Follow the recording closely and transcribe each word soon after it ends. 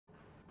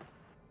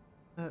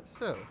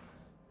So,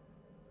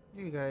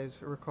 do you guys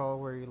recall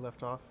where you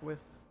left off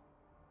with?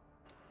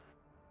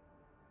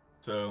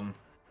 So,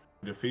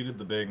 defeated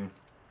the big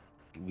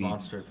We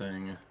monster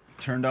thing.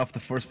 turned off the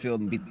force field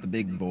and beat the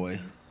big boy.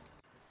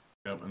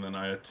 Yep, and then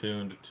I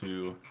attuned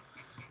to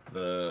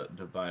the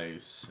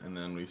device, and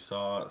then we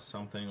saw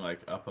something like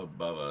up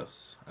above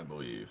us, I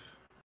believe.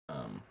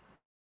 Um,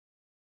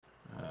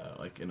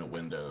 like in a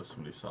window,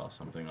 somebody saw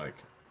something like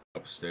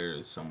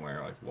upstairs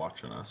somewhere, like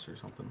watching us or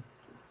something.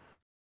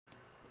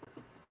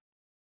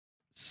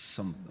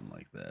 Something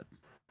like that.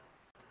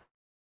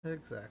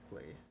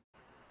 Exactly.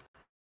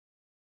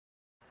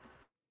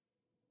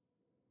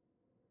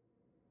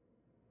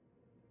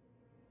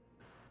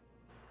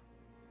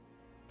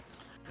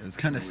 It was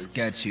kind of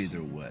sketch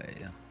either way.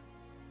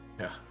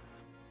 Yeah.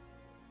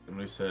 And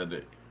we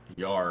said,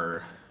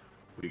 "Yar,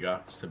 we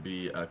got to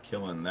be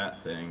killing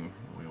that thing."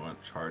 And we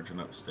went charging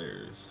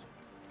upstairs.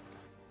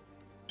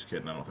 Just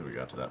kidding. I don't think we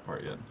got to that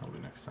part yet. That'll be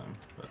next time.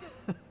 But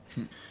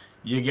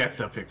you get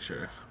the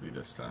picture. Be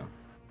this time.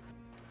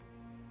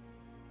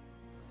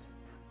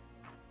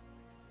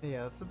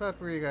 Yeah, that's about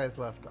where you guys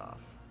left off.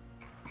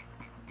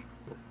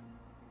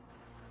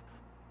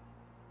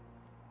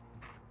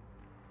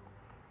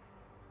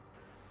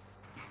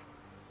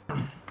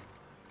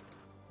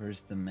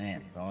 Where's the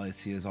map? All I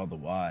see is all the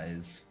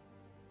Y's.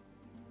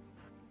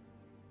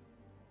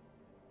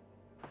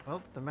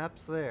 Well, the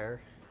map's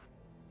there.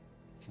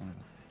 Son of a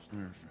bitch. Let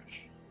me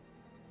refresh.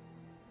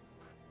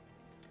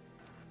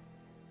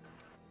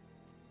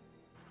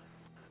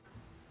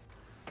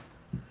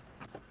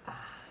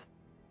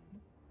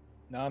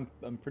 No,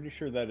 I'm pretty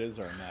sure that is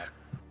our map.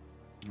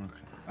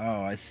 Okay.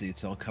 Oh, I see.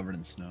 It's all covered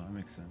in snow. That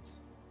makes sense.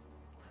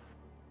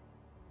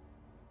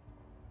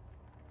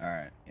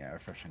 Alright. Yeah,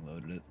 refreshing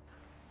loaded it.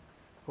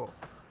 Cool.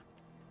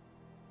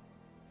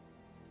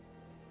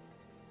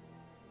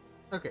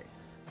 Okay.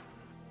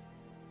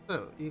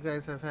 So, you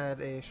guys have had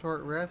a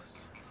short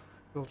rest.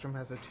 Viltrum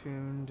has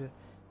attuned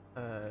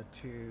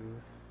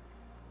to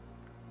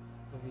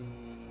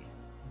the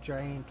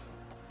giant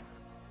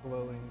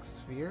glowing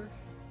sphere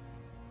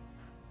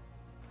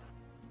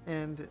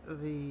and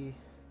the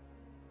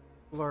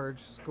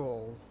large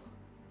skull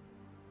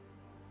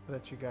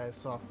that you guys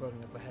saw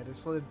floating up ahead is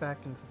floated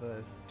back into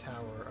the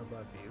tower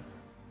above you.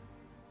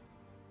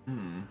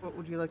 What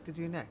would you like to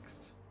do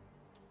next?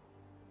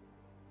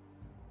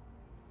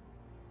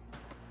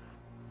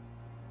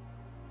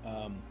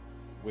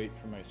 Wait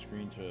for my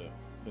screen to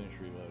finish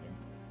reloading.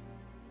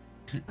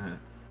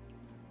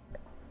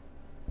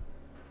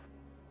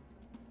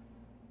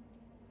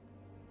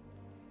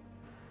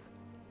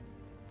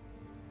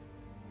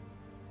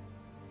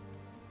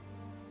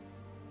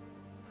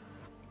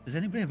 Does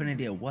anybody have any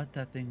idea what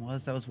that thing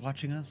was that was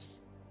watching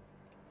us?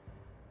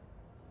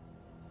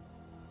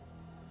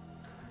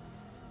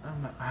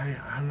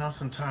 I'm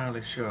not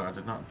entirely sure. I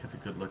did not get a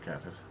good look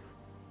at it.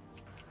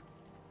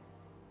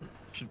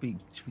 Should we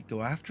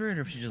go after it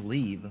or should we just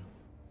leave?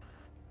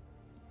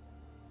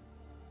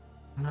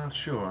 I'm not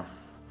sure.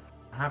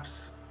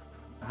 Perhaps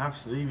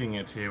leaving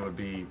it here would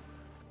be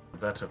a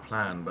better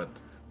plan, but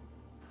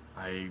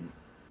I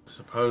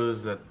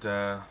suppose that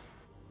it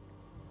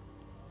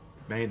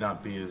may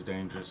not be as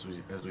dangerous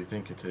as we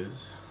think it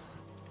is.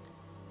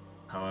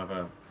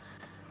 However,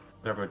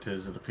 whatever it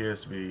is, it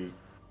appears to be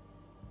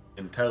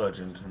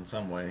intelligent in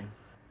some way.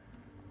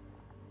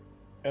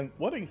 And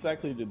what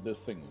exactly did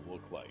this thing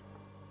look like?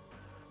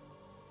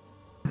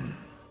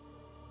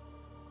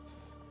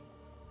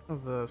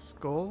 The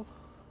skull?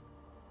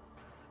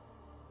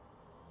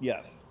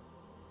 Yes.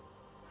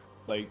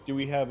 Like, do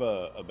we have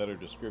a better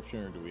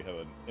description, or do we have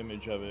an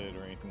image of it,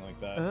 or anything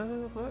like that?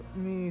 Let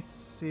me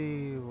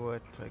see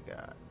what I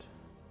got.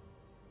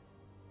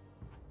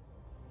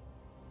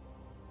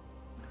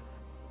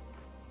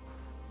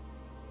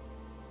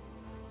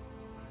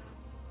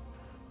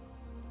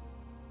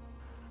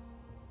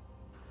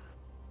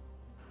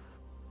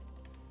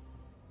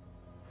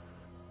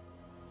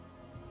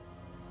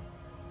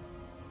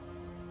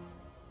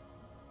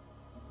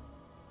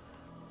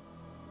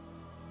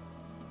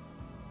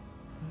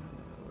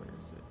 Where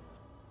is it?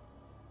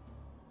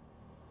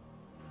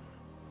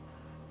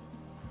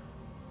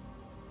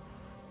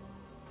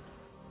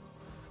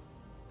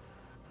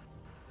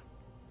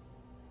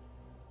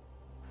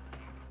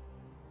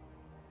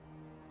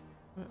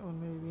 That one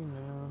maybe?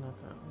 No, not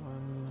that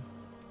one.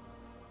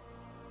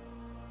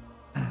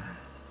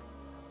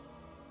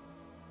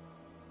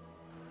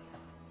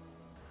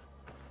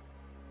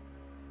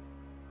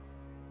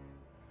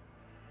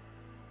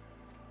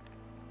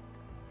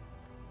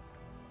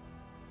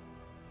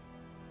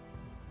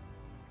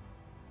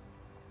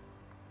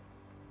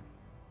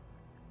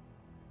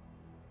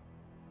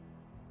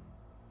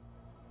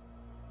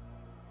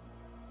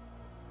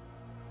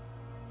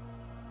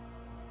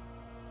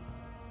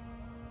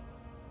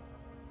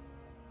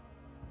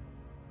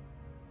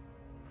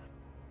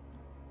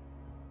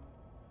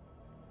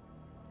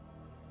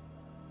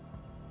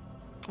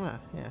 Ah,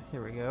 yeah,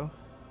 here we go.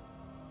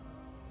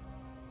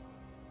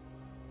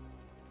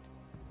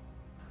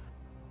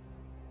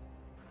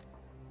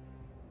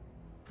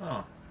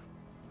 Oh,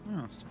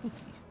 Oh, spooky.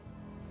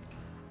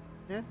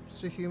 Yeah,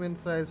 just a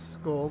human-sized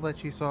skull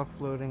that you saw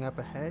floating up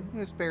ahead. You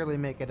just barely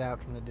make it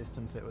out from the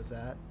distance it was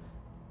at.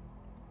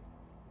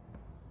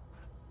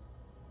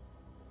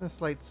 A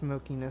slight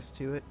smokiness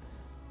to it.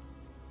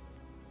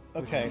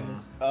 Okay.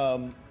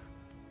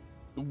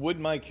 Would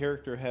my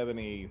character have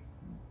any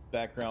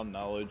background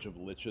knowledge of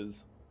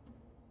liches?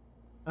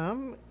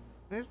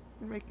 They're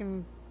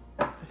making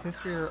a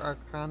history or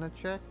arcana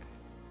check.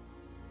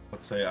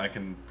 let's say I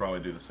can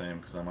probably do the same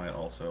because I might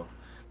also.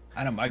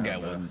 I know my guy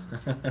have, wouldn't.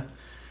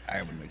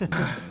 I would make some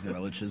with the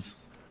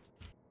villages.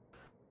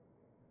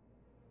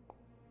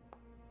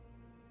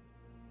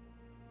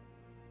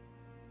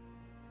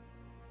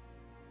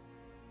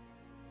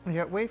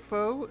 Yeah, Wei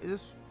Fo,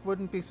 this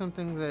wouldn't be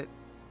something that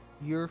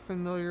you're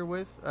familiar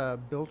with.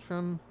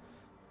 Biltram,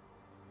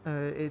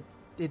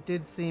 it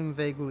did seem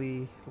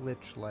vaguely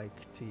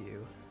lich-like to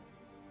you.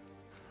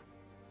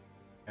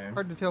 Okay.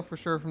 Hard to tell for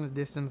sure from the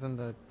distance and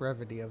the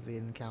brevity of the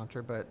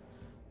encounter, but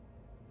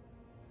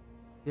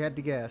you had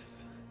to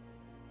guess.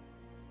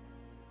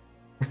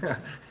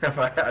 If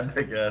I had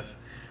to guess,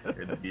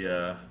 it'd be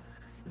the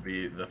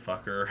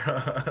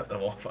fucker, the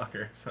wall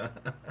fuckers.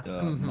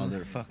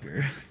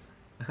 Motherfucker.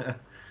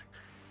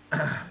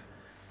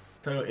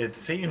 So it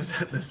seems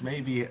that this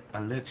may be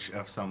a lich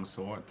of some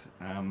sort,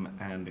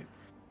 and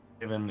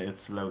given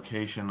its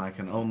location, I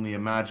can only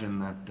imagine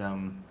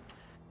that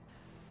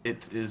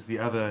it is the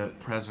other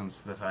presence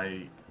that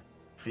I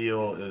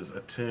feel is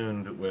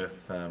attuned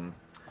with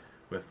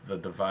the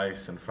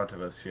device in front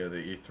of us here,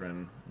 the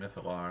Ithran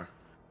Mythalar.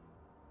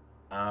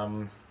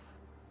 I'm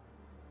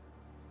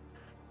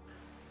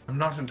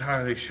not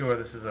entirely sure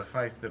this is a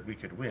fight that we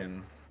could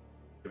win,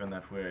 given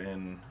that we're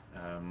in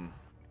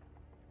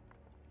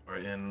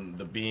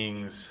the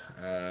being's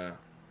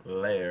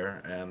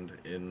lair and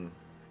in,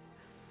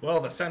 well,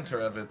 the center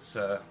of its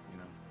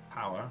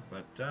power.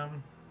 But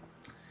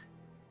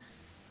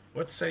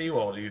what say you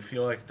all? Do you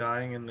feel like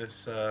dying in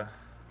this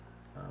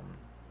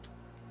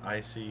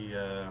icy,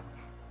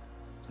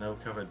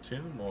 snow-covered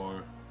tomb,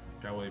 or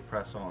shall we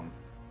press on?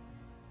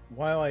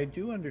 While I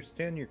do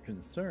understand your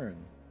concern,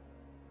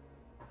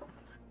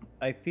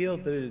 I feel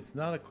that it's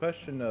not a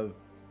question of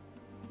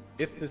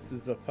if this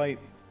is a fight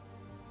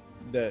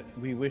that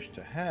we wish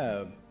to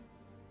have,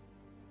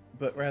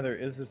 but rather,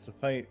 is this a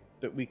fight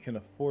that we can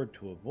afford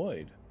to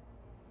avoid?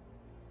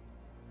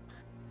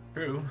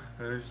 True.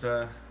 Those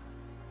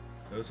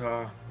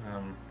are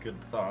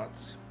good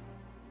thoughts.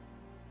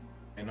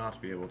 May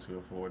not be able to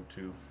afford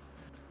to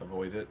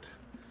avoid it.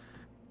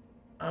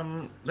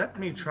 Let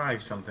me try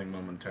something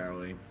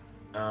momentarily.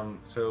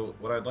 So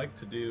what I'd like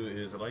to do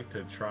is I'd like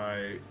to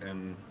try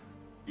and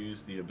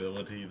use the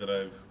ability that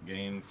I've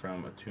gained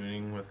from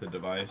attuning with the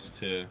device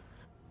to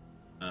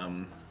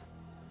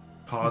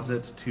cause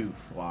it to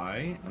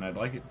fly, and I'd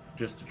like it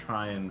just to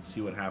try and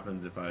see what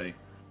happens if I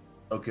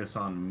focus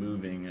on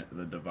moving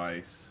the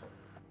device,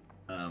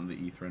 the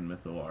Ithran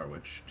Mythalar,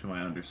 which to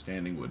my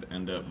understanding would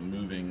end up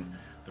moving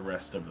the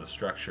rest of the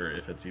structure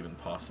if it's even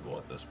possible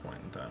at this point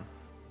in time.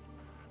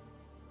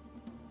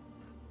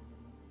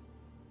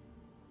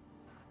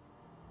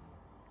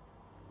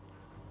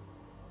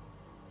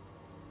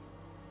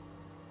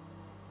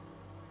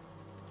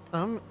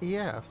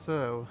 Yeah,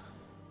 so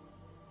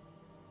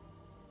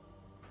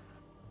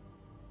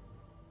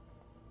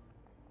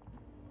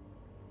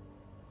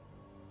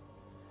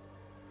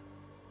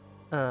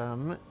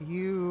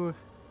you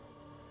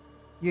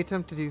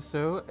attempt to do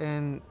so,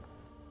 and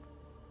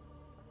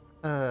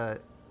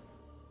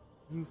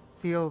you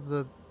feel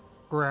the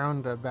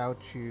ground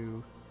about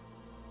you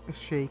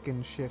shake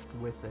and shift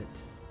with it.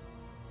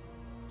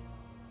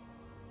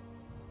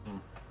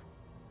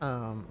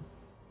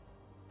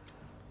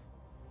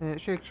 And it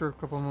shakes for a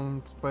couple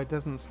moments, but it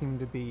doesn't seem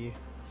to be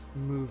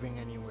moving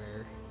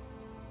anywhere.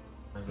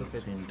 Doesn't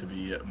seem to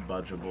be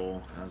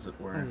budgeable, as it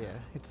were. Oh yeah,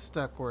 it's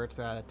stuck where it's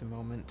at the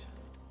moment.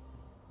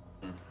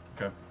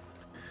 Okay.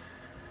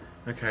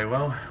 Okay,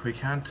 well, we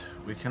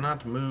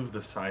cannot move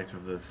the site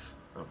of this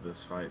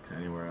fight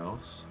anywhere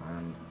else,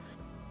 and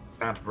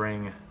can't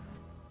bring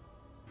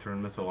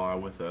Ithran Mythalar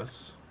with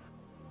us.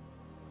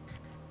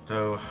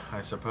 So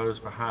I suppose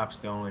perhaps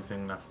the only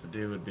thing left to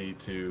do would be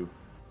to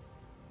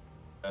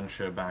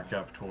venture back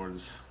up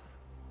towards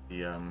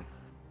the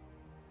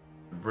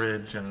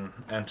bridge and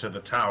enter the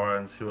tower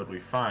and see what we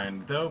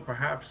find. Though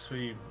perhaps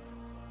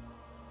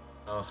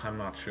I'm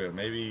not sure.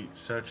 Maybe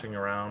searching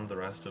around the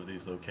rest of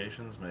these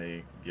locations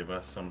may give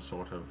us some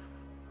sort of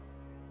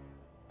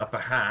upper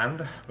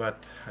hand,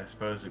 but I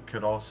suppose it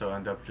could also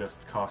end up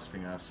just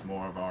costing us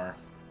more of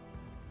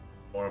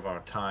our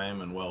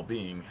time and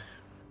well-being.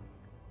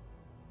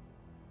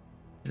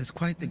 It is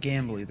quite the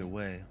gamble either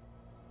way.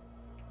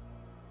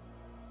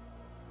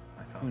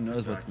 Who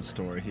knows what's in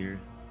store here?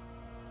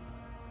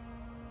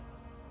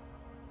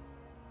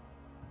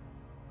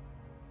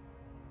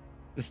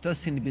 This does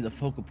seem to be the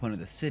focal point of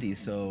the city,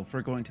 so if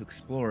we're going to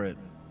explore it,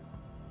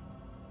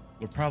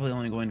 we're probably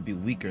only going to be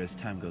weaker as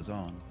time goes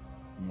on,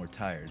 and more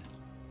tired.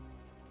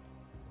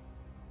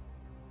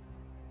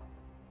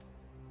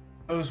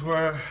 Those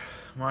were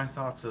my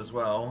thoughts as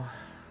well.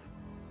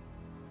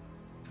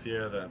 I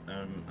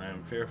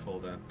am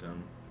fearful that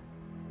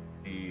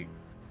the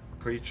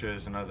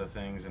creatures and other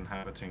things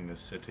inhabiting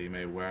this city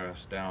may wear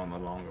us down the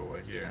longer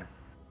we're here.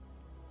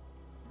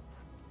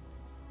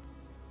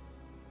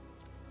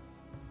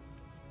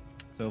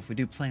 So if we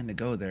do plan to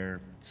go there,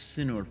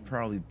 sooner would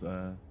probably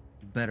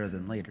better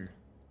than later.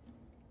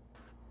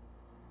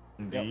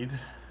 Indeed.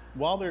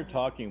 While they're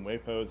talking,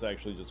 Wayfo is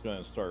actually just going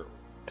to start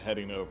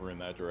heading over in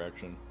that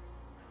direction.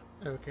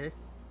 Okay.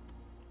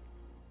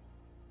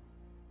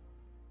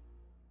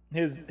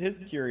 His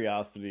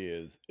curiosity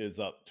is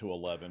up to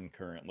 11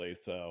 currently,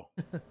 so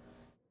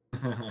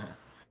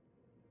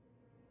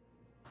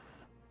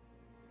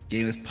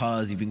Gave us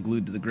pause. You've been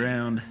glued to the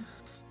ground.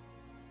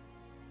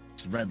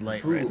 It's red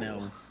light right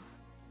now.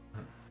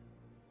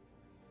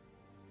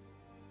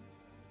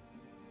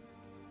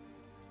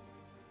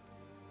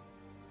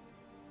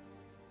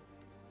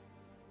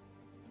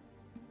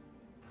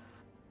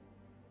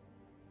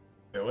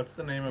 Okay, what's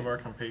the name of our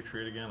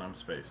compatriot again? I'm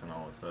spacing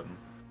all of a sudden.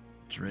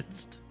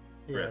 Dritzt.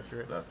 Yeah, Ritz,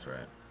 Dritz. that's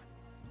right.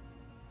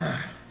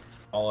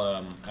 I'll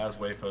as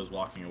Wayfo's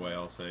walking away,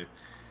 I'll say,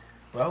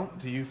 "Well,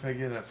 do you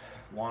figure that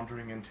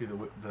wandering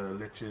into the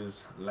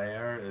Lich's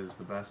lair is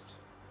the best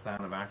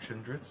plan of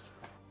action, Dritz?"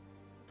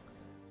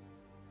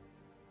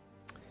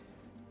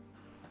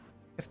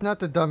 It's not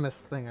the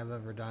dumbest thing I've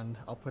ever done.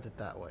 I'll put it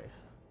that way.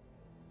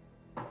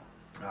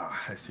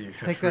 Ah, I see. A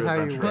Take true that how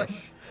you adventurer.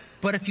 wish.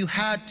 But if you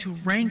had to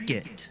rank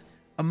it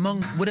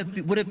among, would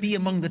it be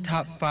among the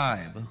top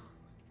 5?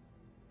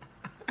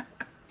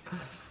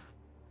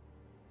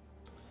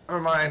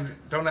 Never mind.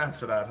 Don't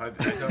answer that. I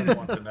don't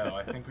want to know.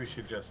 I think we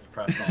should just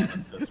press on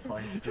at this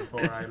point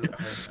before I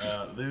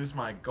lose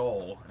my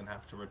goal and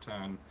have to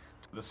return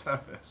to the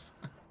surface.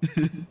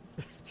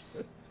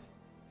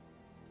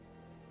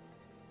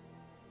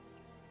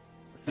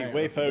 see, Alright,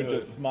 let's Wayfo do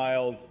just it.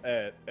 smiles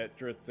at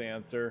Drift's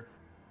answer,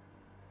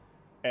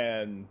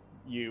 and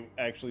you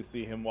actually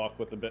see him walk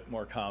with a bit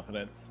more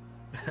confidence.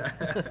 All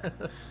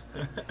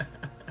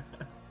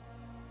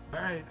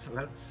right,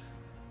 let's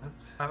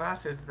have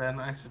at it then,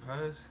 I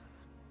suppose.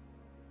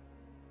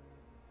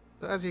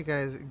 So as you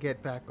guys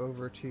get back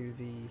over to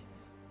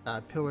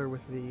the pillar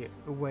with the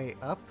way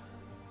up,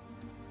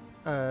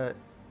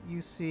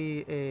 you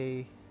see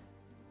a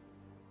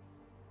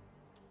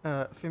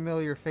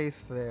familiar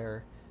face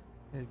there.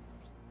 I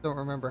don't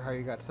remember how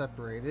you got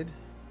separated.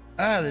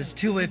 Ah, there's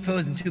 2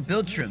 Wayfos and 2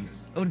 Biltrims.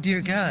 Oh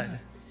dear God.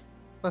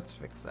 Let's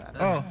fix that.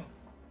 Oh,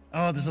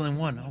 there's only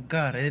one. Oh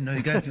God, I didn't know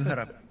you guys knew how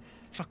to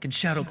fucking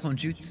shadow clone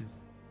jutsu.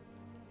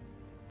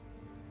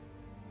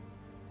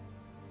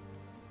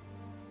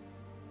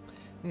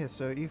 Yeah,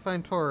 so you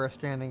find Tora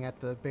standing at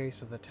the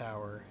base of the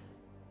tower.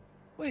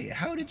 Wait,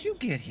 how did you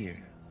get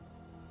here?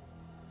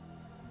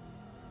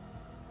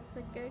 That's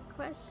a good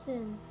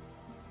question.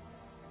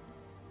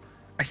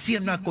 I see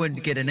I'm not going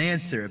to get an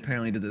answer,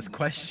 apparently, to this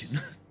question.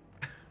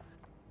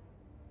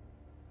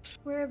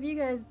 Where have you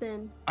guys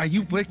been? Are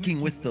you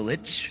working with the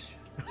Lich?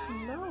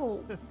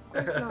 No,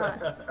 of course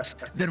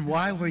not. Then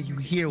why were you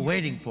here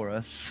waiting for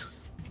us?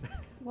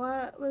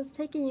 What was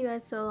taking you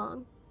guys so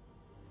long?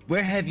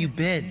 Where have you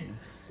been?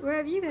 Where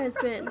have you guys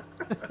been?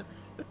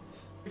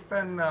 We've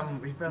been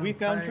We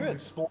found playing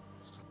Dritz.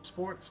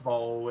 sports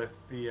ball with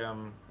the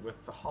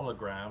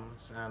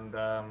holograms and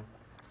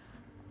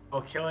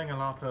well, killing a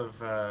lot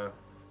of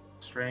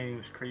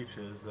strange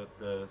creatures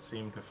that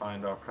seem to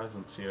find our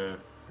presence here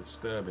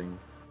disturbing.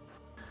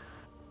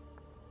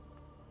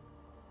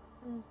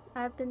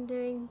 I've been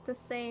doing the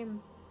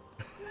same.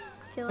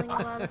 Killing a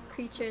lot of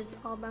creatures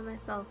all by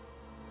myself.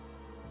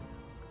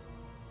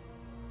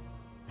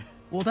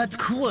 Well, that's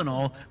cool and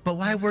all, but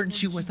why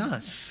weren't you with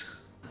us?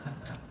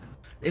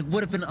 It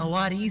would have been a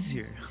lot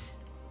easier.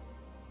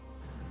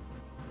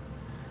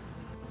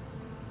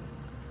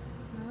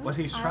 What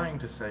he's I- trying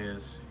to say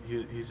is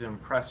he's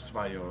impressed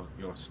by your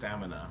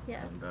stamina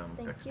Yes, and thank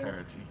you.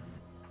 dexterity.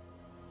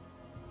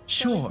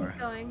 Shall we Sure. keep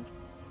going?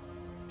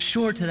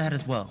 Sure to that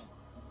as well.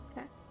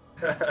 Okay.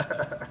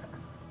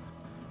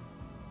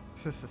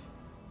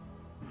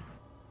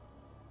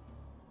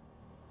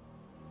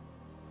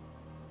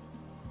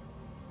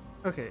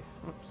 Okay,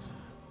 oops.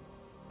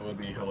 It would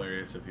be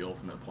hilarious if the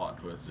ultimate plot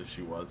twist is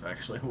she was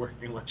actually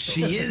working with.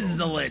 She is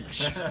the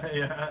Lich.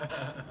 Yeah.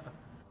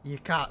 You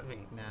caught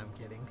me. Nah, I'm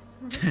kidding.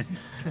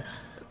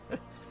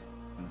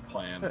 Been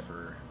planned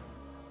for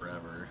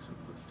forever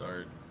since the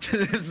start.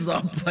 This is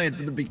all planned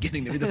from the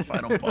beginning to be the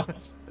final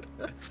boss.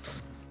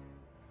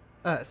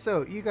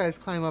 So you guys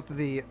climb up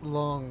the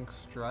long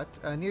strut.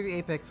 Near the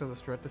apex of the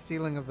strut, the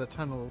ceiling of the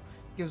tunnel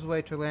gives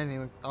way to a landing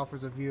that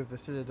offers a view of the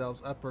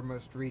citadel's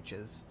uppermost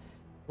reaches.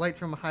 Light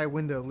from a high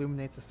window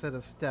illuminates a set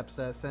of steps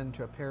that ascend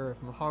to a pair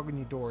of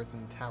mahogany doors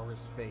in the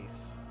tower's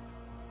face.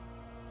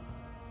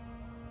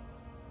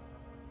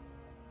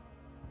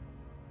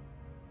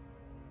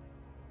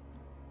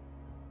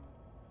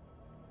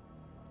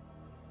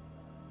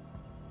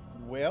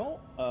 Well,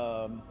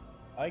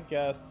 I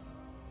guess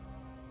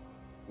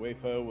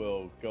Wayfo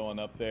will go on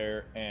up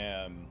there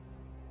and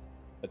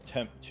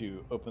attempt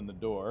to open the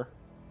door.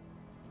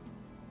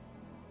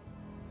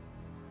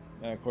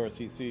 And of course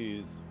he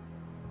sees,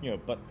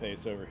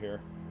 Buttface over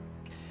here.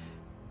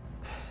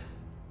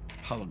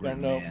 Hologram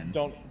man.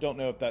 Don't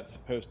know if that's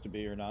supposed to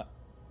be or not.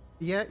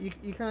 Yeah,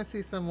 you kind of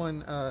see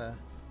someone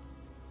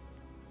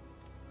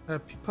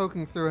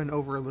poking through an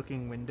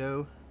overlooking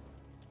window.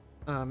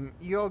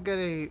 You all get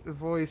a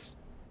voice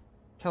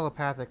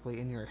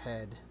telepathically in your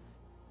head.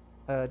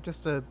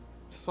 Just a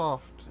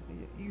soft,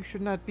 "You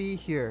should not be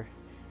here.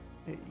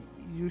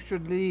 You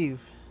should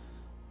leave."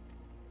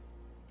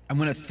 I'm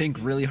gonna think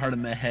really hard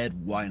in my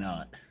head, why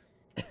not?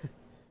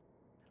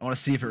 I want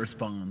to see if it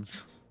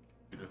responds.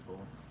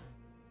 Beautiful.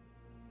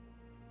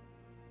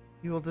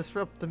 "You will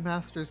disrupt the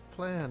master's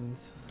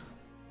plans."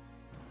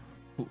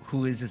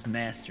 Who is this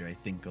master? I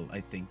think.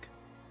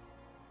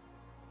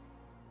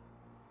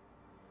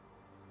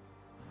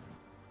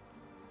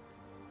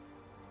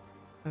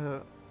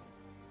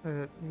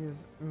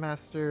 He's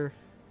Master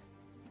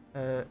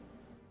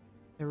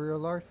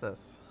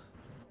Iriolarthas.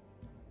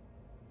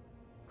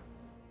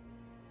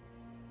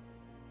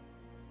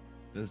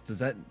 Does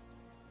that?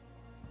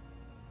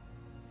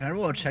 Can I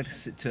roll a check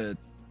to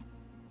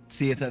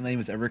see if that name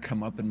has ever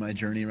come up in my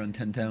journey around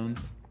 10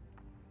 towns?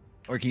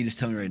 Or can you just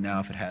tell me right now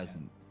if it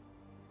hasn't?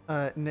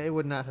 No, it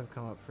would not have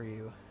come up for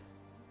you.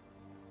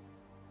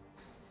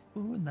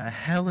 Who in the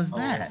hell is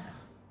that?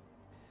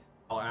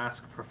 I'll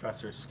ask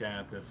Professor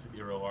Scant if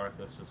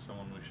Iriolarthas is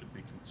someone we should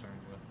be concerned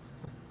with.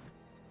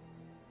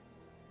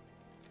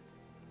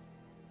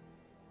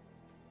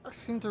 I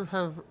seem to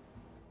have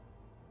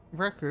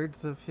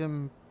records of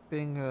him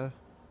being a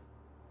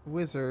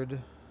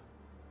wizard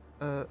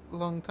a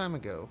long time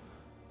ago.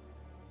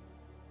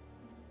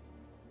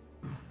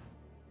 I'm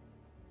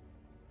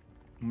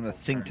gonna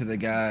think to the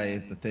guy,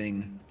 the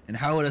thing, and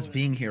how would us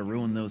being here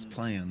ruin those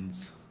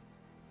plans?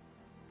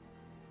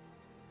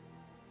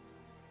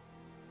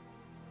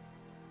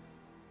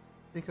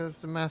 Because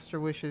the master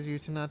wishes you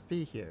to not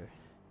be here.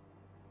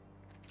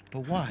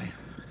 But why?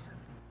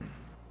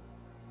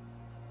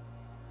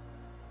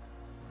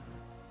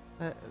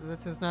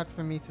 That is not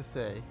for me to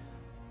say.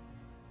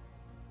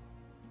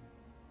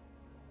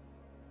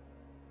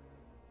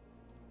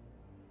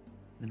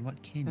 Then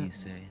what can you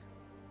say?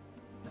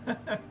 Can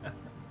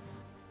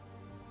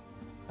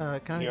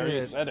He I already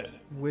get said a it.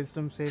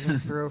 wisdom saving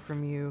throw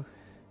from you?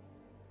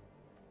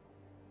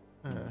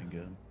 Oh my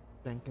god.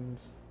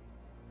 Jenkins.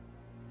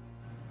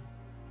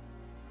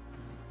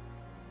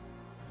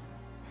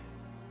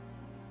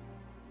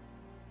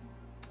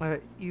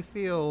 You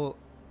feel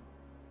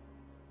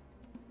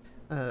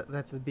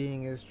that the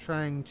being is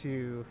trying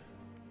to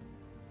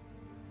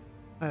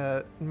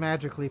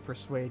magically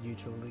persuade you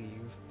to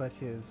leave, but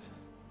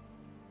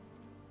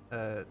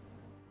but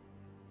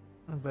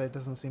it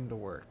doesn't seem to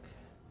work.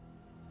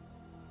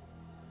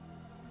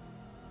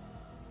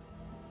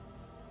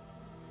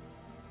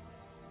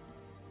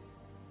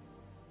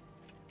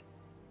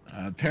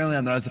 Apparently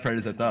I'm not as afraid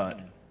as I thought.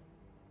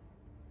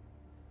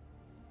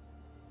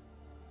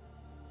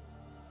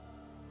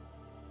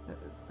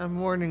 I'm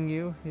warning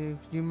you,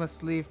 you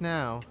must leave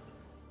now.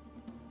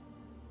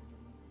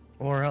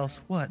 Or else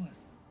what?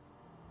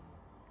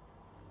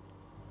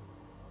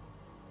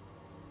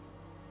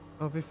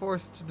 I'll be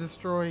forced to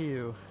destroy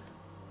you.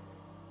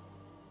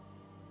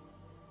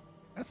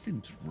 That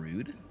seems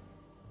rude.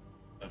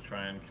 I'll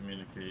try and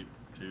communicate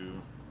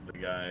to the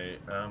guy.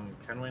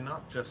 Can we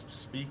not just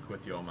speak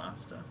with your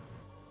master?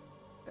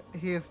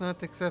 He is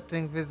not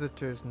accepting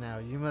visitors now.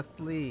 You must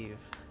leave.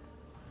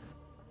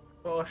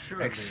 Oh, sure.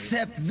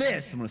 Except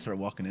this! I'm gonna start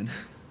walking in.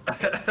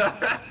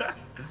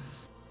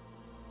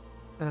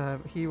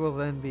 He will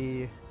then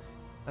be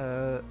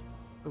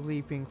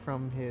leaping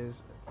from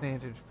his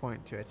vantage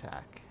point to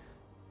attack.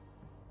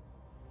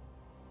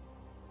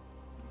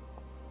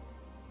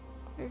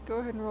 Okay, go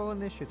ahead and roll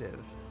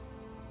initiative.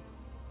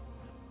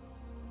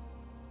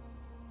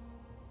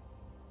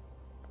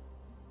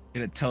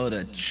 Gonna tell it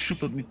to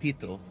chupa mi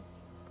pito.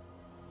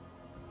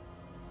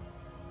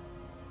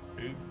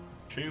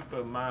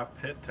 Chupa my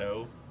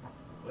pito.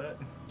 What?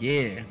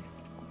 Yeah.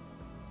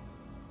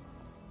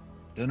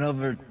 Don't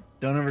ever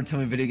tell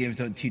me video games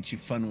don't teach you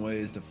fun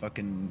ways to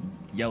fucking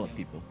yell at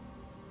people.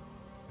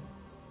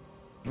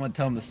 I want to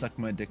tell them to suck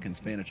my dick in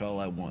Spanish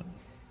all I want.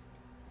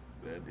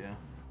 Good, yeah.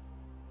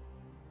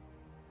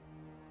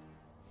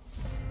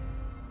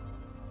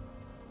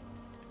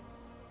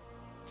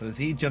 So has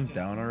he jumped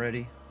down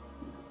already?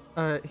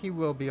 He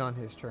will be on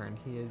his turn.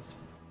 He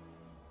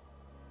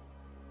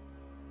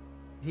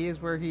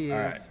is where he is.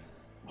 Alright.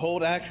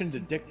 Hold action to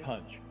dick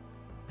punch.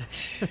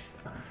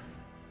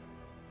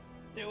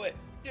 Do it.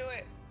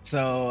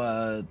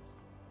 So,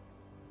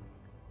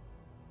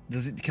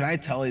 can I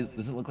tell,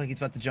 does it look like he's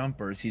about to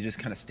jump, or is he just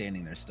kind of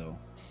standing there still?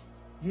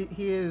 He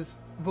is,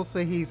 we'll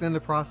say he's in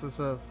the process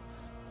of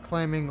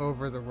climbing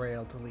over the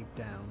rail to leap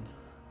down.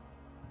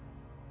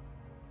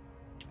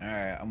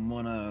 Alright, I'm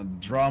gonna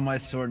draw my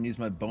sword and use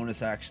my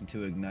bonus action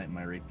to ignite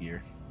my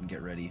rapier and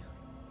get ready.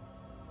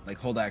 Like,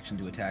 hold action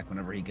to attack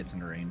whenever he gets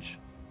into range.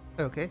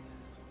 Okay.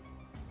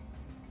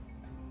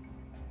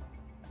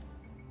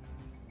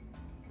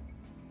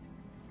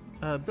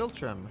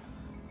 Biltram.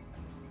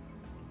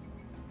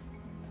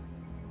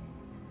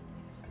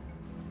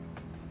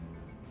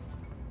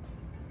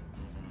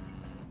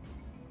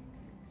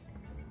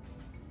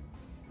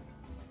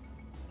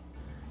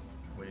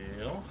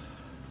 Well,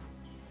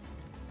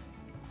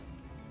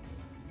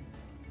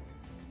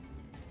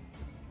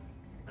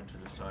 I have to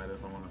decide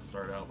if I want to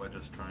start out by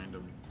just trying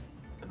to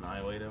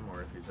annihilate him,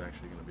 or if he's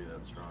actually going to be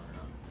that strong or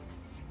not.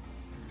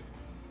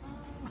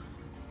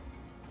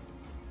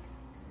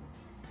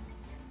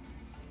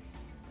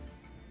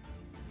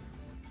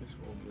 Guess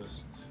we'll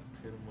just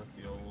hit him with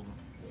the old,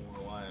 more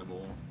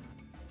reliable.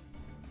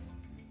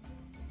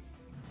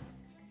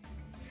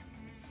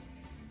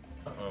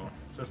 Uh-oh.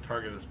 It says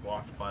target is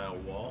blocked by a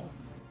wall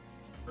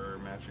or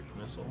magic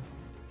missile.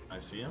 I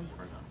see him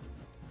or no?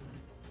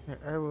 Here,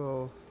 I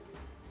will.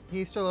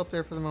 He's still up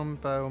there for the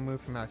moment, but I will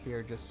move him out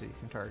here just so you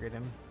can target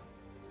him.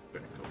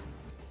 Very cool.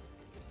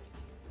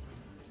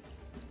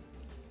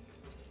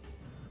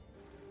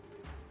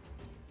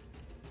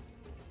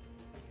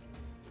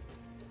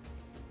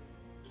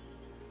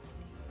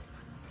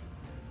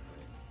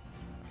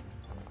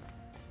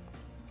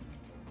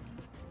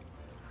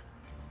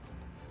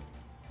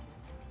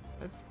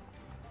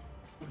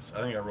 Oops,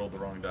 I think I rolled the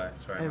wrong die.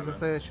 Sorry. As my I bad.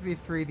 say, it should be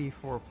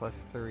 3d4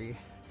 plus 3.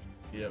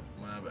 Yep,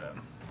 my bad.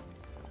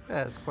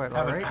 That is quite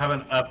Haven't, alright.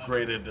 haven't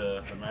upgraded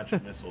the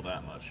magic missile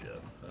that much yet.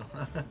 So.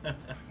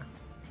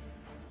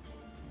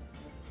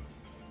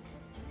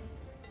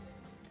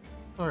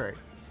 Alright.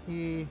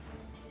 He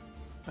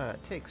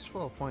takes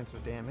 12 points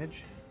of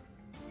damage.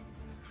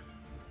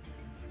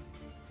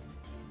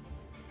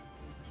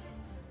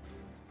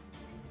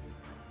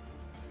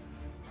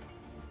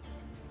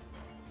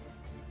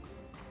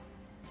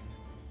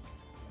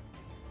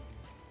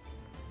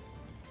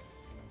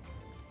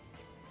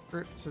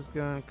 Fritz is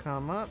gonna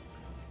come up.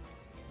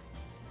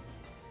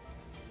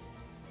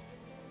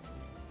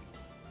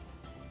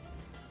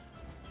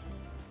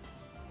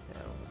 Yeah,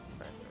 we'll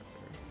back up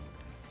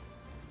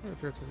there.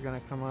 Fritz is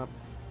gonna come up.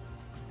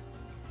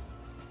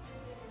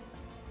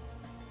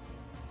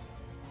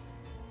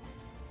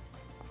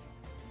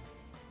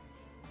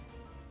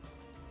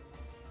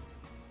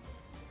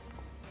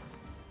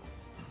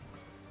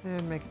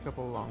 And make a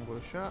couple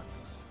longbow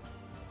shots.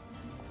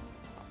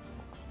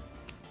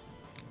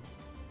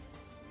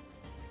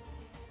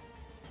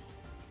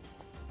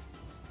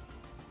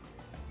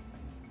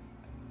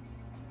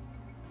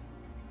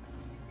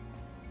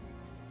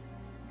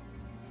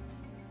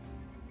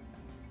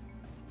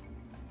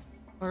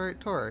 Alright,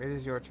 Tor, it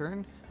is your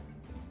turn.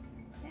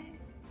 Okay.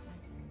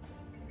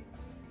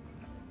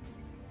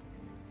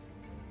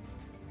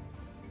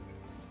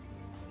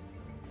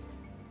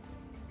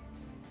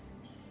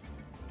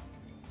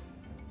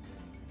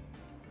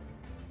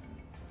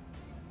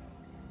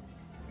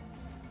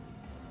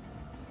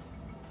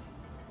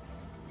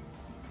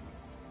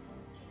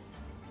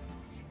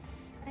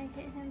 I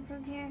hit him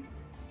from here.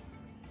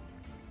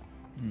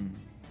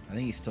 I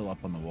think he's still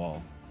up on the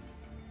wall.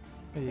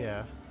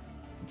 Yeah.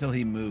 Until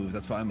he moves,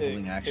 that's why I'm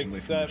holding action away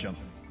from the Except jump.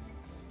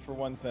 for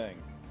one thing.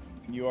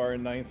 You are a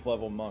 9th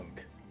level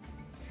monk.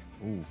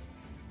 Ooh.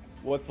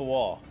 What's the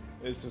wall?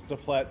 It's just a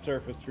flat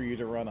surface for you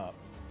to run up.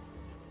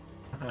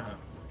 Wait,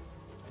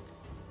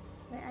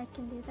 I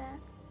can do that?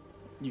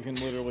 You can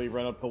literally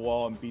run up the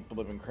wall and beat the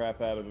living crap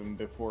out of him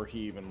before he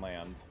even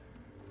lands.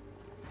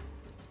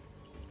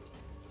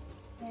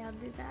 Okay, I'll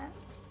do that.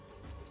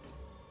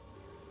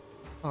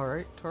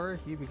 Alright, Tor,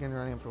 you begin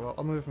running up the wall.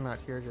 I'll move him out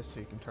here just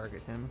so you can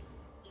target him.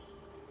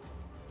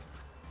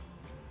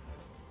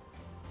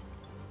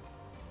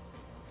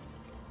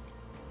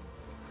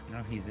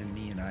 Now he's in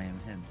me and I am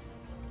him.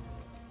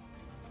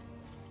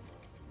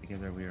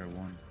 Together we are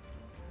one.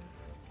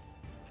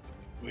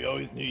 We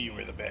always knew you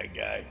were the bad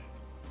guy.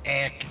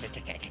 And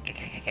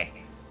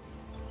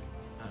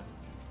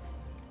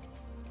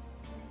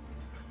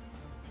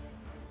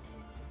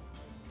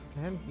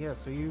yeah,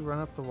 so you run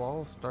up the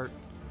wall, start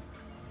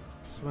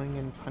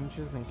swinging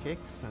punches and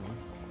kicks, and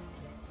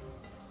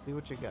see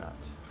what you got.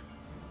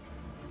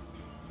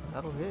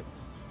 That'll hit.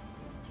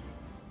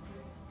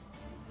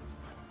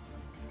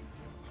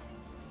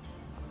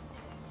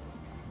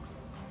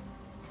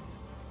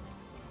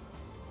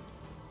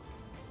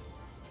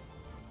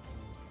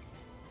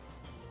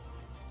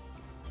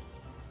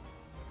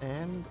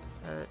 And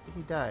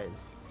he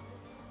dies.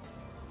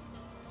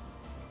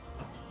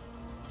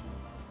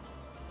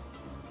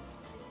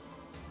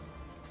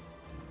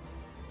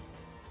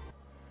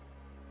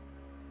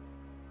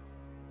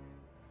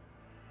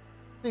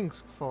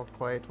 Things fall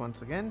quiet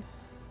once again.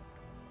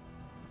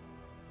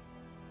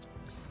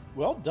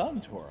 Well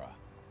done, Tora.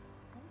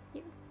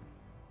 Thank you.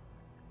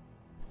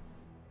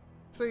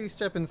 So you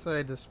step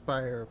inside the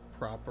Spire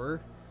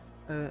proper.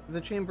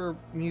 The chamber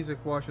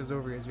music washes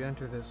over you as you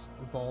enter this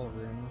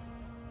ballroom.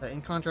 In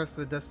contrast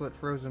to the desolate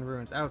frozen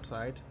ruins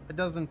outside, a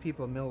dozen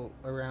people mill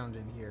around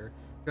in here,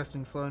 dressed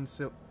in flowing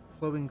silk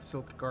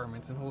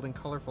garments and holding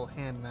colorful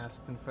hand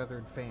masks and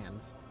feathered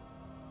fans.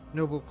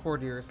 Noble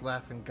courtiers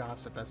laugh and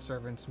gossip as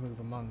servants move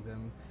among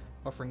them,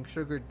 offering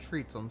sugared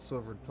treats on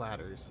silvered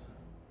platters.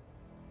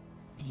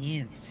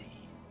 Fancy.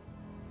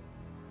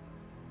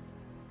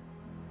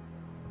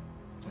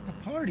 It's like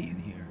a party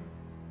in here.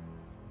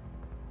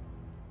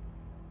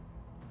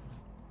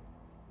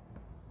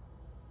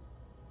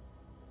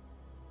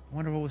 I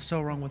wonder what was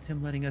so wrong with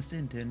him letting us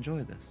in to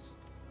enjoy this.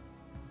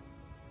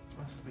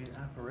 Must be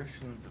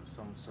apparitions of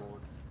some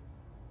sort.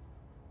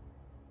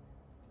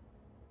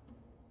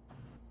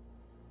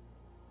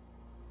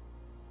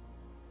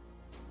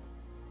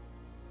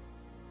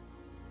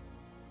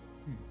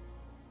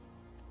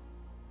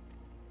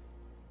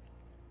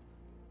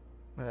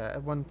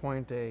 At one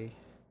point, a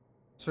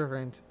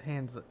servant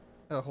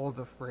holds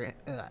a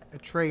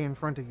tray in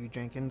front of you,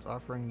 Jenkins,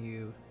 offering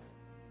you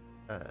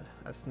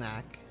a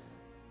snack.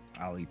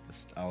 I'll eat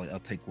this. I'll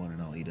take one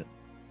and I'll eat it.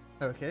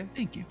 Okay.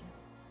 Thank you.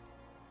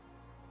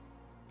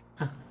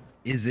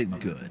 Is it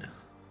good?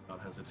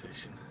 Without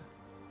hesitation.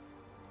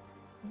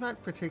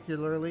 Not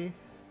particularly.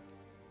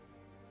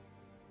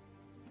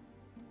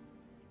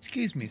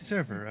 Excuse me,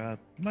 server.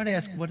 Might I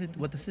ask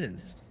what this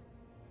is?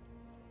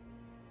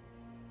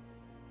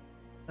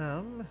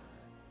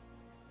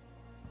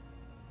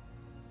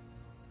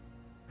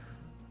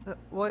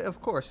 Why,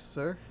 of course,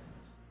 sir.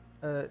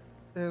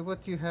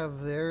 What you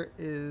have there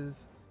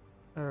is,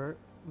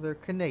 they're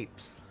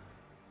canapes.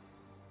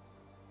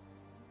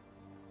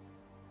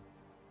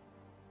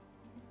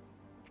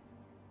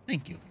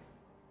 Thank you.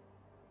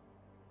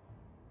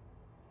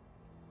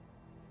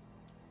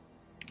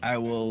 I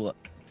will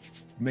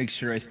make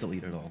sure I still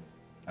eat it all,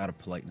 out of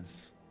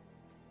politeness.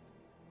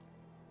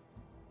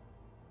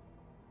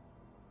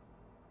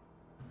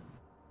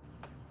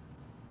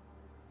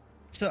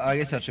 So I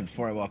guess actually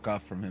before I walk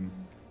off from him,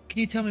 can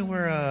you tell me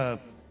where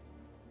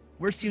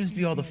seems to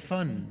be all the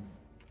fun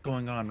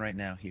going on right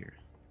now here?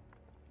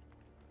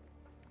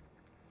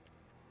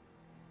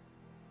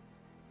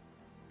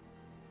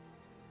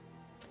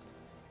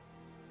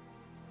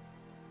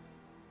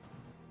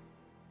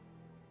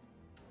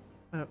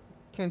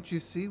 Can't you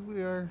see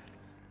we are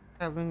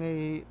having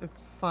a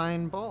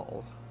fine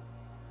ball?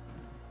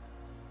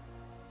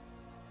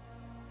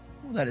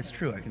 Well, that is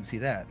true. I can see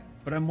that.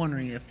 But I'm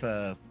wondering if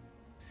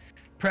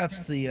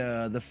perhaps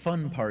the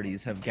fun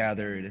parties have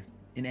gathered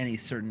in any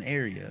certain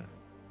area.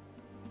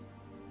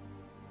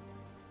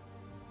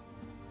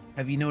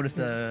 Have you noticed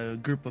a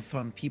group of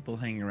fun people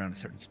hanging around a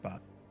certain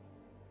spot?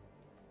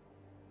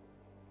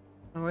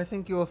 Oh, I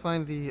think you will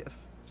find the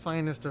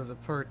finest of the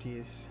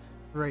parties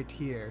right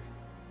here.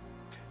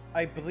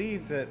 I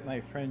believe that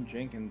my friend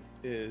Jenkins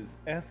is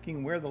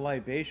asking where the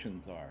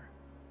libations are.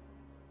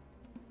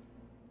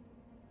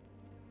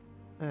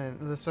 And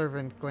the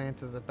servant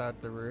glances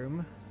about the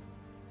room.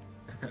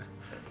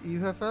 You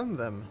have found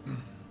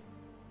them.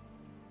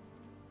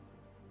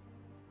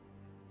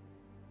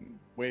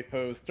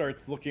 Waypo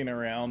starts looking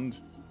around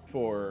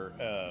for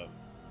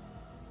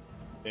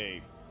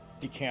a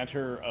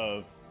decanter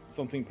of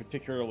something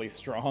particularly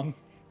strong.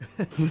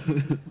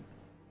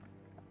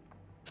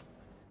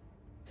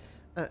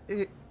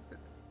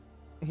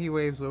 He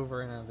waves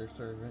over another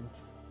servant,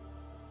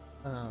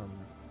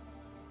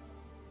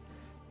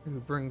 who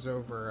brings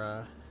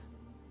over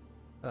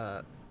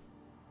a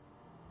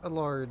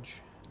large,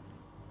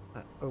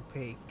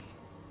 opaque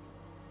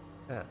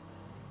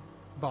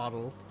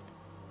bottle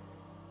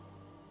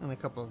and a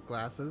couple of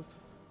glasses.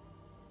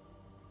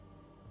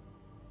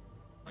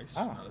 Nice.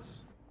 Ah. No, this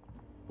is...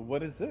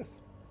 What is this?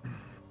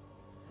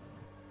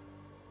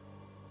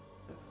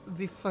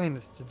 The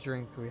finest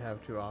drink we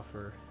have to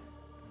offer.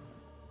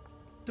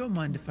 Don't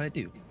mind if I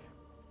do.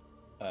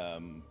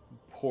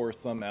 Pour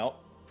some out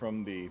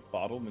from the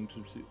bottle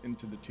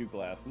into the two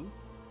glasses.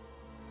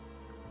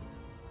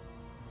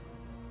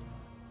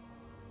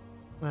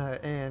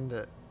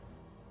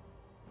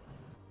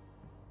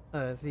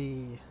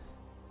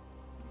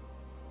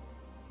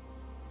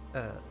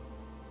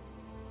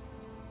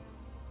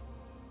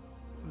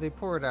 They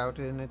pour it out,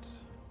 and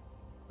it's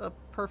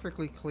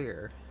perfectly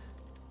clear.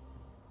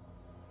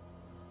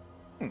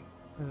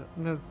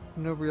 No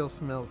real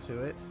smell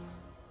to it.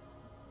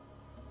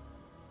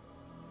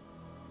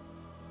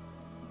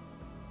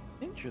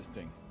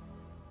 Interesting.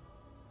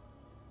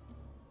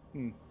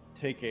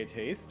 Take a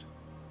taste.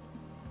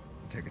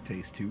 Take a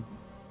taste too.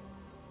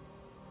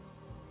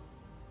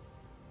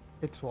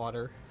 It's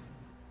water.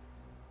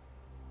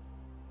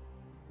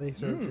 They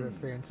served you a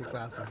fancy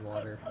glass of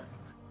water.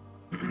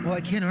 Well,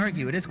 I can't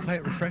argue. It is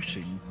quite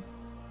refreshing.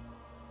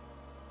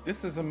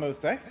 This is a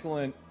most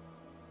excellent.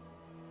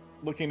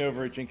 Looking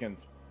over at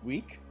Jenkins.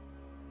 Week?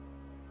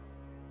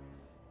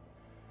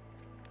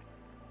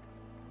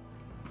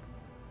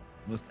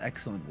 Most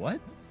excellent what?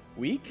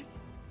 Week?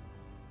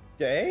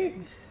 Day?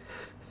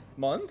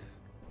 Month?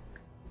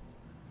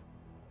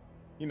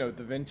 You know,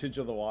 the vintage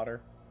of the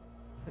water.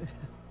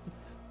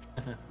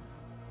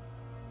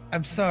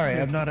 I'm sorry.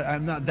 I'm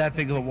not that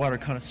big of a water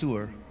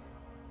connoisseur.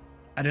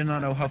 I do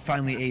not know how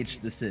finely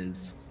aged this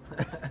is.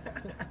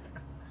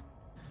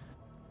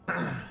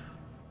 But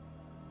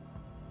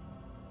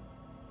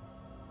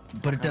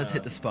it does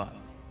hit the spot.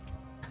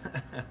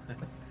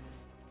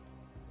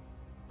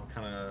 What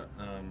kind of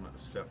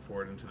step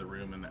forward into the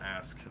room and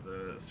ask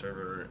the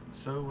server,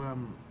 so,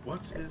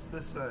 what is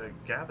this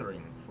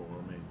gathering for,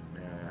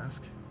 may I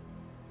ask?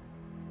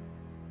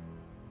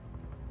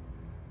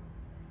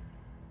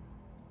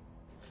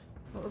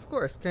 Well, of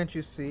course, can't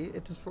you see?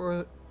 It is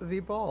for the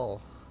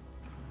ball.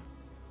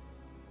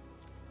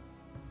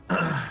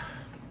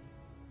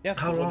 Yes,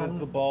 How but what long? is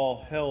the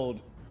ball held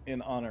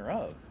in honor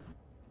of?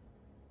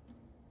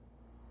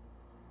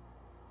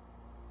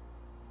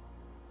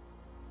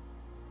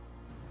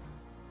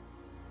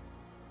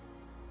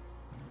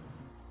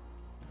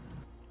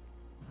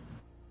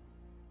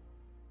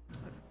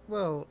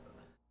 Well,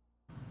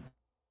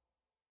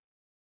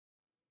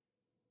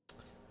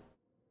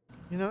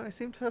 you know, I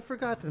seem to have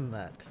forgotten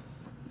that.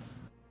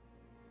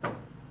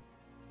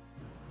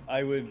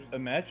 I would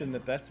imagine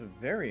that that's a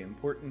very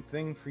important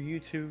thing for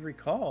you to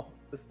recall,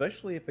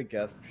 especially if a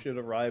guest should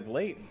arrive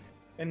late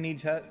and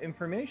need that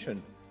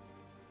information.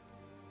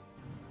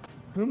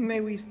 Whom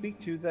may we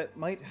speak to that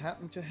might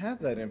happen to have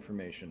that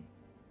information?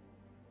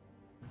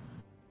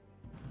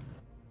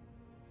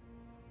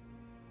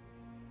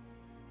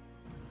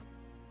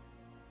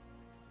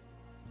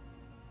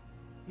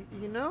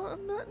 You know,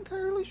 I'm not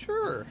entirely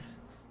sure.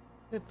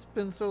 It's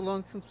been so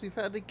long since we've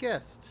had a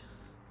guest.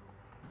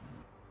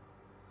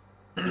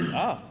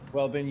 Ah,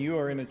 well then you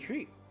are in a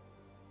treat.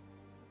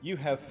 You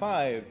have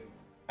 5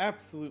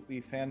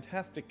 absolutely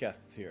fantastic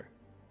guests here.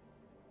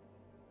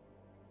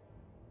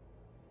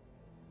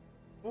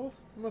 Well,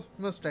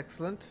 most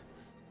excellent.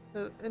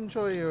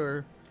 Enjoy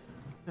your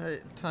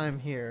time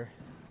here.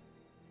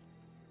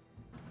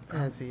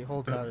 As he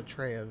holds out a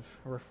tray of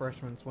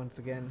refreshments once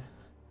again.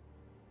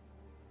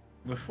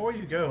 Before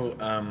you go,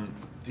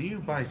 do you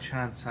by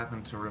chance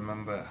happen to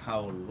remember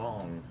how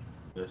long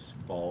this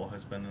ball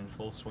has been in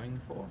full swing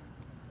for?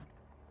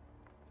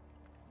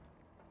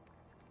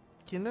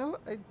 You know,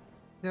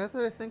 now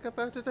that I think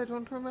about it, I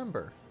don't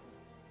remember.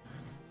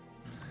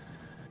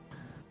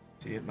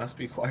 See, it must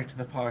be quite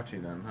the party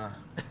then,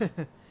 huh?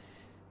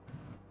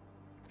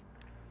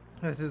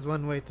 This is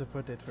one way to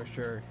put it for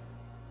sure.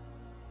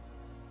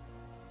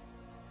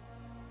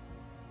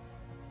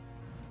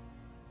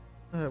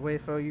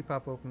 Wayfo, you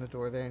pop open the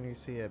door there and you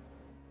see a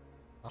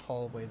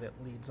hallway that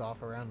leads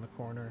off around the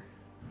corner.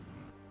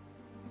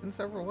 In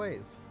several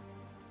ways.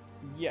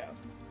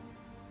 Yes.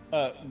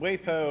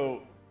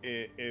 Wayfo,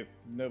 if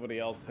nobody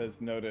else has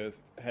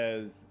noticed,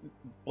 has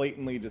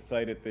blatantly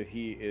decided that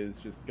he is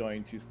just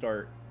going to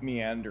start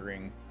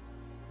meandering.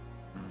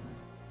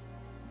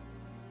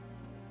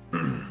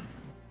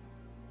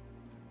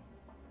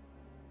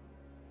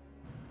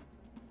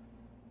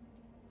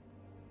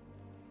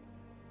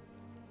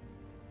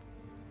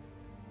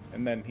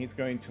 And then he's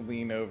going to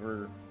lean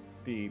over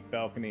the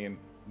balcony and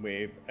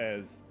wave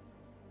as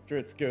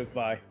Dritz goes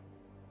by.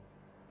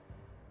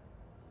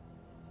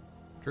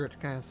 Dritz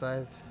kind of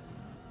sighs.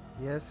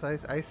 Yes,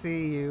 I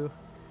see you.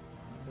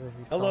 As if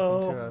he's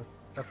Hello. talking to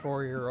a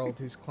 4-year-old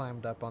who's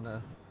climbed up on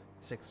a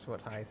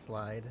 6-foot-high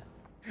slide.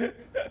 What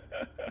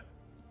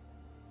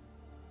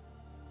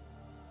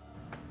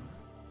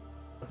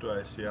do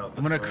I see out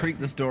this I'm gonna way? creak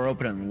this door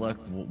open and look.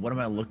 What am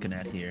I looking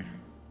at here?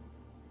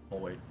 Oh,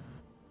 wait.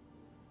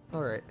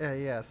 Alright,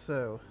 yeah,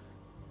 so...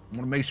 I'm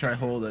gonna make sure I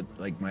hold it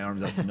like my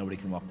arms out so nobody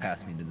can walk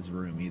past me into this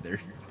room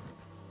either.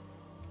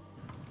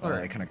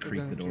 Alright, I kind of we're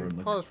creak the going door to and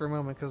look. pause for a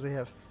moment because we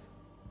have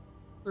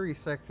 3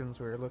 sections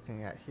we're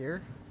looking at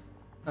here.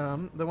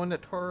 The one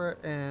that Tora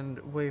and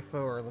Wayfo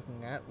are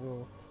looking at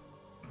will...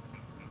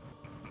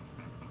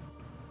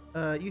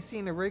 you see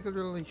an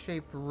irregularly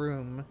shaped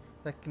room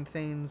that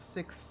contains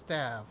 6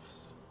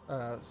 staffs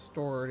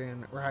stored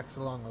in racks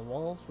along the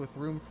walls with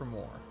room for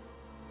more.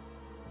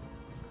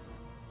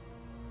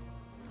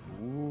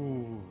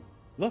 Ooh.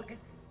 Look!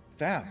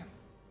 Staffs!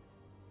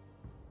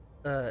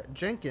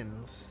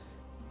 Jenkins.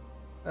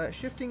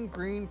 Shifting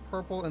green,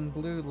 purple, and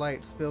blue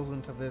light spills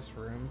into this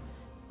room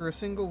through a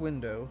single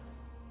window.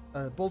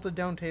 Bolted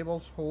down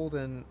tables hold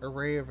an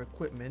array of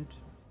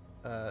equipment,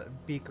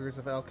 beakers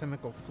of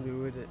alchemical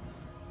fluid,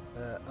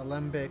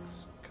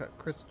 alembics, cut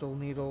crystal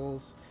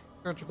needles,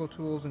 surgical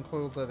tools, and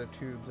coiled leather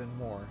tubes, and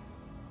more.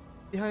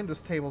 Behind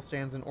this table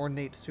stands an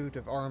ornate suit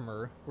of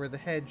armor, where the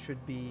head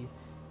should be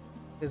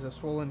is a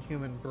swollen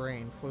human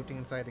brain floating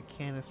inside a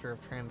canister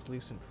of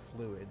translucent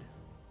fluid.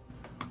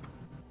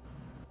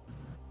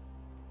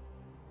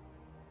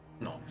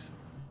 Nice.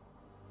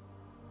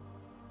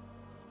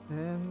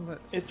 And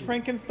let's It's see.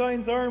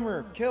 Frankenstein's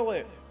armor! Kill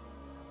it!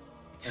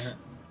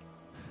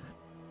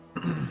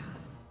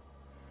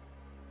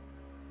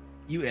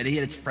 You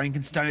idiot! It's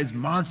Frankenstein's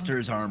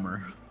monster's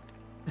armor.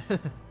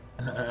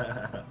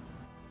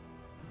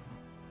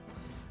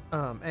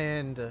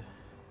 And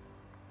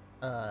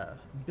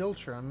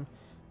Biltram,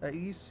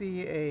 you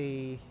see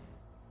a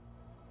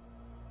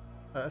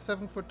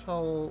 7-foot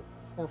tall,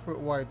 4-foot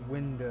wide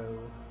window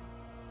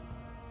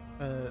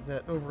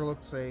that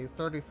overlooks a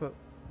 30-foot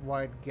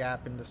wide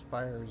gap in the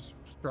Spire's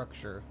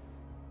structure.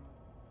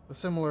 A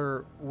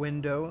similar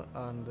window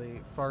on the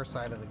far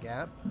side of the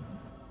gap.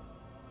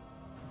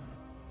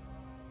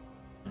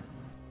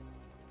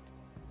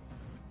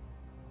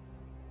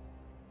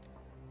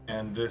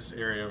 And this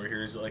area over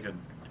here, is it like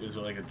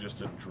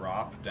just a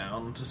drop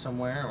down to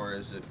somewhere, or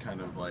is it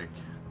kind of like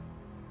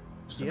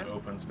just an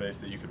open space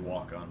that you could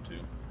walk onto?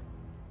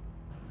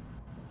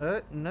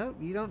 No,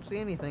 you don't see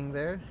anything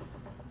there.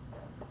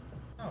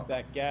 Oh.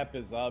 That gap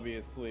is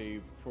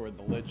obviously for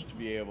the Lich to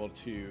be able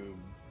to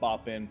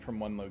bop in from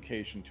one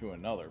location to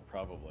another,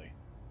 probably.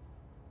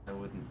 I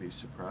wouldn't be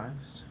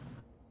surprised.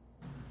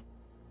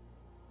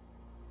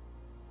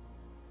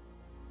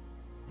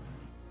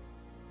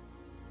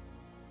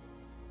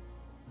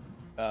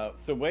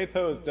 So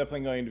Waytho is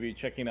definitely going to be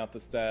checking out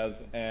the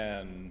stabs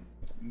and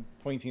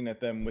pointing at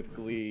them with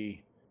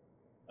glee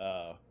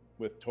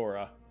with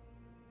Tora.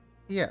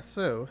 Yeah,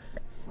 so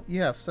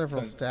you have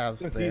several stabs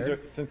there.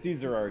 Since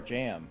these are our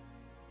jam.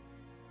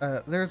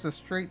 There's a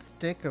straight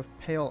stick of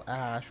pale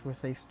ash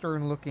with a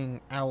stern-looking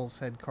owl's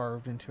head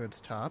carved into its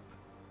top.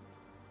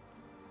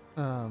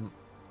 One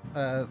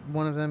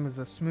of them is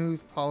a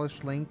smooth,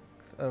 polished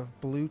length of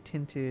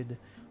blue-tinted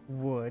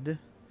wood.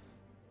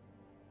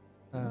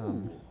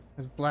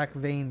 There's black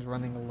veins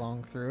running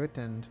along through it,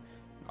 and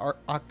an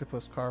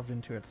octopus carved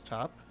into its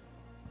top.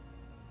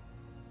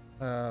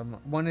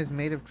 One is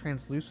made of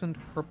translucent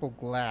purple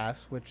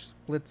glass, which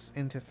splits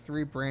into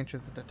 3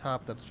 branches at the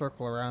top that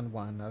circle around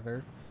one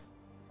another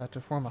to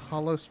form a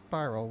hollow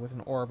spiral with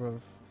an orb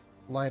of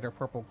lighter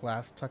purple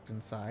glass tucked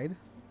inside.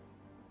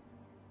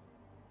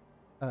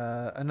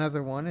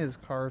 Another one is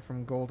carved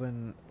from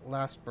golden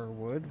lasper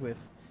wood with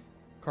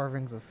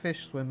carvings of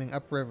fish swimming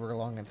upriver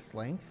along its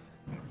length.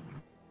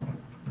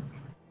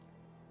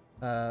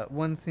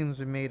 One seems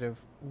to be made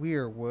of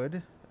weir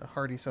wood, a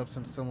hardy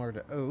substance similar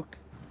to oak.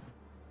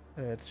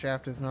 Its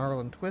shaft is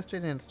gnarled and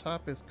twisted, and its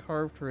top is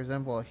carved to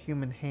resemble a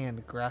human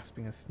hand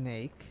grasping a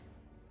snake.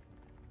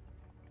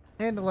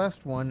 And the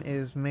last one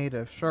is made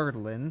of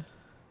chardolin.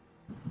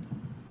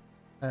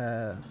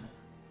 And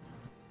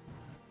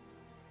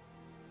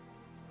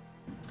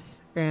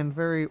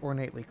very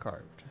ornately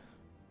carved.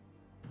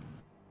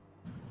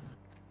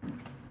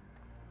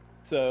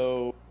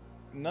 So,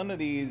 none of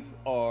these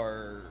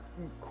are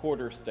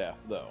quarterstaff,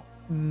 though.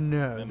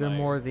 No, they're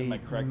more the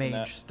mage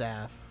mage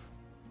staff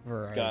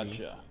variety.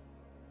 Gotcha.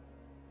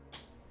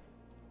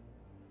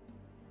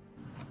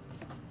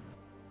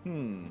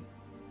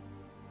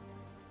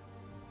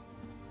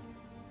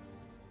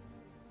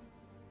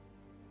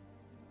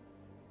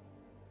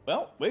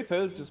 Well,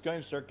 Wayfo's just going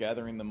to start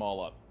gathering them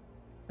all up.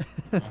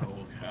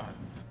 Oh, God.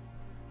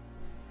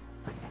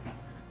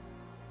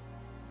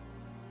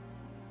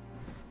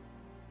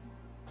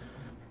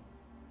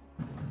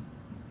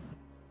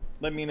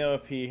 Let me know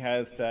if he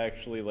has to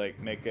actually like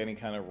make any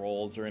kind of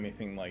rolls or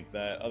anything like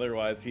that.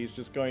 Otherwise, he's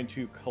just going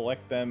to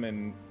collect them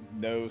in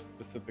no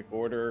specific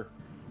order,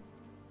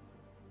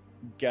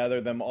 gather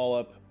them all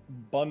up,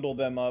 bundle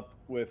them up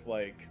with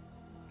like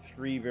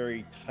 3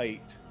 very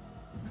tight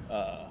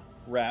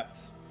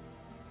wraps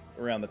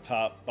around the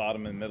top,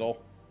 bottom, and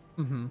middle,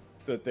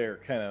 so that they're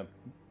kind of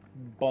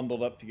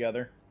bundled up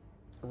together.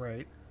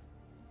 Right.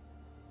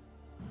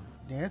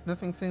 Yeah,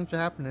 nothing seems to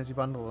happen as you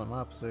bundle them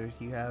up, so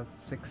you have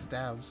 6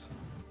 staves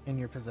in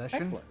your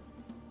possession. Excellent.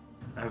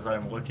 As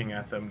I'm looking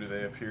at them, do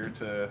they appear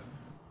to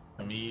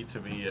me to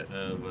be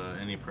of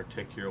any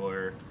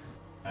particular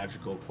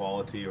magical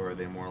quality, or are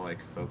they more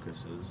like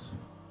focuses?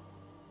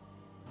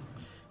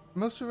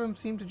 Most of them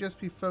seem to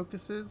just be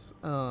focuses,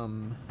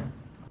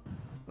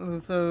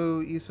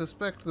 though you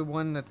suspect the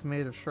one that's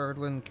made of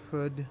chardolin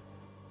could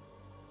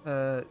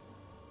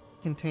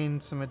contain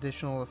some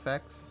additional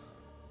effects.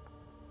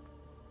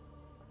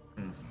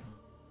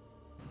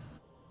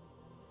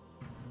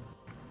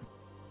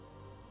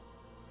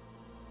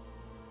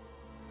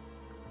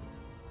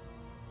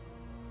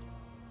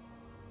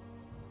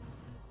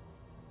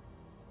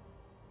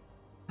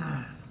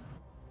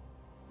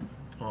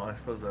 Well, I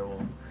suppose I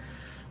will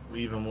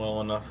leave him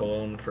well enough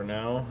alone for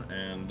now.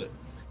 And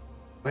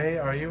Wei,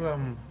 are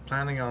you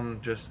planning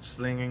on just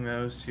slinging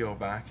those to your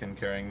back and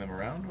carrying them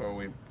around, or are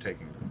we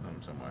taking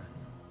them somewhere?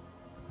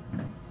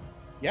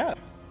 Yeah.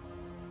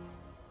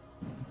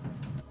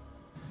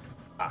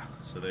 Ah,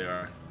 so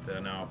they're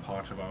now a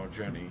part of our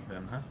journey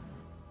then, huh?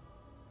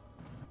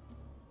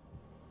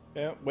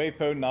 Yeah,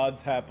 Wayfo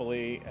nods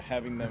happily,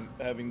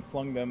 having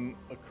slung them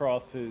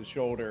across his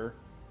shoulder,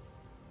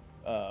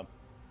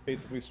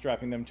 basically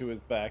strapping them to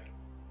his back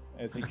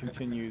as he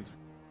continues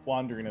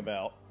wandering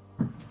about.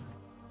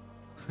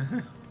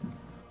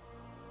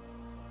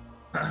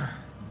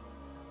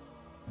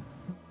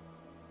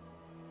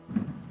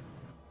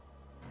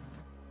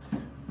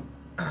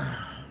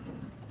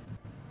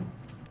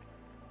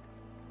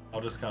 I'll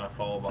just kind of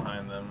follow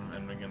behind them,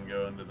 and we can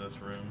go into this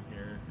room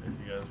here if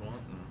you guys want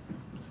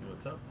and see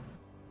what's up.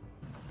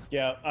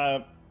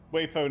 Yeah,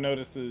 Wayfo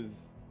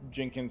notices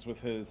Jenkins with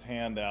his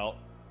hand out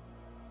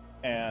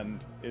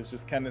and is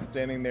just kind of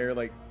standing there,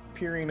 like,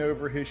 peering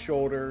over his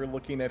shoulder,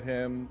 looking at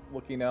him,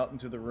 looking out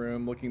into the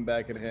room, looking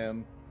back at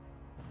him.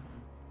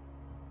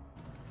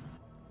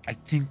 I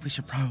think we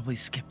should probably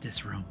skip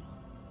this room.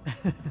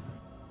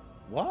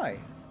 Why?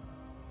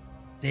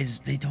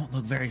 They don't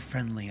look very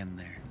friendly in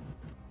there.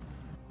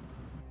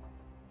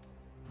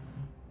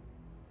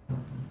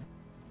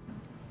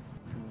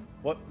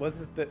 What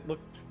was it that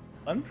looked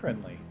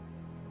unfriendly?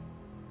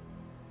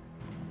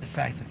 The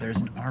fact that there's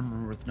an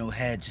armor with no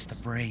head, just a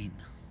brain.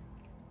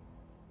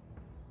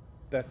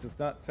 That does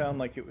not sound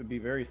like it would be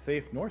very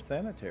safe nor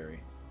sanitary.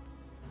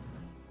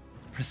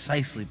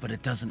 Precisely, but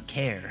it doesn't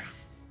care.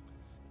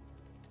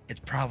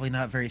 It's probably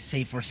not very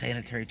safe or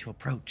sanitary to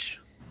approach.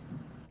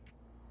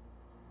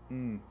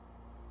 Hmm.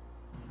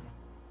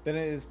 Then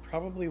it is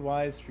probably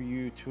wise for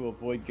you to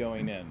avoid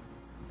going in.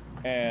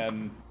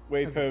 And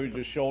Wayfo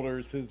just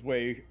shoulders his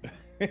way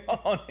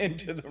on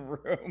into the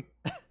room.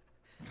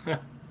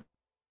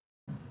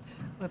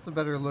 That's a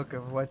better look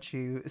of what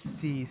you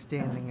see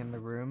standing in the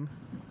room.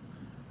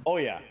 Oh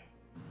yeah.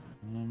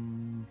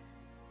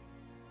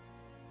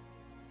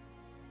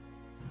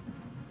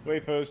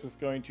 Wayfo's just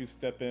going to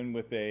step in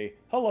with a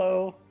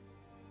hello.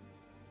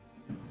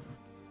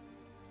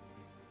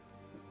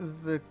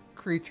 The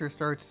creature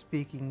starts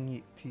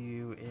speaking to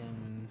you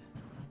in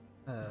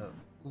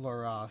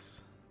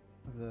Loras,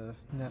 the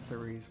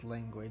Netherese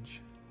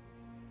language.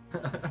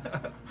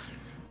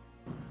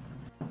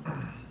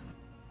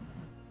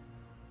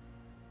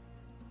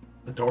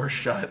 The door's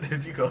shut.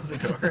 Did you close the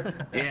door?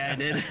 Yeah, I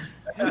did.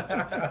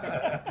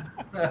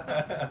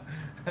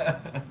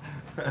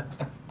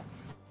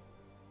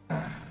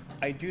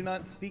 I do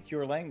not speak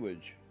your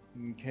language.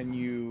 Can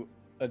you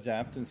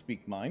adapt and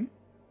speak mine?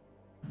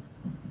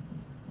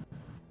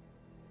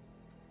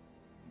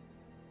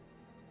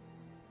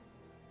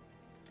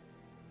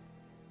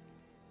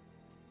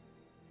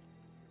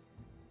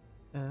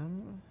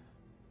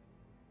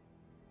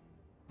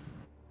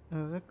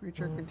 The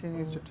creature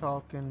continues to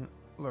talk in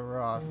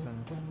Loras,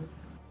 and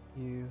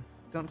you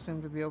don't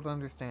seem to be able to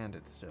understand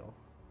it still.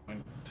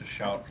 Going to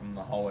shout from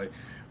the hallway,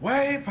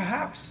 "Way,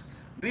 perhaps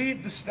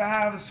leave the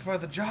staves for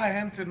the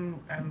giant,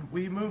 and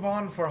we move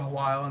on for a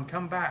while and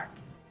come back."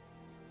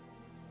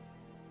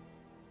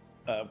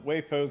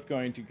 Wayfo's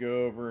going to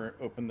go over,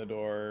 open the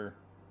door,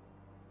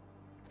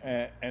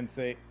 and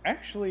say,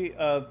 "Actually,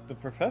 the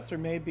professor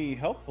may be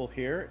helpful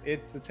here.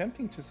 It's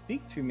attempting to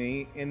speak to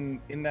me in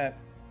that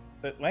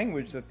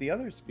language that the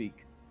others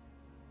speak."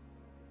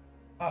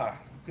 Ah,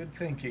 good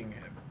thinking.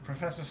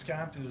 Professor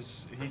Scant,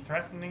 is he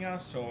threatening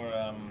us, or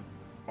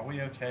are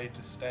we okay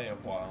to stay a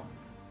while?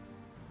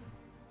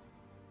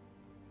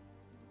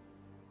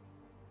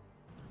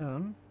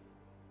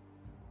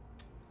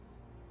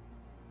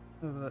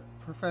 The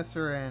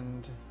professor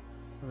and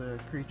the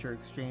creature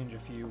exchange a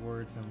few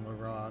words in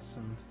Loras,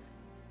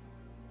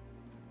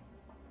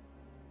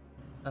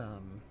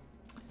 and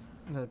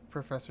the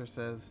professor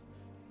says,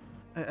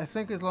 I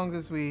think as long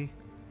as we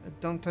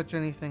don't touch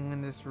anything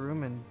in this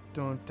room and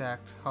don't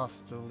act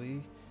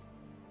hostilely,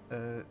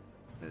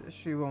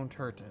 she won't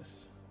hurt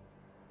us.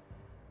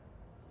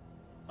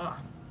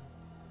 Ah,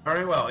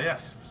 very well,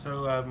 yes.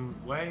 So,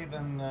 Way,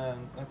 then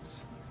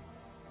let's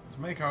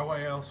make our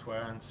way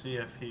elsewhere and see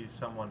if he's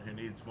someone who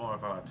needs more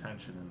of our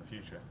attention in the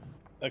future.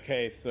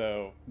 Okay,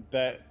 so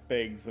that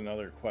begs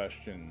another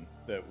question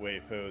that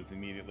Wayfo is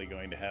immediately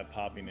going to have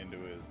popping into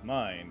his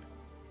mind.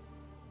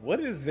 What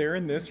is there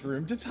in this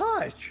room to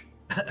touch?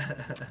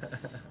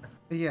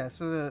 Yeah,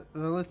 so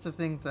the list of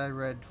things I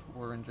read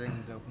were in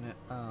Draining to open it.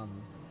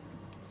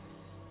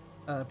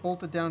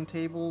 Bolted down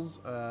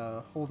tables,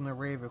 hold an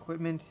array of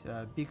equipment,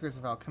 beakers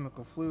of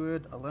alchemical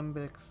fluid,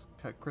 alembics,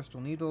 cut crystal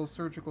needles,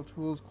 surgical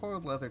tools,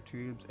 coiled leather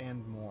tubes,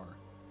 and more.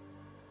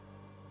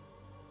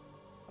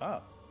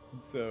 Ah,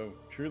 so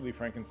truly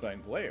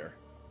Frankenstein's lair.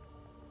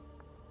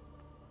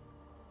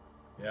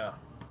 Yeah.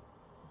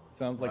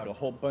 Sounds like a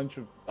whole bunch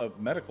of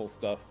medical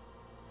stuff.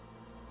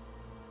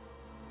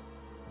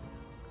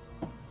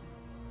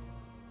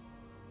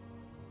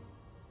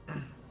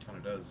 Kind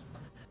of does.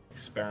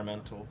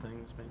 Experimental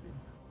things, maybe?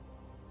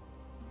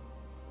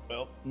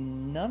 Well,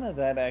 none of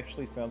that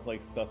actually sounds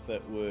like stuff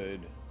that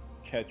would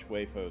catch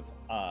Wayfo's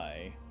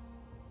eye.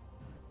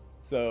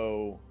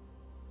 So,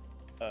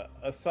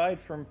 aside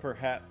from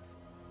perhaps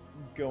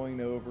going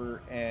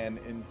over and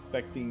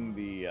inspecting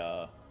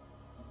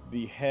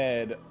the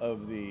head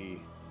of the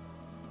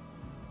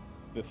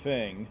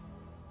thing,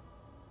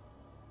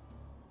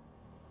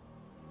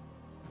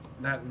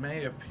 that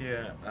may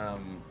appear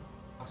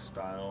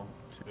hostile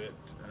to it.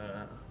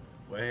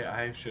 Way,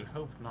 I should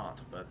hope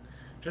not, but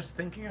just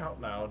thinking out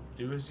loud,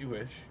 do as you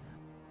wish.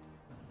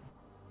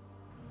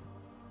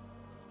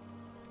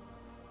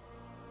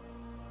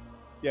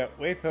 yeah,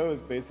 Wayfo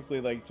is basically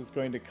like just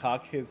going to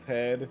cock his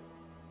head,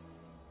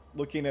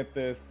 looking at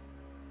this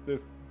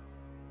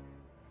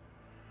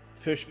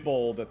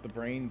fishbowl that the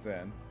brain's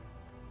in.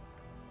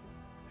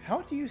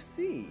 How do you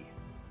see?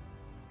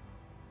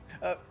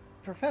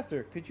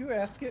 Professor, could you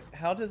ask it,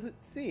 how does it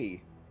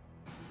see?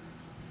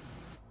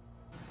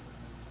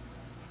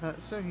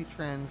 So he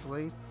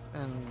translates,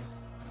 and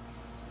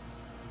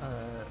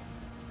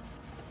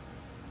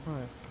one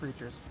of the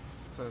creatures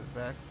says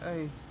back,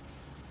 I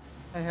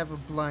have a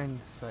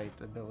blind sight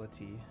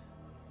ability.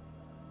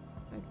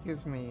 It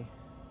gives me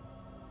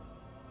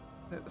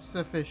a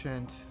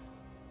sufficient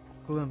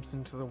glimpse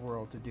into the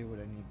world to do what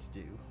I need to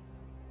do.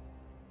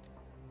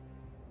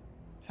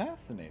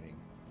 Fascinating.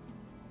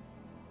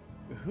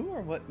 who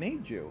or what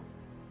made you?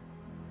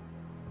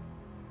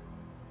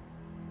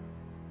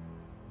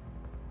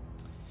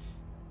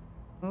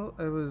 Well,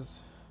 I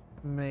was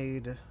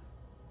made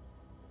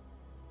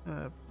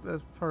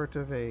as part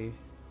of a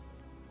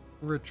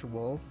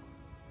ritual,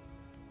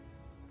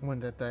 one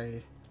that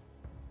I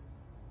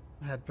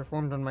had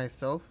performed on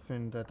myself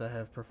and that I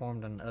have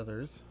performed on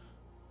others.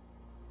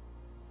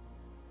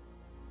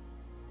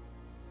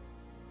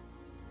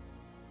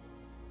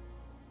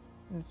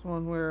 It's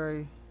one where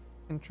I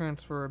can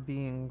transfer a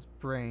being's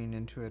brain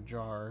into a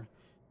jar.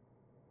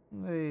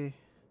 They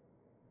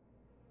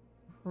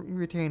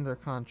retain their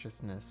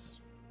consciousness.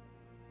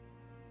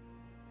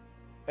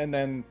 And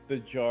then the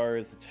jar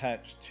is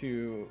attached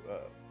to.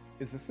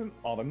 Is this an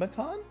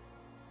automaton?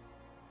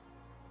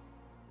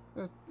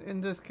 In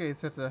this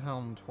case, it's a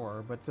helmed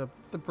horror, but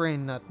the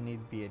brain not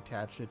need be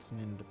attached. It's an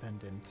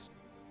independent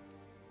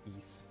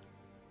piece.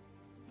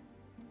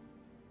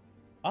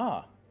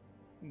 Ah,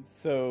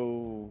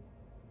 so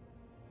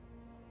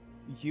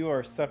you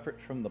are separate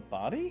from the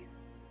body?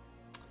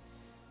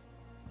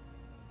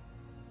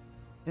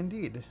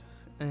 Indeed,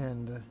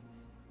 and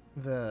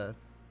the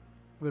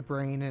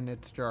brain in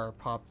its jar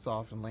pops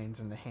off and lands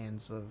in the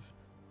hands of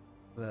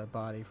the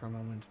body for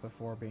moments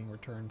before being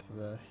returned to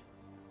the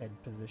head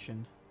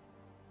position.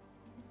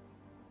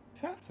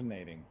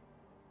 Fascinating.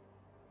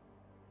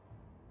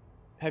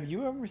 Have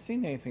you ever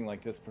seen anything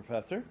like this,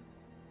 Professor?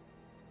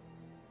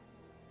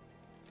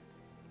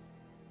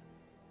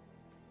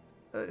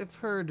 I've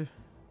heard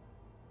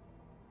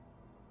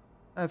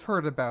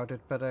about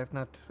it, but I've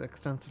not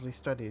extensively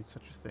studied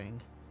such a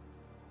thing.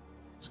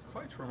 It's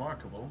quite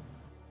remarkable,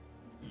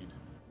 indeed.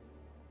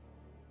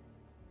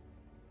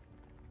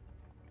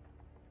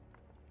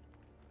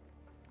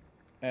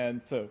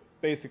 And so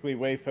basically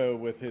Wayfo,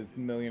 with his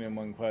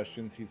 1,000,001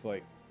 questions, he's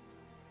like,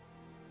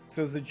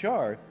 so the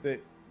jar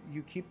that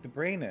you keep the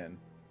brain in,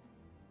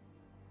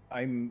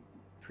 I'm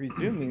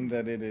presuming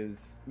that it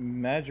is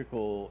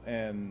magical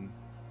and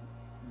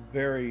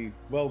very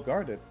well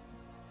guarded.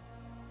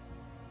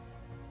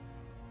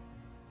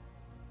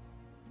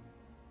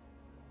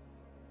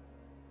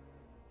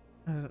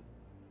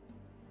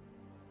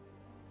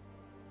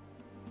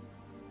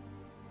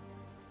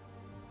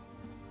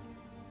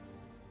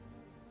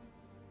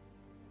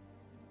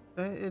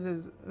 It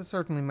is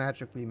certainly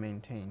magically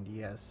maintained,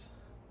 yes.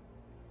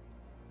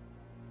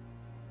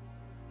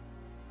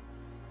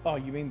 Oh,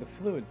 you mean the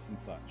fluids and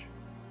such?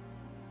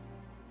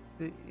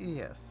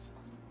 Yes.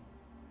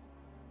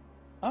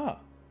 Ah.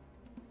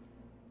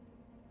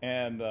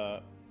 And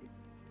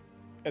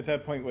at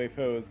that point,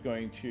 Wayfo is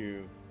going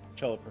to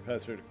tell the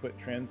professor to quit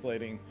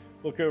translating,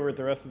 look over at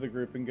the rest of the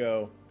group and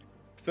go,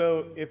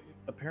 so if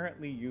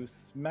apparently you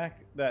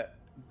smack that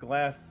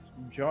glass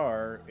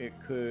jar, it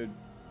could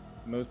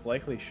most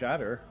likely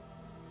shatter.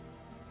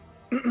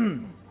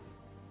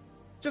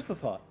 Just a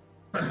thought.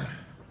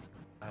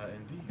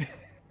 Indeed.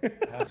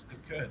 Perhaps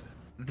it could.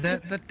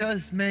 That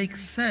does make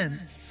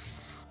sense.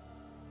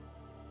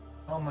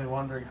 Only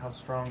wondering how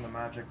strong the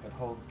magic that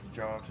holds the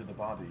jar to the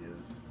body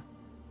is.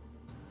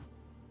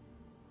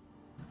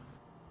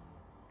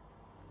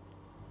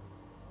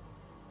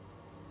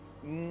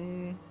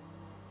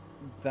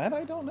 That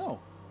I don't know.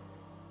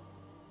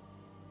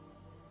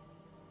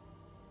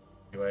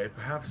 Anyway,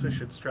 perhaps we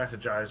should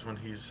strategize when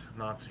he's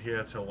not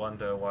here to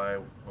wonder why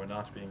we're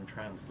not being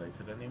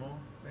translated anymore,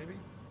 maybe?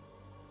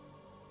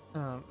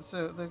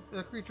 So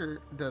the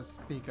creature does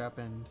speak up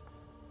and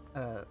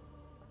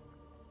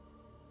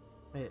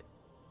it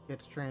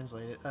gets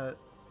translated.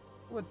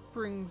 What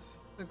brings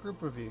the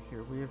group of you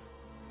here?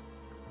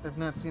 I've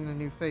not seen a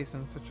new face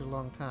in such a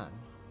long time.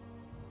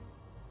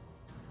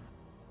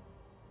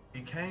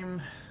 He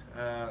came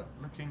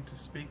looking to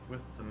speak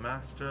with the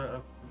master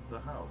of the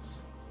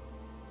house.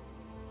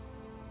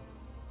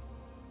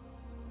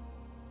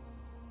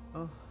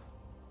 Oh,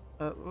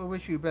 I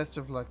wish you best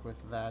of luck with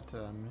that.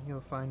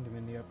 You'll find him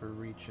in the upper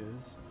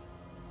reaches.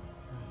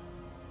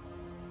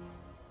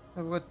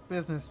 What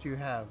business do you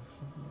have,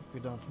 if you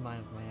don't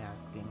mind my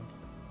asking?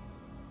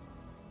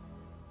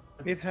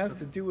 It has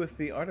to do with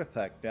the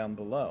artifact down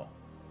below.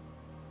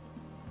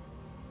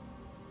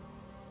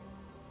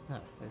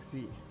 Ah, I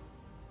see.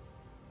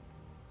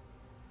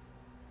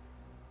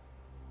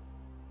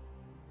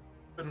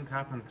 Wouldn't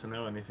happen to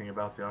know anything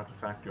about the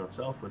artifact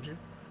yourself, would you?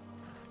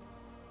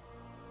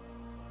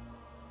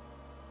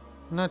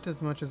 Not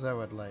as much as I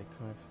would like.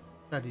 My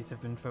studies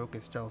have been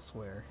focused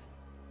elsewhere.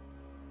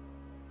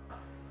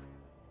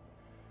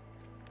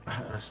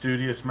 A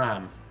studious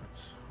man.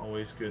 It's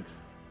always good.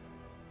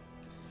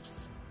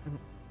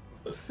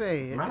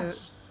 Say,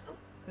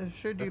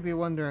 should you be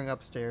wandering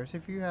upstairs,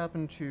 if you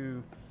happen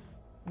to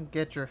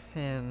get your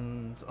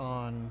hands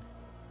on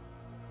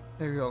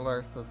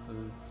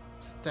Iriolarthas'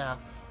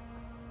 staff,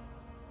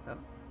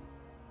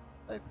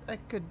 I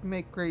could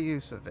make great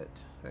use of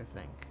it, I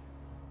think.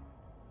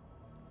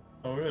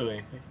 Oh,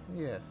 really?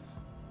 Yes.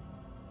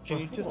 Can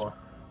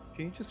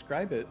you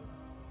describe it?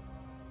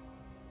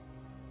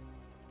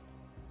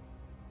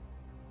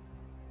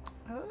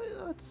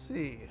 Let's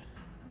see.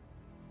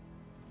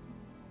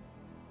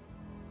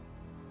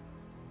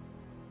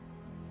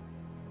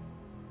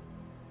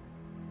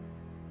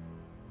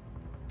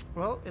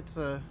 Well, it's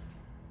a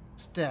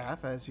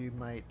staff, as you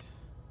might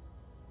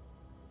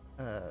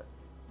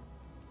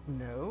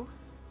know.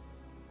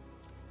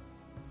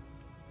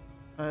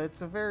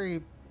 It's a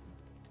very,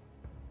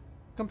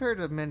 compared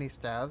to many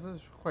staves,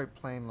 it's quite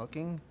plain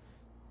looking.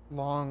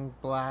 Long,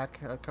 black,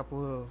 a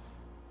couple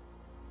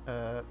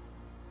of,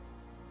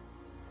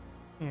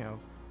 you know,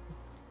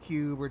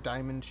 cube or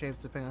diamond shapes,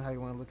 depending on how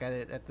you want to look at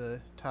it, at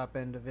the top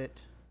end of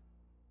it.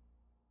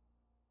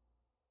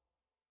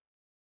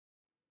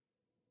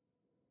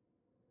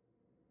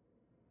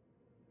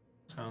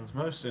 Sounds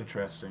most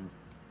interesting.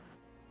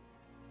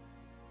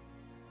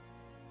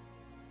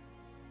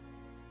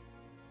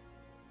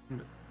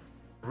 And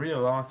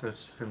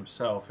Iriolarthas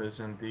himself is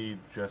indeed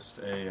just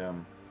a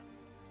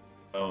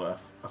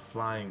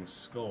flying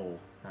skull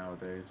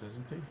nowadays,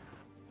 isn't he?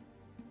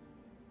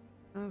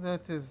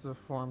 That is the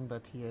form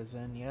that he is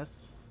in,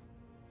 yes.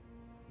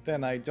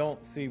 Then I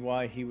don't see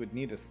why he would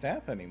need a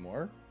staff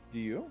anymore. Do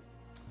you?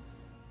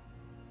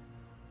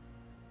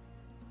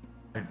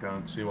 I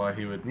don't see why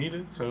he would need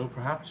it, so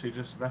perhaps he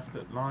just left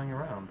it lying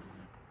around.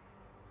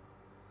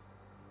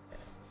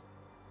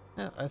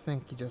 Yeah, I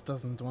think he just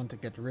doesn't want to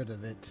get rid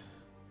of it.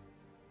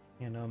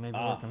 You know, maybe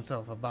work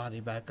himself a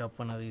body back up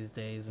one of these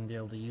days and be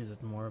able to use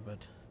it more,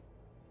 but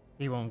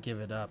he won't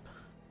give it up.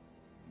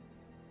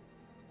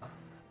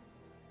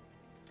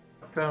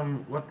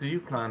 What do you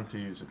plan to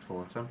use it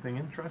for? Something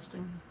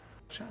interesting?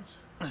 Chance?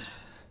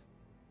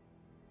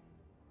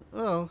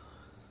 Well,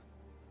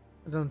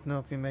 I don't know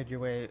if you made your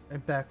way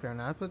back there or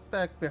not, but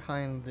back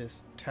behind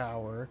this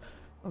tower,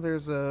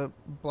 there's a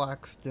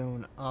black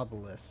stone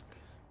obelisk.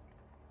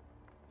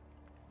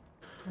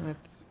 And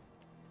it's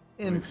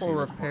in We've full seen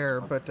it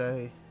repair, once, but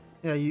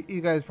yeah,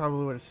 you guys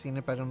probably would have seen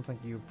it, but I don't think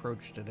you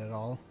approached it at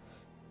all.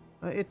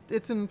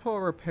 It's in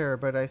full repair,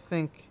 but I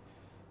think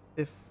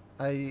if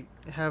I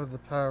have the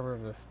power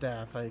of the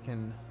staff, I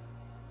can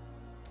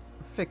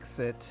fix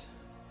it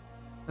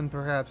and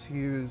perhaps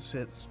use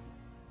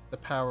the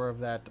power of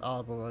that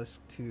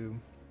obelisk to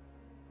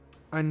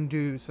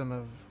undo some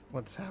of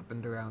what's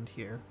happened around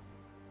here.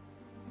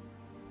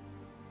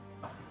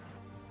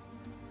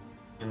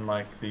 In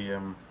like the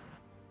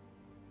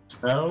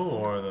snow,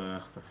 or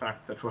the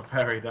fact that we're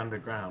buried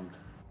underground?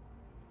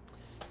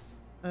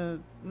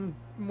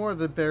 More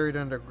the buried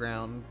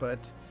underground,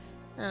 but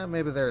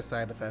maybe there are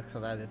side effects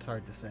of that. It's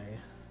hard to say.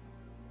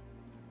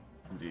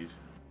 Indeed.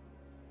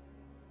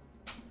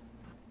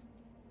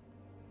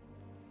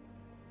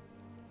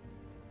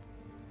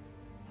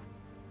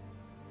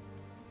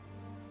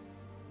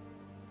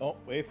 Oh,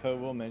 Wayfo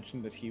will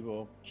mention that he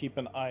will keep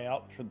an eye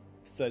out for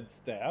said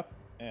staff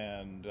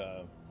and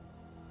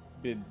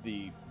bid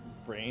the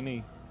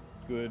brainy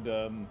good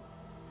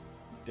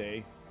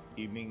day,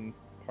 evening,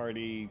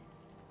 party,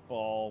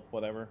 fall,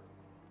 whatever.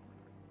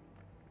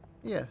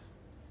 Yeah.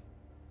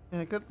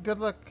 Yeah. Good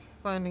luck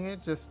finding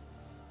it. Just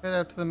head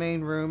out to the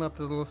main room, up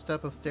the little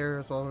step of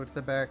stairs all the way to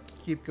the back.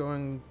 Keep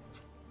going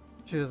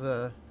to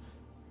the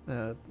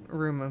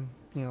room,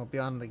 you know,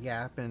 beyond the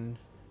gap, and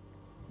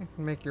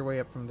make your way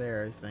up from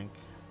there, I think.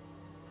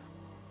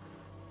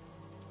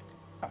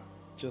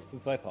 Just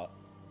as I thought.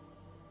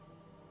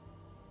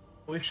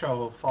 We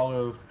shall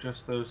follow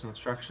just those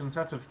instructions.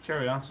 Out of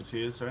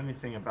curiosity, is there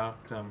anything about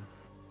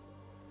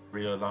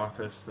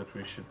Iriolarthas that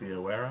we should be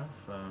aware of?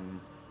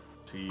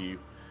 Is he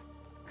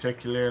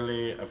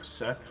particularly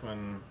upset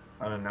when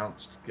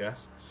unannounced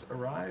guests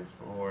arrive,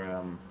 or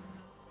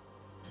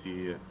do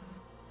you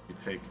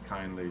take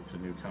kindly to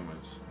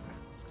newcomers?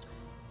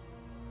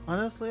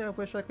 Honestly, I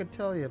wish I could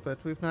tell you,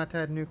 but we've not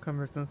had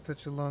newcomers in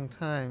such a long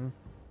time.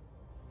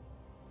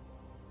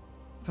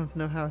 Don't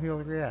know how he'll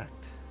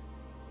react.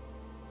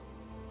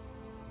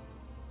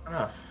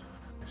 Enough.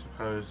 I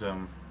suppose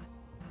a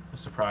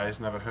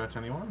surprise never hurt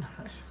anyone,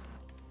 right?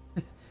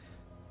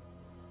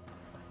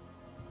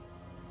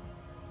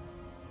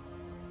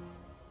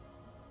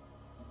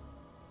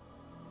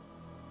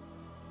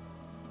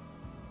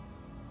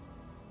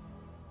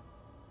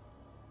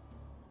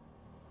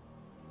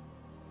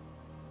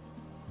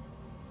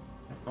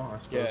 Oh, I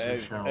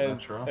suppose we shall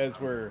venture off. As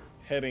we're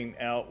heading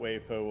out,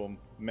 Wayfo will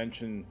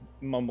mention,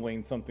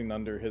 mumbling something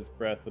under his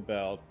breath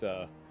about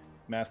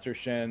Master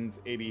Shen's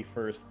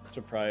 81st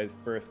surprise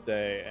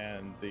birthday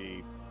and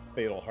the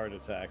fatal heart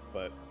attack,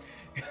 but...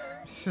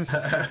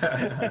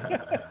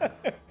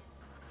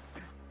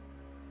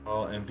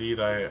 Well, indeed,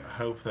 I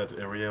hope that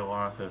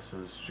Iriolarthas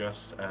is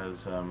just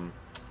as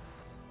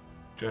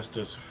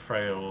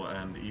frail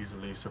and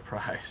easily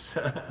surprised.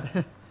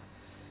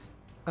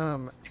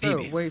 So,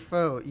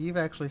 Wayfo, you've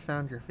actually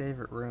found your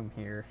favorite room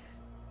here.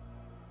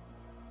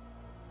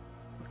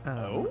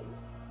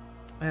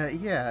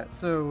 Yeah,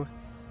 so...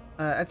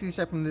 as you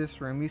step into this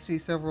room, you see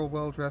several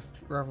well-dressed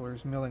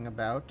revelers milling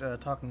about,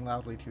 talking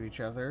loudly to each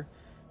other,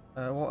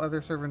 while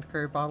other servants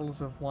carry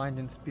bottles of wine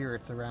and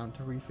spirits around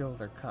to refill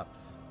their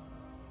cups.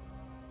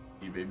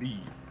 Hey,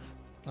 baby.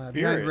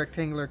 Behind a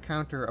rectangular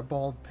counter, a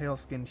bald,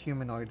 pale-skinned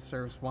humanoid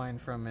serves wine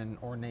from an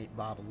ornate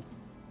bottle.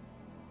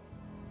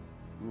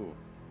 Ooh.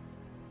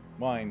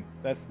 Wine,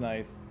 that's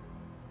nice.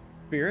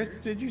 Spirits,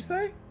 did you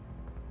say?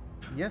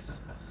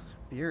 Yes,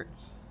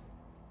 spirits.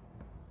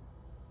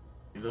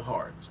 The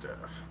hard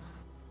stuff.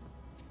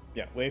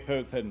 Yeah,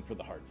 Wayfo's heading for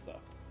the hard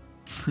stuff.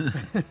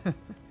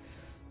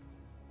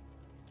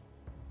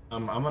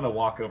 I'm gonna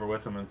walk over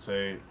with him and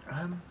say,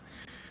 I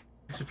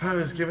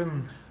suppose,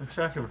 given the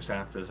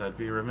circumstances, I'd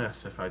be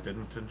remiss if I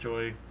didn't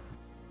enjoy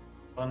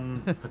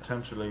one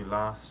potentially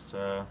last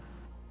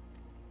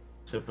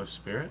sip of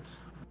spirit.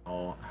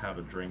 I'll have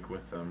a drink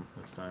with them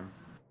this time.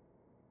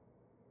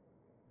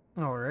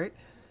 All right.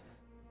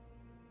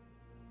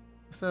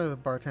 So the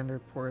bartender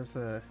pours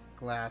a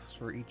glass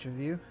for each of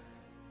you.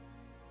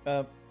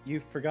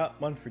 You forgot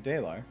one for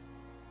Dalar.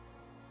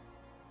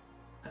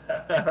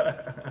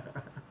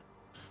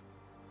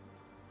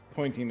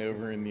 Pointing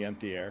over in the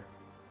empty air.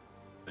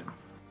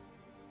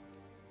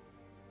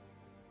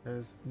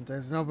 There's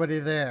nobody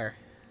there.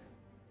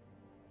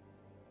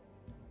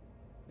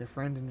 Your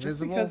friend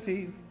invisible?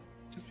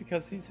 Just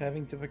because he's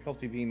having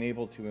difficulty being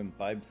able to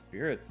imbibe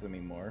spirits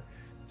anymore,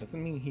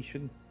 doesn't mean he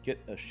shouldn't get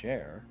a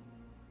share.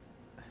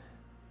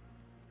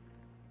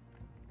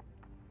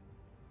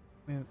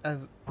 And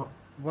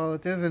well,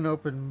 it is an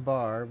open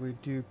bar. We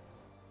do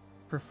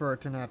prefer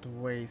to not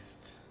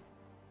waste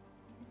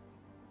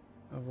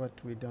what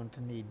we don't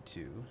need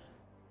to.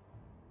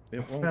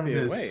 It won't be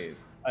a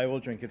waste. I will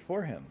drink it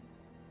for him.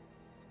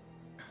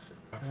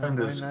 My friend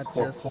Why is not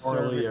just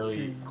serve it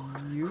to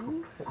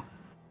you?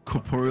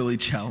 Corporeally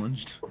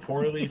challenged.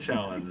 Poorly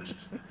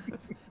challenged.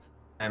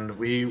 And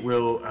we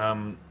will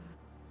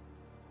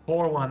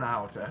pour one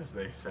out, as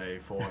they say,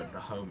 for the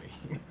homie.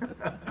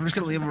 I'm just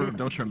gonna leave him with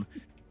Beltram.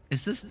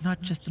 Is this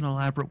not just an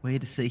elaborate way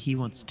to say he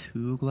wants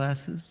 2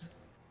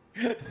 glasses?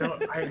 No,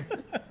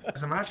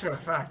 as a matter of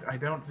fact, I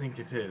don't think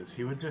it is.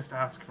 He would just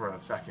ask for a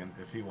second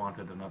if he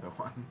wanted another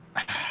one.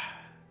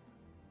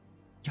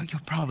 You're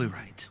probably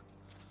right.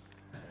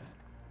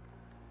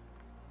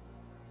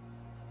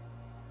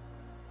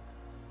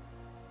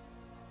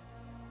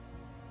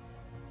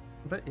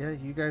 But yeah,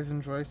 you guys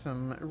enjoy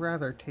some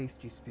rather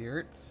tasty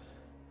spirits.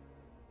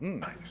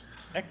 Nice.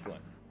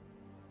 Excellent.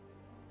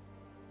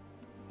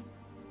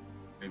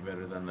 Way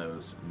better than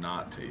those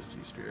not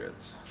tasty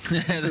spirits.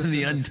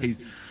 The untasty.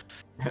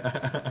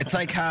 It's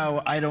like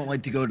how I don't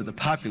like to go to the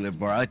popular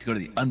bar. I like to go to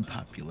the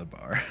unpopular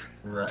bar.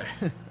 Right.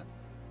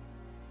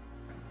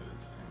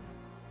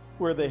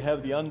 Where they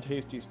have the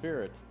untasty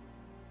spirits.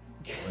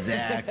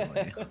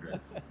 Exactly.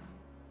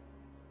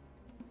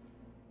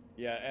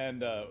 Yeah,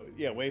 and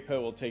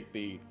Waypo will take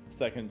the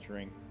second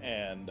drink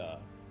and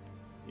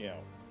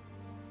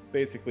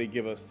basically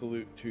give a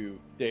salute to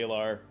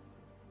Dalar.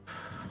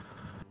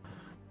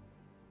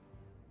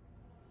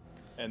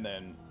 And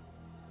then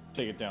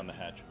take it down the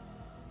hatch.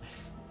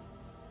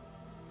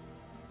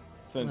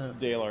 Since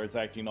Dalar is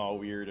acting all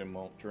weird and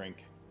won't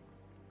drink.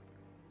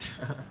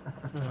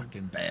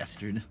 Fucking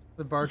bastard.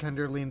 The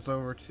bartender leans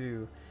over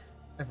to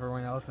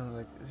everyone else and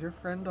like, "Is your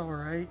friend all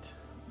right?"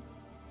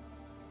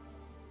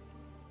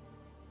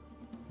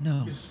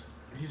 No.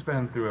 He's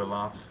been through a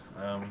lot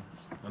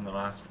in the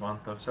last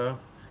month or so.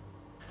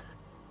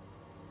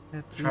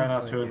 Try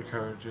not to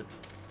encourage it.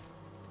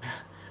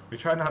 We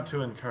try not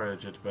to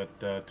encourage it, but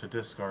to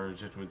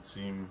discourage it would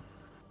seem,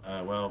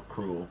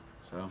 cruel.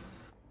 So.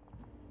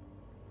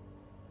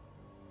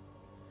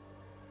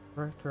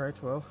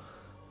 Right. Well,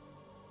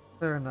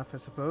 fair enough, I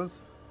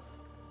suppose.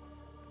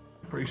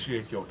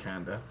 Appreciate your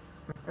candor.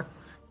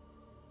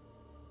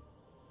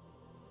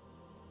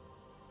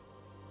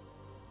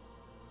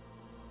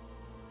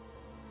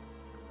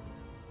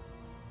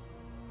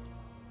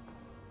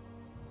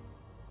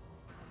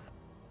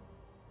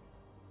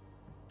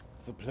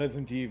 It's a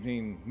pleasant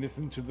evening.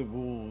 Listen to the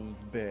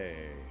wolves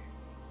bay.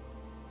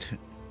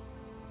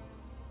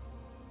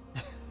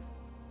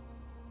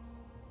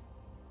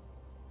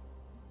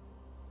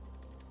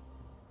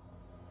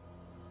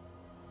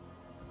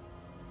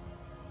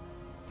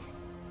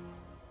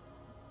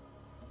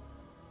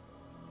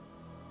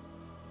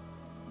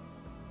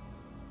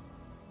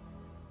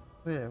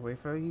 So yeah,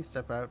 Wayfo, you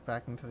step out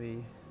back into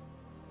the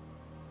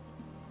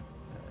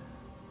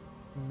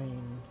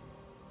main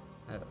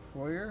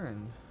foyer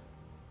and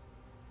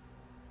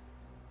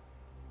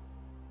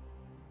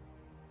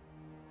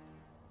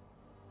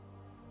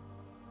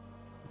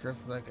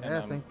just like,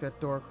 I think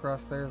that door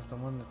across there is the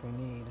one that we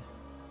need.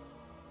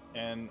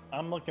 And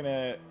I'm looking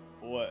at,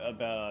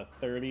 about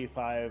a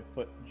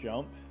 35-foot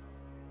jump?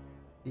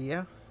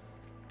 Yeah.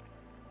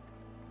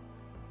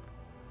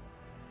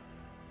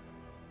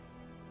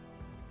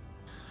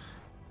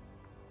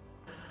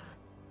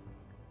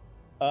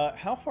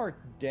 How far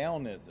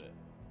down is it?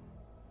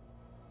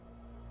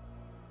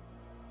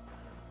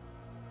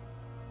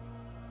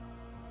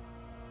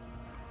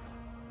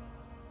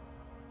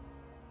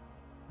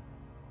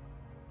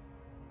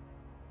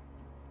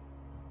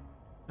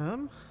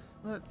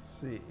 Let's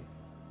see.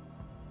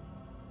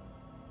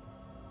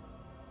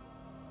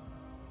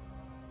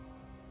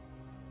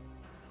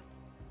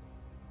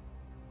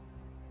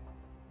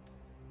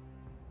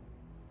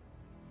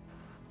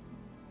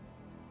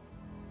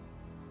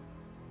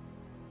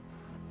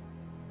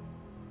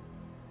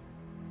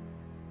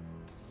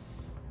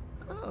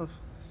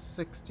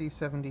 60,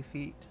 70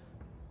 feet.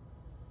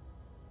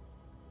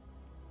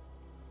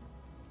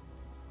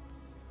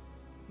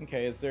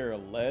 Okay, is there a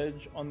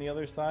ledge on the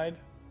other side?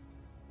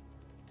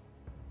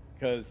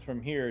 Because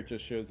from here it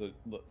just shows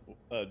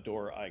a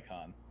door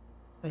icon.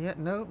 Yeah,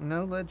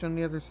 no ledge on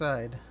the other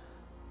side.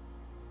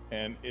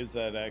 And is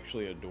that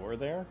actually a door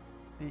there?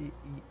 Is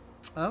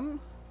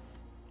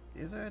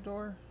there a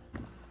door?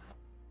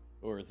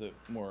 Or is it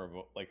more of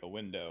like a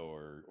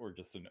window or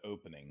just an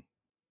opening?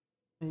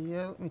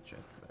 Yeah, let me check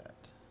that.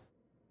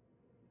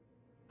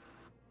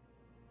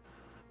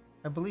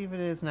 I believe it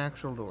is an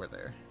actual door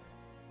there.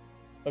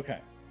 Okay.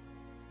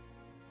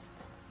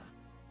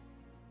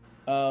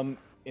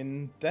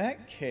 In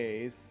that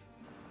case,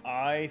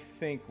 I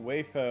think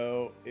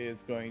Wayfo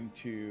is going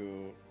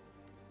to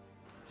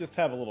just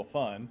have a little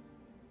fun.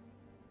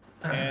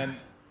 And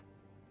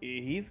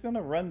he's going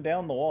to run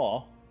down the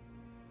wall.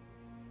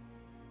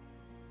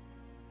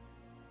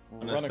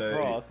 Run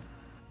across.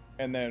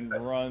 And then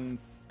run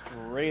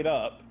straight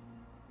up.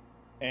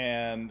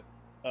 And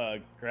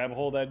grab a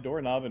hold of that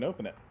doorknob and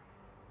open it.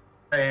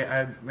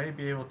 I may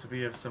be able to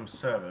be of some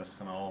service,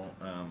 and I'll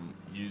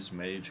use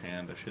Mage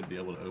Hand. I should be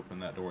able to open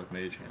that door with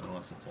Mage Hand,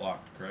 unless it's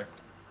locked, correct?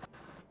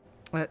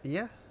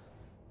 Yeah.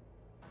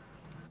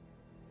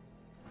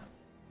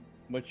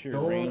 What's your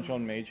range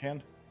on Mage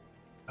Hand?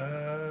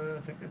 I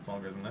think it's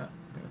longer than that.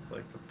 I think it's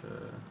like up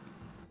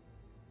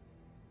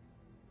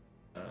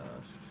to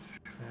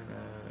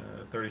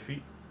 30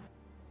 feet.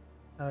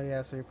 Oh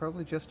yeah, so you're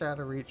probably just out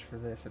of reach for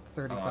this. It's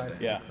 35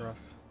 feet yeah.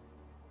 across.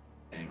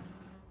 Dang.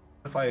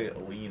 What if I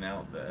lean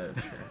out the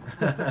edge?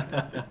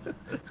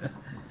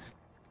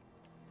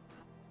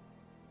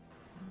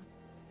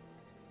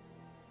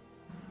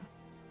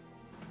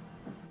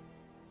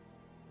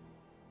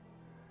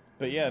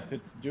 But yeah, if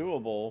it's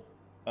doable,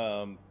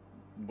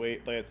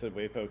 like I said,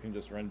 Wayfo can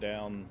just run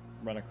down,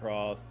 run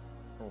across,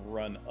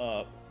 run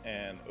up,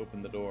 and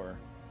open the door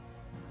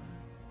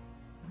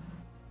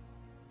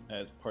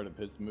as part of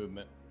his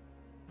movement.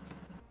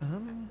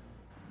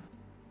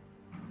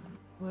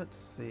 Let's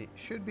see.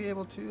 Should be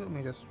able to. Let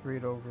me just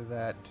read over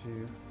that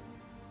to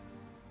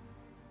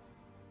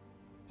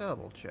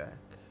double check.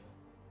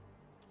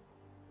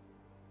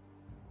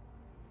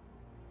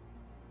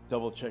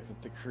 Double check that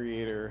the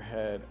creator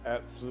had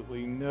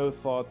absolutely no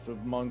thoughts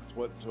of monks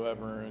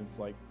whatsoever, and it's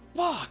like,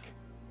 fuck!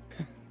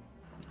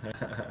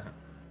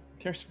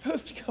 They're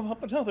supposed to come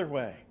up another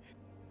way.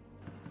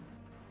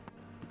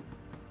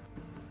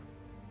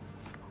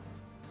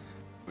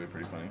 Would be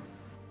pretty funny.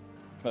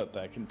 But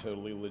that can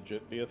totally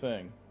legit be a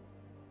thing.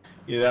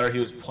 Either that or he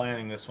was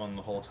planning this one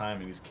the whole time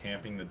and he's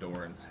camping the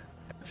door and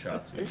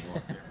shots you.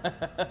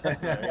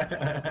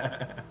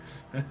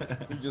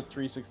 You just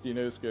 360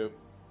 no scope.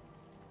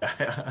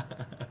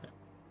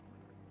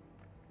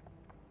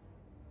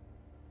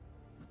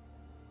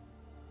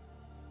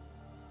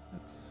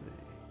 Let's see.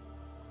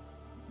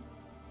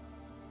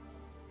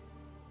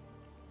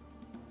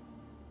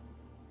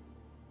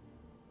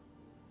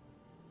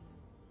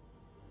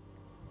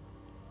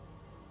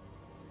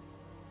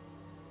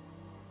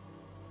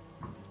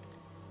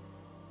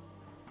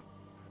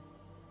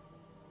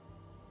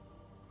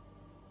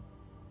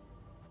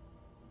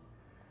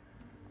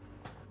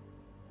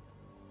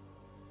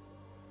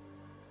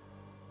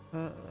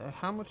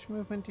 How much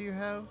movement do you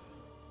have?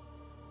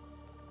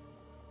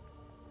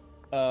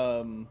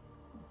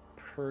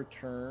 Per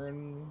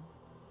turn,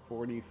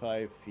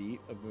 45 feet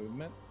of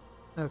movement.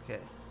 Okay.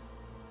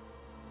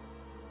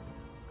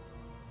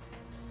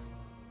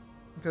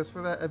 Because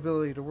for that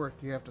ability to work,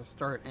 you have to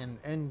start and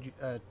end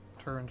a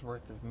turn's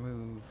worth of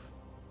move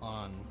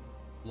on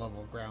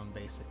level ground,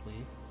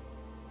 basically.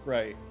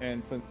 Right,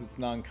 and since it's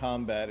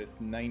non-combat, it's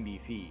 90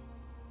 feet.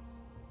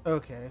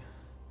 Okay.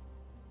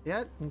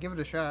 Yeah, and give it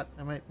a shot.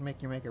 I might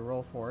make you make a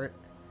roll for it.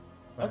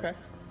 But... Okay.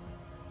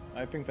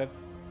 I think that's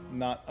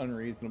not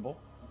unreasonable.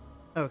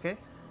 Okay.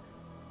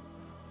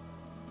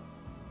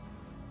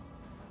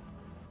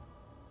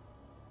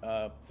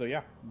 So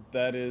yeah,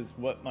 that is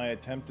what my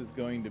attempt is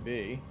going to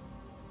be.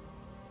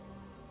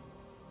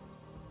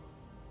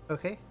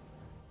 Okay.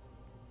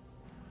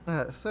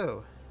 You're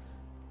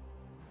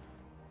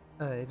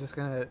just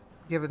gonna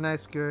give a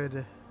nice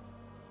good,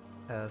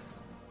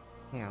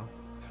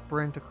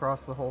 sprint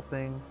across the whole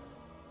thing.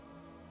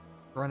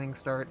 Running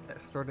start,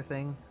 sort of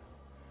thing.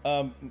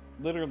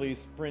 Literally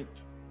sprint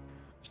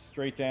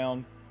straight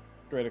down,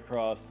 straight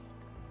across,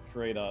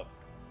 straight up,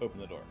 open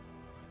the door.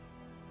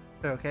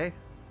 Okay.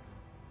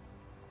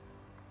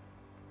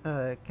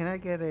 Can I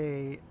get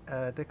a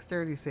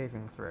dexterity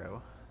saving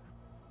throw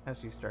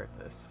as you start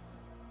this?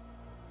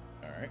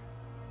 All right.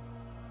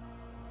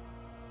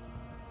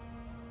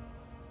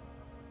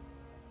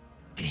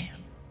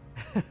 Damn.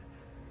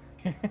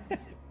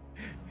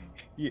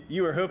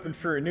 You were hoping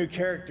for a new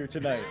character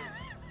tonight.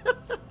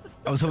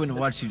 I was hoping to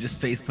watch you just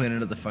face plant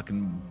into the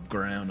fucking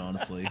ground,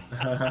 honestly.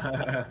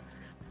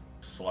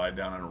 Slide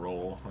down and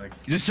roll. Like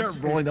You just start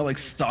rolling down like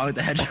Sonic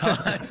the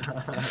Hedgehog.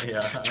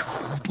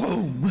 yeah.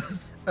 Boom.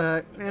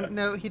 And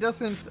no, he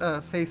doesn't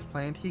face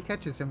plant. He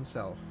catches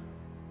himself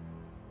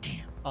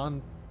Damn.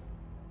 on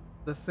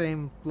the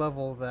same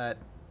level that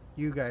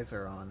you guys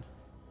are on.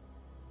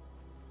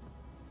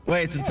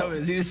 Wait, so tell me,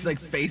 does he just like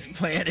face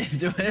plant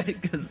into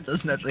it because it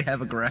doesn't actually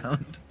have a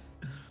ground?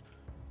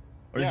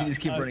 Or does he Yeah,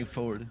 just keep running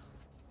forward?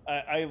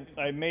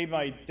 I made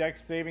my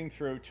dex saving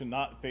throw to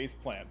not face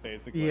plant,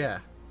 basically. Yeah.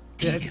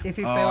 Yeah, if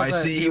he Oh, failed I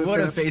that, see. He was would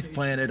gonna- have face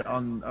planted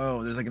on.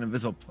 Oh, there's like an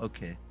invisible.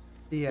 Okay.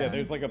 Yeah. Yeah,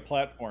 there's like a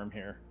platform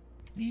here.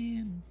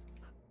 Man.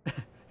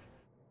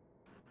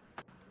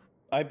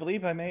 I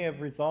believe I may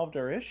have resolved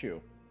our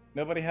issue.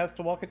 Nobody has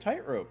to walk a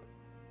tightrope.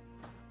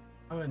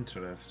 Oh,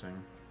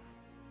 interesting.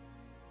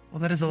 Well,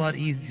 that is a lot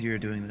easier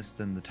doing this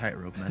than the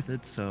tightrope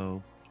method,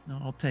 so no,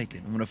 I'll take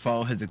it. I'm gonna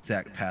follow his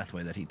exact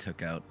pathway that he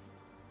took out.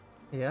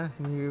 Yeah,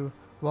 and you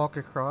walk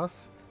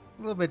across.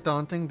 A little bit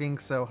daunting being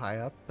so high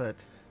up,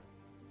 but...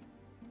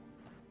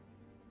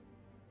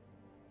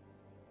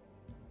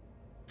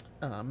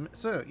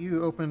 so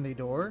you open the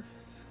door.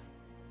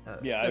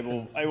 Yeah, step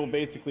I will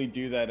basically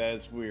do that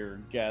as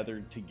we're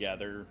gathered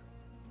together,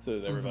 so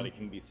that everybody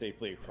can be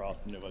safely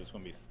across and nobody's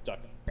going to be stuck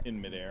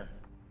in midair.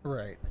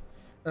 Right.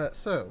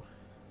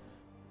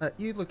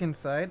 You look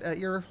inside.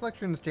 Your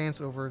reflections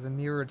dance over the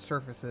mirrored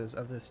surfaces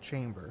of this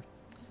chamber.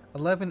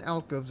 11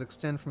 alcoves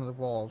extend from the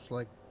walls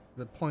like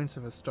the points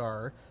of a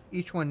star,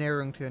 each one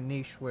narrowing to a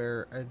niche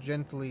where a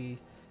gently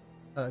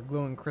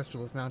glowing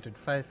crystal is mounted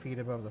 5 feet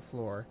above the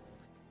floor.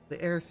 The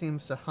air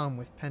seems to hum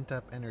with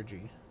pent-up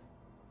energy.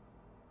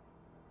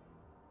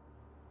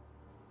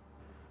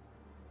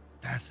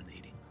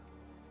 Fascinating.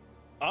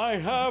 I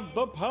have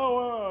the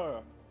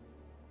power!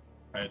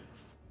 Right.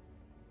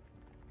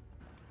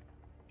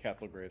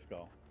 Castle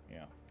Grayskull.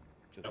 Yeah.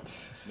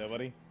 Just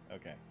nobody?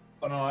 Okay.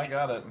 Oh no, I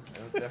got it.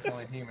 It was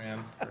definitely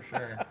He-Man, for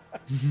sure.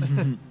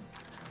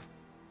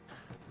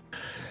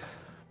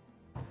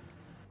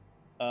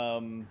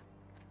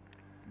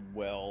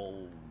 Well,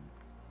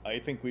 I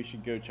think we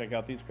should go check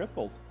out these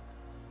crystals.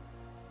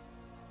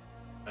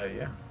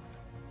 Yeah.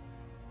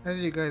 As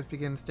you guys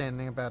begin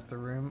standing about the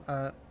room,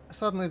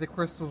 suddenly the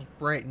crystals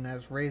brighten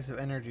as rays of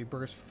energy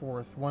burst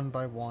forth one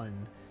by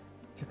one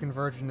to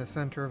converge in the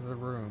center of the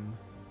room.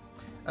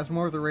 As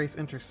more of the rays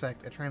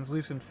intersect, a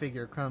translucent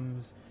figure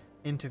comes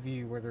into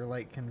view where their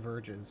light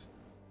converges.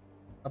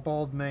 A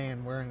bald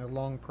man wearing a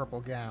long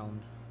purple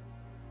gown.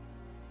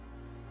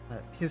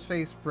 His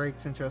face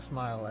breaks into a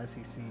smile as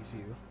he sees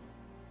you.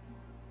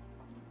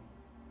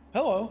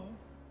 Hello.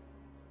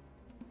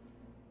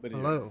 What did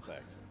Hello. you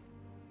expect?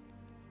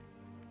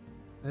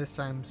 This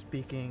time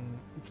speaking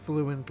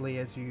fluently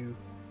as you,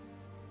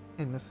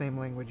 in the same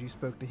language you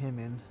spoke to him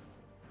in.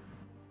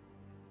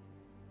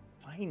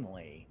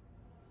 Finally.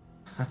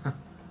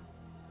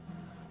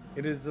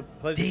 It is a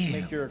pleasure to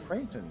make your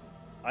acquaintance.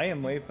 I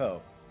am Wei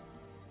Po.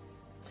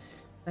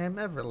 I am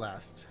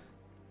Everlast.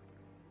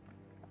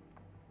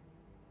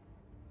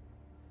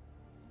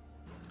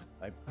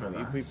 I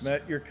believe we've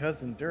met your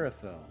cousin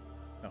Duracell.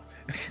 No.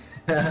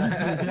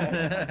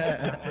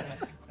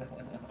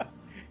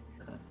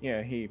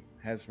 Yeah, he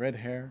has red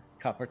hair,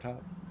 copper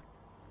top.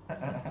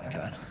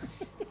 God.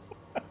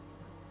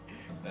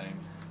 Dang.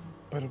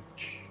 But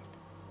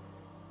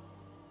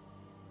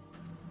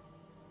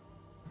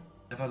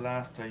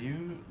Everlast, are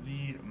you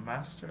the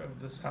master of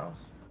this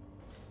house?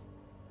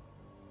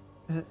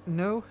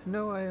 No,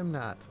 I am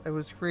not. I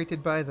was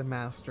created by the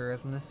Master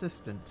as an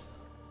assistant.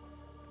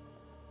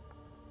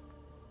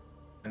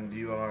 And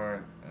you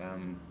are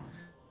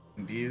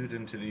imbued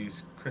into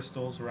these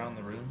crystals around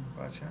the room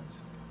by chance?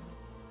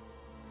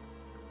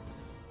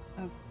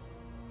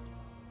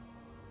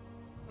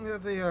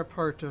 They are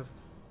part of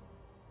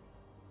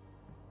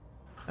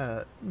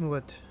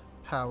what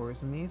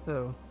powers me,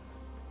 though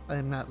I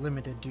am not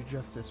limited to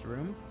just this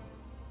room.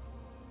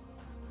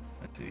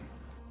 I see.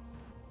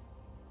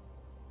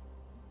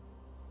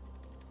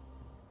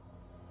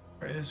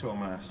 Where is your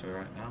master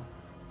right now?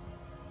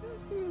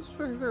 He's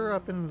further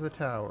up in the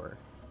tower.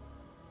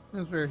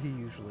 That's where he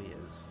usually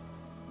is.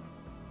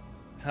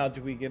 how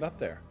do we get up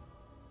there?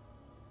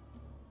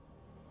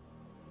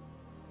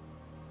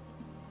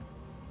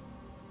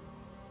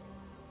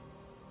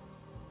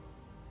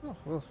 Oh,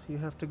 well, you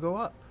have to go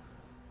up.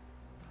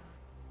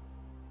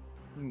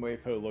 Wei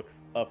Po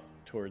looks up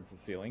towards the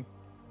ceiling.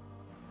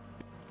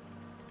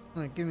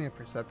 Give me a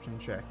perception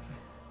check.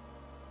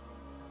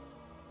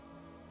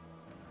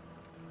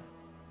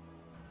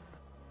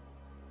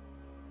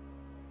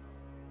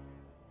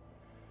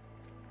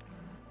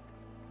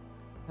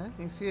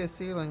 You see a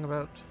ceiling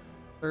about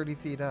 30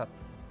 feet up.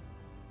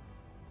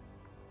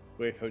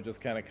 Wei Po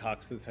just kind of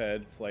cocks his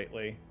head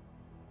slightly.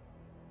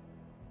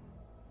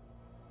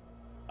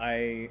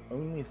 I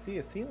only see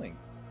a ceiling.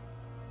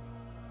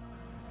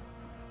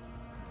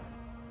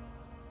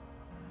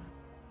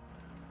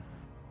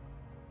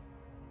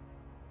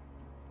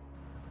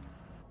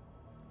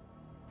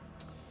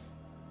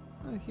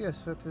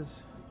 Yes, that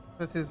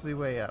is the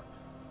way up.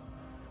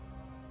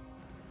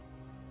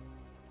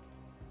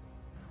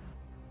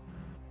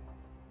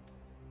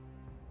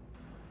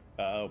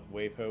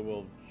 Wei Po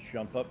will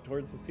jump up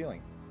towards the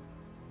ceiling.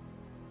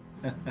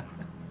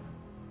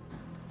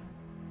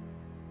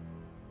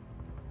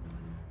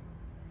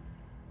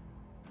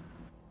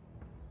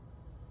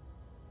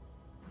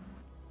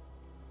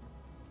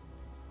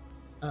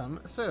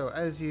 So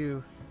as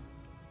you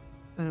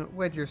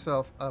wedge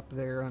yourself up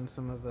there on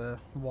some of the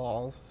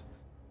walls,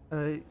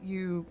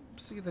 you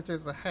see that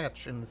there's a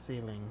hatch in the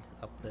ceiling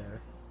up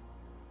there.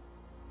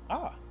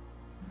 Ah.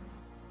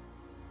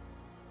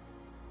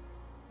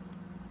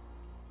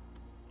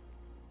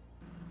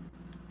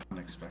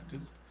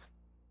 Unexpected.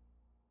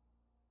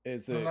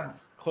 Is Well, it that-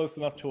 close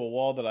enough to a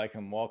wall that I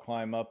can wall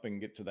climb up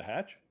and get to the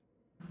hatch?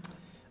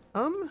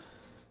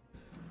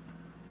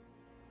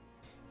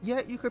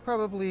 Yeah, you could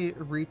probably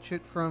reach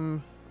it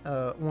from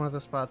one of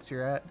the spots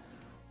you're at.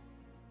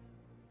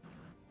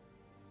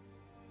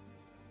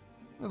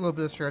 A little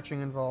bit of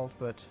stretching involved,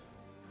 but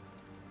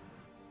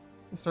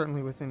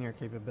certainly within your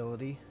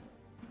capability.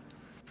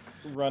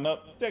 Run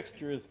up,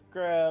 dexterous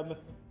grab.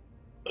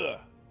 Ugh.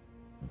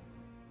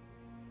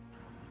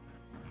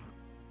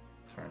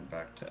 Turn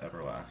back to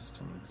Everlast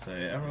and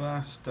say,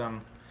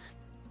 Everlast,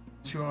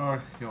 you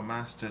are your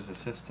master's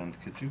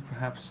assistant. Could you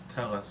perhaps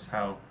tell us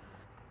how,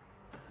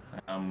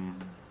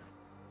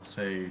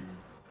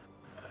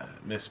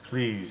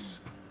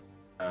 mispleased,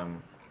 the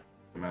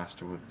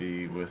master would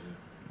be with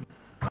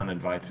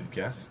uninvited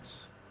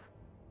guests?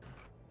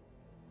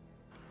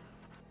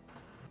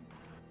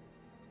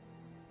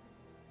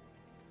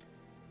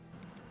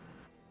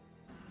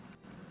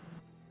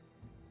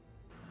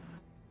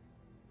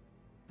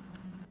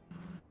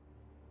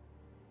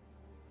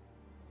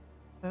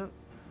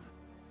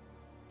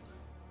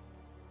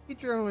 He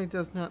generally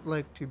does not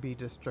like to be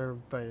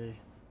disturbed by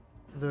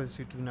those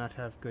who do not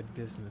have good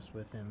business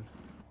with him.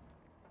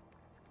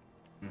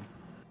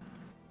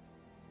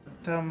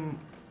 But,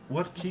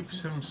 what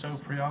keeps him so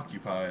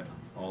preoccupied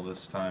all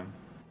this time?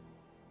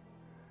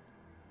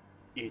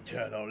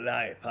 Eternal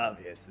life,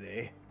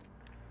 obviously.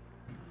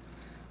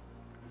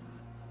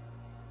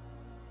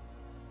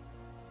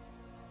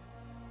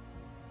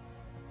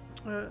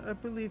 I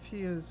believe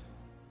he is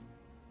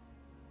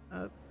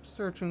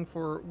searching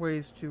for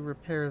ways to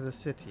repair the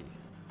city.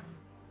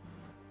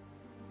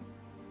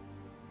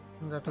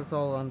 And that is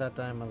all on that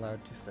I'm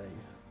allowed to say.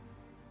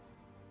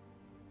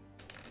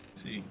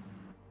 See.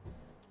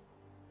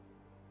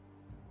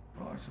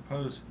 Well, I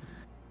suppose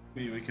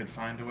we could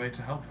find a way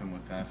to help him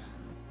with that.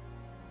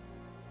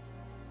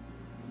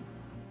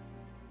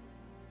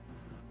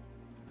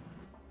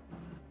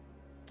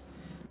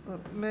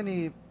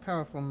 Many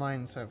powerful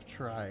minds have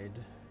tried.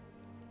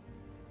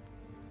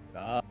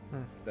 Ah,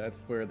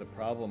 that's where the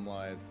problem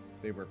lies.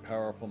 They were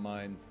powerful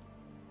minds.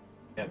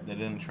 Yep, they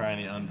didn't try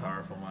any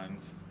unpowerful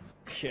minds.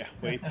 Yeah,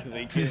 wait till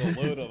they get a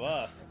load of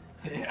us.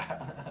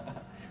 Yeah.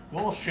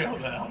 We'll show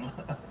them.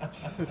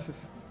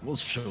 We'll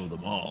show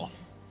them all.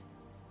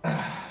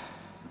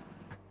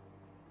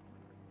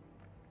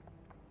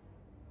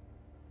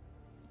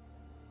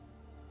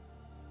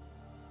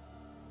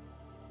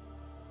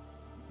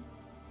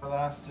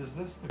 Last, is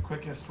this the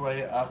quickest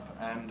way up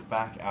and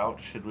back out?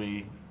 Should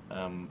we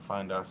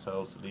find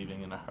ourselves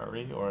leaving in a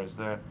hurry, or is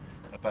there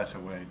a better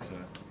way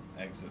to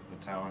exit the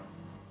tower?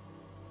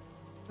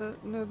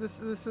 No, this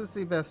is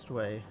the best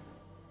way.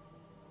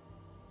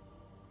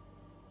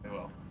 Very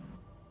well.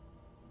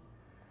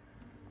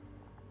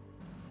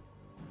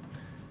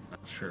 Not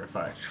sure if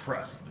I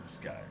trust this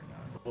guy or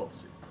not, but we'll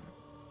see.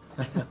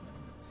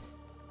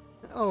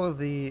 All of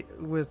the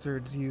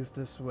wizards use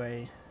this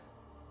way.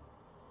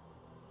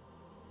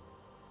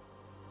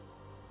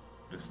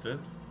 Understood.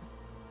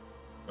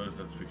 Suppose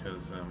that's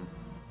because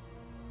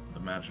the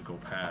magical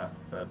path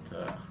that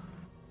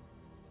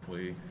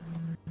we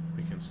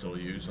can still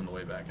use on the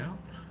way back out.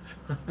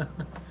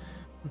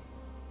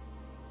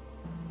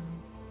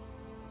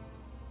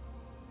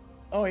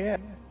 Oh yeah,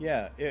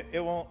 yeah.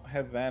 It won't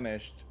have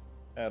vanished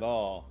at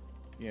all,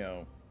 you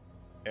know,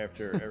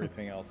 after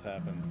everything else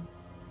happens.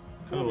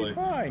 Totally.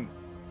 It'll be fine.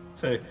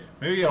 So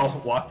maybe I'll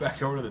walk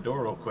back over to the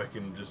door real quick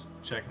and just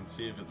check and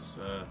see if it's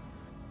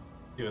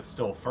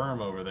still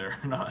firm over there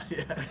or not.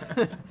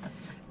 Yeah.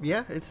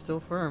 Yeah, it's still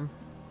firm.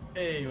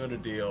 Hey, what a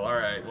deal. All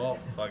right. Well,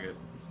 fuck it.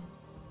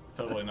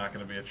 Totally not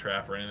going to be a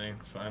trap or anything.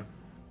 It's fine.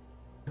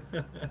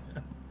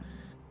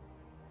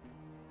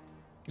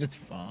 It's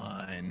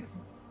fine.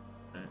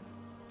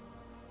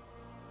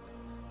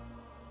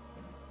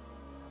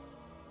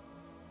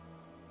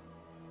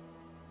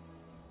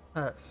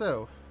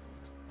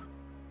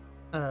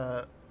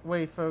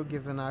 Wayfo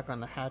gives a knock on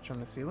the hatch on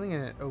the ceiling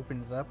and it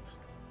opens up,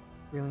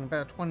 revealing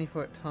about a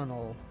 20-foot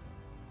tunnel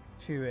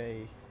to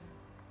a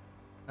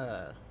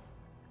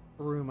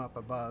room up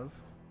above.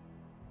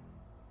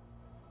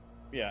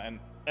 Yeah, and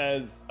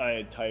as I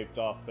had typed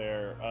off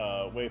there,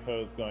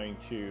 Wayfo is going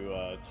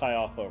to tie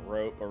off a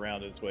rope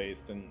around his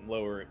waist and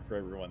lower it for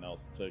everyone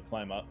else to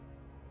climb up.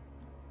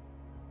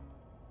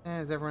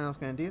 And is everyone else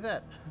going to do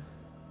that?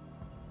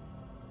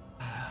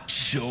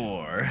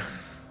 Sure.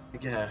 I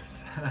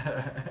guess.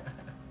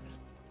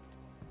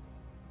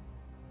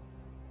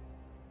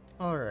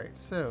 Alright,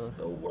 so... It's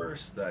the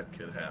worst that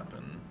could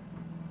happen.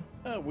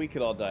 We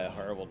could all die a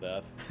horrible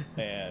death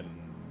and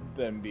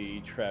then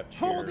be trapped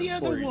Hold here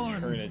the for other one.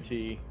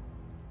 eternity.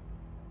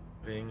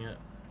 Being a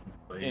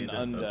blade In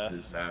of undeath.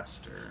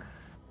 disaster.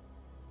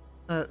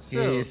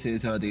 So This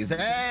is a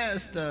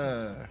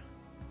disaster.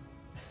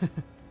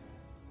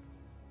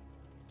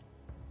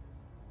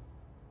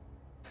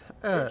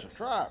 It's a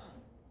trap.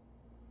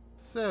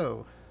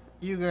 So,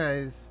 you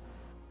guys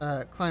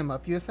climb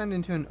up. You ascend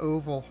into an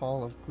oval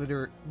hall of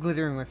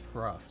glittering with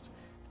frost.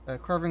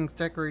 Carvings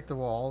decorate the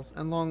walls,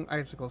 and long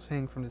icicles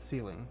hang from the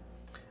ceiling.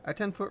 A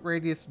 10-foot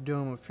radius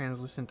dome of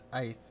translucent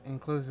ice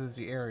encloses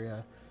the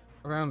area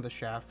around the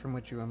shaft from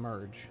which you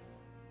emerge.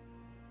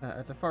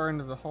 At the far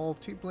end of the hall,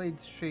 two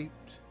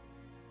blade-shaped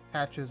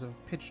patches of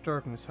pitch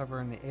darkness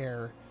hover in the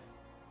air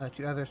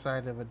to either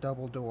side of a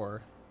double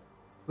door.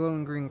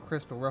 Glowing green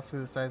crystal, roughly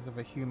the size of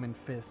a human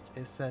fist,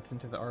 is set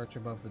into the arch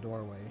above the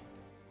doorway.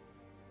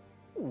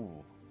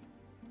 Ooh.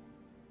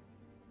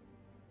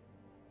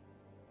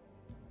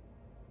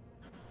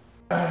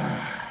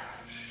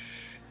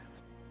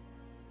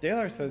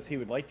 Dalar says he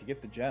would like to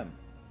get the gem.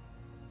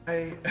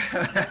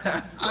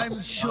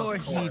 I'm sure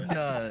he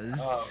does.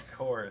 Oh, of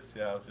course,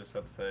 yeah. I was just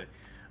about to say.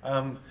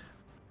 I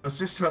was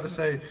just about to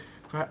say,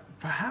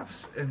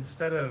 perhaps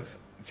instead of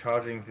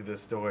charging through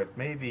this door, it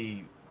may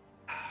be.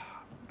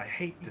 I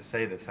hate to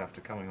say this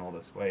after coming all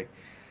this way.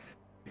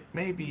 It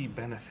may be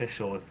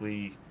beneficial if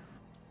we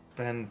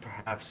spend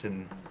perhaps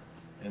an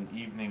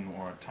evening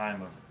or a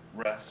time of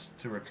rest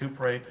to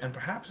recuperate, and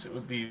perhaps it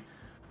would be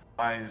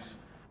wise.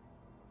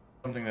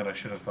 Something that I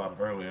should have thought of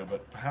earlier,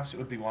 but perhaps it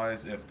would be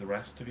wise if the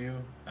rest of you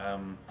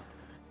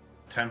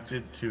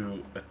attempted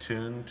to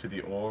attune to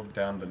the orb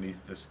down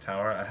beneath this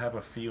tower. I have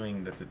a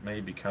feeling that it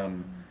may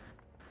become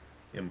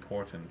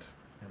important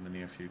in the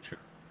near future.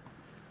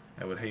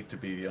 I would hate to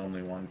be the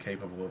only one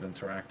capable of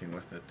interacting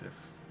with it if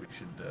we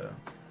should,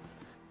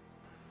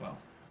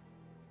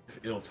 if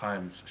ill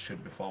times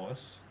should befall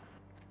us.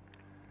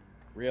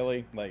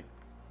 Really? Like,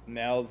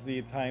 now's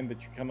the time that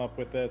you come up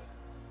with this?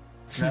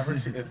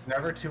 It's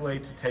never too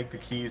late to take the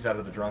keys out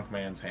of the drunk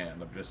man's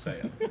hand. I'm just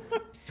saying.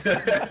 I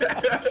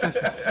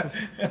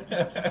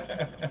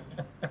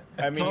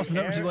mean, It's also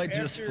never too late to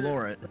just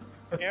floor it.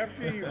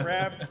 After you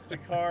wrap the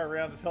car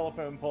around the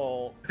telephone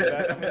pole,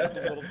 that's when it's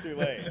a little too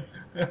late.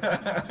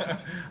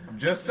 I'm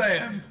just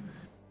saying.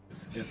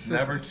 It's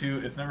never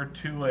too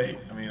late.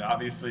 I mean,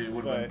 obviously it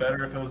would have been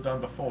better if it was done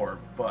before,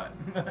 but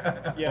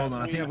Yeah, Hold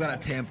on, I think I've got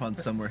a tampon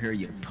somewhere here,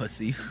 you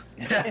pussy.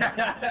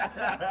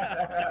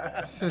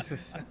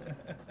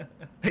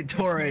 Hey,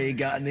 Torre, you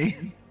got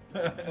any?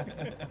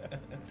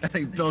 I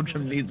think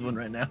Belgium needs one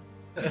right now.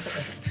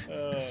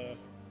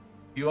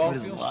 you all What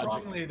is feel logic?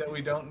 strongly that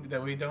we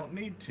don't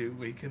need to.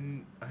 We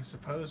can, I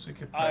suppose, we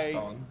could press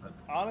on. But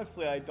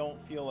Honestly, I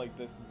don't feel like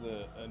this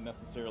is a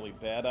necessarily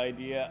bad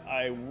idea.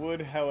 I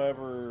would,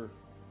 however,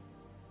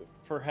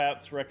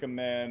 perhaps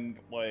recommend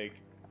like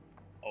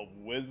a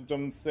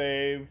wisdom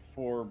save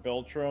for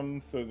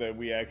Beltram so that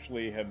we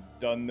actually have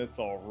done this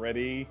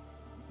already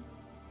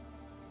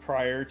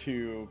prior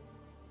to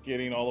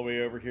getting all the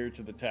way over here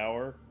to the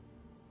tower.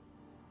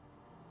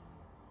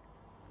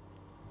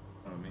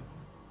 I mean,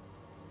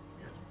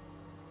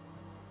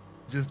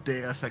 Just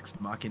Deus Ex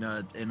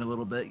Machina in a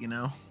little bit, you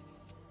know?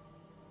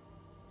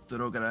 So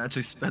don't gotta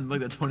actually spend like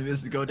the 20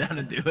 minutes to go down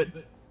and do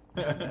it.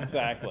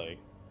 Exactly.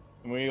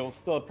 And we'll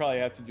still probably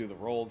have to do the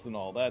rolls and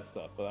all that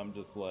stuff, but I'm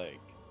just like,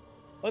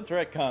 let's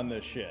retcon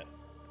this shit.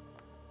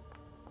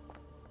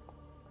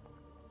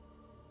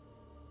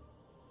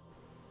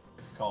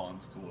 if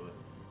Colin's cool with it,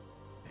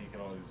 he can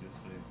always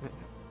just say,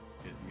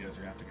 you guys are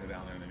gonna have to go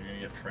down there, and then you're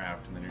gonna get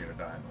trapped, and then you're gonna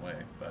die on the way.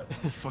 But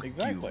Fuck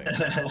Exactly.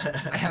 you.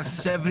 I have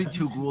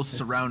 72 ghouls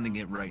surrounding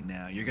it right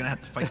now. You're gonna have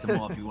to fight them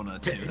all if you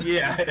want to.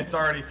 yeah,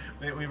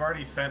 we've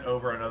already sent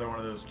over another one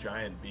of those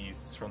giant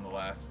beasts from the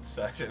last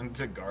session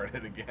to guard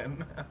it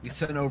again. We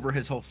sent over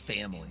his whole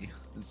family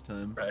this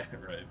time. right.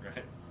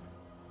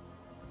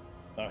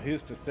 Now,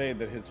 who's to say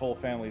that his whole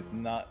family's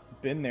not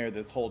been there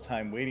this whole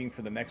time waiting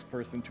for the next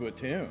person to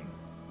attune?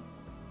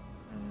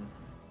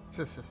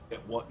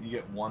 You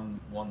get one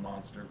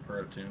monster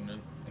per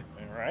attunement.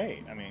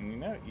 Right. I mean,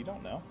 you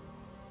don't know.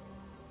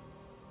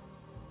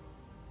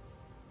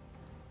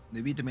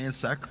 Maybe it demands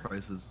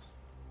sacrifices.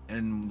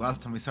 And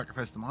last time we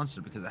sacrificed the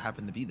monster because it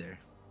happened to be there.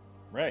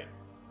 Right.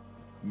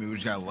 Maybe we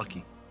just got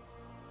lucky.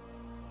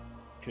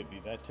 Could be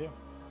that too.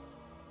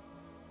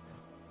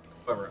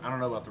 However, I don't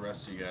know about the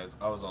rest of you guys.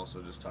 I was also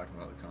just talking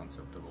about the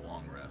concept of a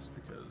long rest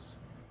because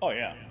Oh,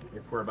 yeah.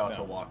 if we're about to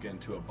No. walk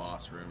into a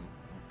boss room,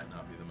 we might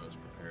not be the most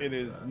prepared. It for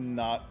is that.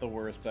 not the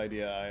worst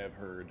idea I have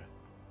heard.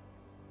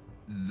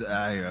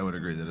 I would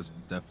agree that it's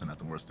definitely not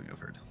the worst thing I've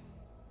heard.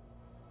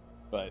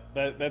 But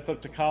that's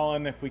up to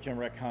Colin if we can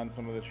retcon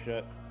some of this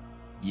shit.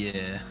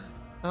 Yeah.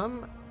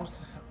 Okay.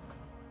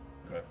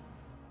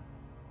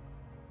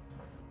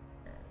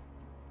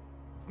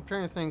 I'm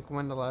trying to think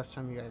when the last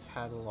time you guys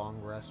had a long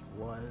rest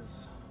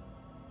was.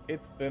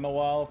 It's been a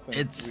while since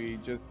It's- we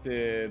just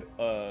did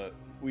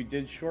we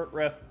did short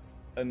rests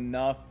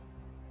enough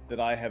that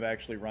I have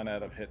actually run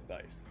out of hit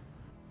dice.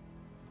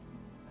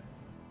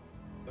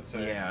 Let's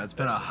say- Yeah, it's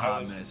been a I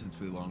hot was- minute since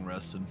we long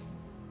rested.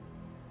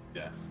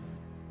 Yeah.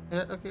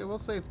 Okay, we'll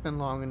say it's been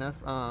long enough.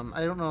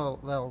 I don't know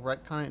if that'll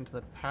retcon it into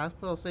the past,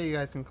 but I'll say you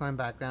guys can climb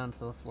back down to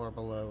the floor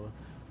below,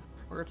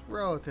 where it's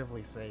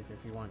relatively safe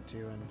if you want to.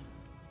 And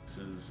This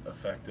is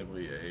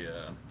effectively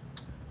a.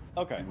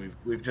 Okay.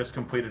 We've just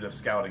completed a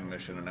scouting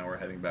mission, and now we're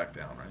heading back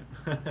down,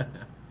 right?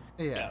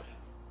 yeah. Yes.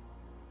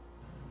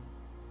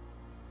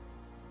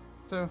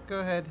 So go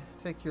ahead,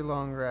 take your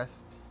long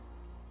rest.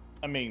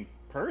 I mean,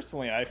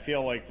 personally, I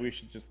feel like we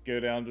should just go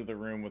down to the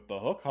room with the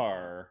hook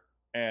horror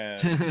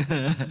and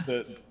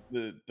the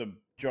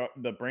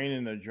brain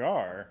in the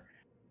jar,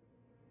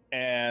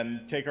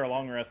 and take our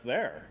long rest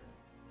there.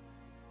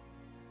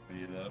 I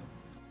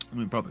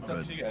mean, probably It's up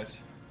to could. you guys.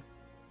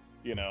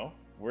 You know,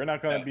 we're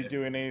not going to be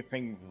doing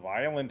anything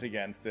violent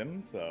against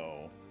him,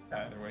 so.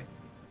 Either way.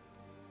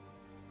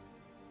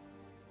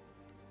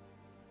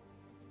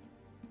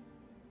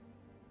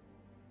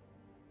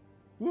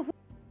 Woohoo!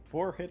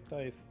 4 hit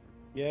dice.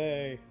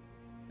 Yay.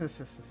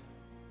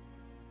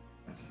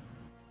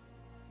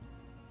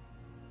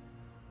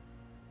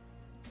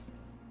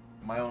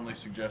 My only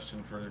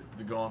suggestion for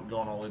the going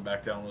all the way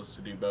back down was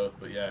to do both,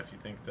 but yeah, if you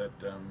think that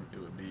it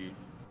would be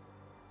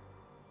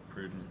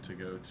prudent to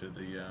go to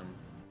the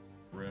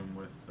room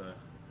with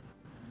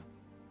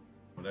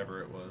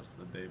whatever it was,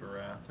 the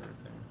Davarath or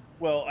thing.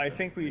 Well, I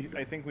think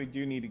we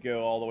do need to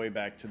go all the way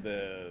back to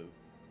the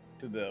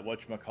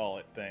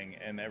whatchamacallit thing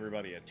and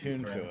everybody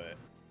attuned to it.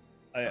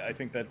 I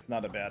think that's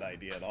not a bad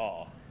idea at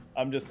all.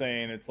 I'm just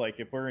saying, it's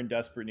like if we're in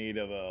desperate need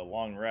of a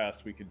long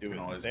rest, we could do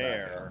it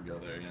there, and go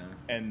there, yeah.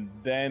 and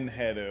then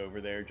head over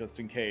there just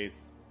in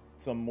case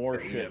some more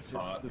Yeah, we shit get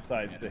fought.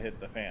 decides Yeah. to hit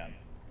the fan.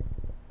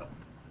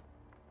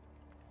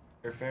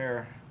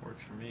 Fair.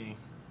 Works for me.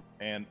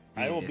 And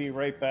I will be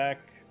right back.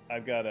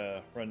 I've got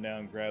to run down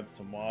and grab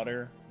some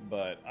water,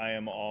 but I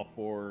am all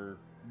for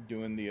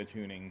doing the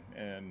attuning.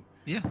 And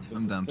Yeah,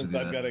 I'm down to since do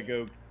I've that. got to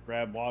go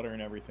grab water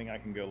and everything, I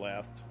can go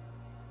last.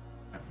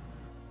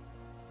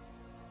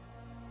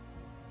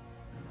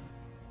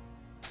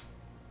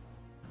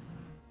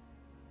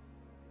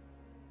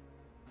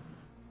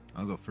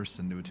 I'll go first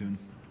and do a tune.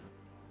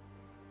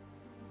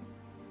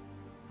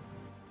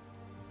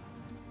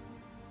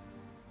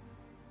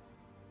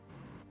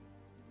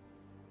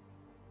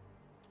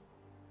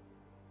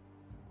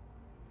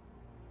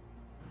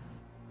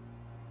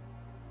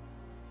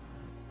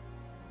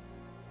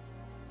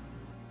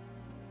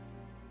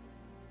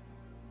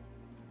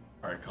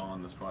 Alright,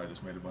 Colin, this probably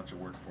just made a bunch of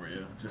work for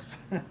you. Just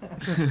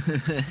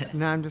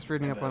Now I'm just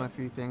reading up on a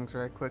few things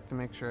right quick to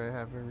make sure I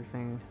have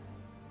everything.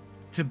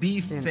 To be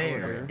In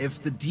fair, order.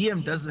 if the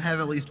DM doesn't have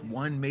at least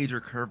one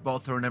major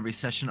curveball thrown every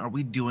session, are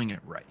we doing it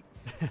right?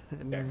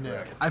 Yeah, no.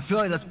 correct. I feel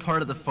like that's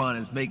part of the fun,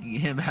 is making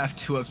him have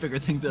to figure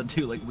things out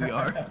too, like we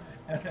are.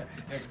 Yeah,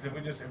 because if we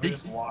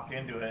just walk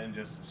into it and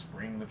just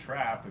spring the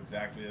trap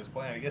exactly as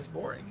planned, it gets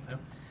boring. You know?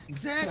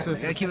 Exactly.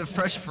 Gotta keep it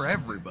fresh for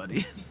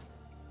everybody.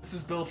 This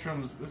is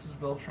Biltram's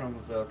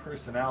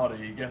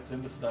personality. He gets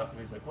into stuff and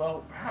he's like,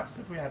 well, perhaps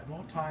if we had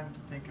more time to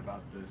think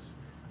about this,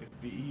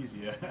 it'd be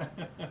easier.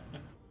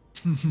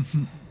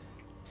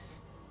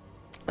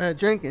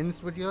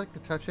 Jenkins, would you like to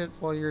touch it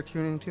while you're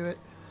tuning to it?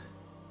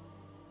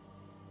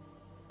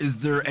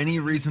 Is there any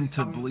reason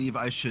to believe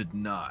I should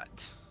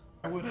not?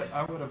 I would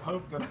have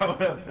hoped that I would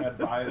have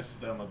advised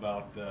them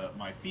about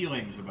my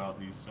feelings about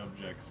these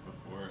subjects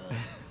before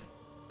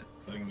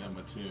letting them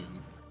attune.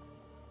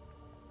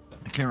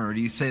 I can't remember.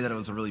 Do you say that it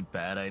was a really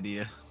bad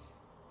idea?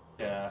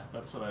 Yeah,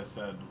 that's what I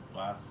said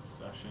last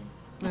session.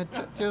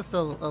 Just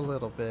a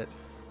little bit.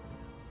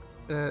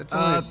 It's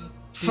Uh, only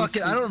fuck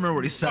it. I don't remember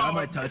what he said. I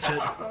might touch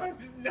it.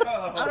 No!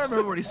 I don't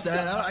remember what he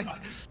said.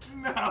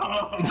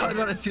 No! You talking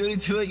about attuning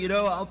to it, you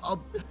know?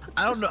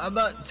 I don't know. I'm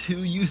not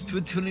too used to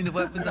attuning the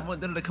weapons. I've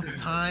done it a couple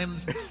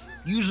times.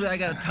 Usually I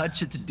gotta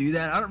touch it to do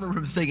that. I don't remember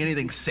him saying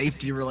anything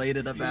safety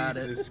related about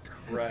Jesus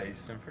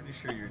Christ, I'm pretty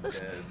sure you're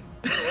dead.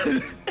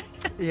 it.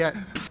 Yeah,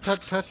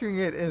 touching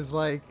it is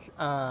like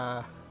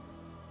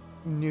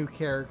new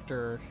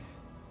character.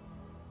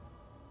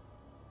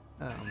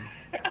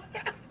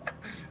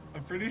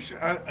 I'm pretty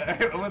sure I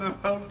would have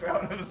hoped I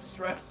would have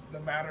stressed the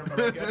matter, but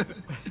I guess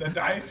the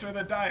dice are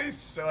the dice,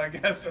 so I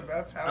guess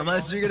that's how.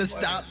 Unless you're gonna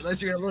stop,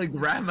 unless you're gonna really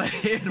grab my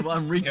hand while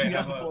I'm reaching Okay,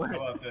 out for how it.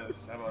 about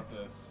this? How about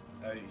this?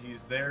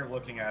 He's there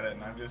looking at it,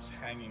 and I'm just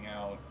hanging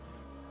out,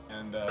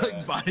 and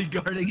Like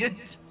bodyguarding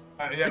it.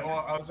 yeah.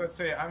 Well, I was about to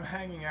say I'm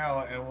hanging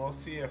out, and we'll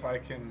see if I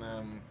can.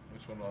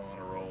 Which one do I want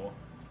to roll?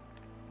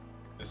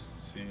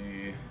 Just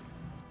see.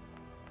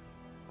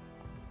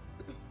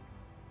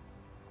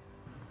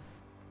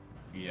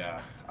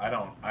 Yeah, I'm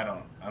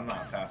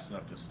not fast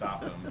enough to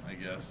stop him, I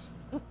guess.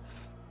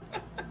 I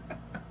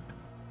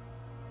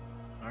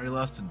already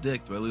lost a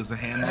dick. Do I lose a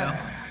hand now?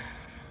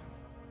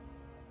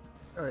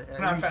 I'm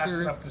not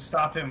fast enough to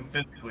stop him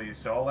physically,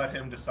 so I'll let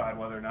him decide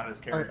whether or not his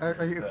character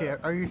Are you is, okay?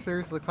 Are you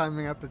seriously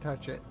climbing up to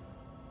touch it?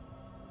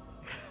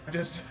 I'm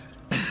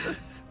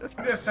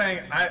just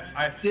saying,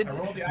 I Did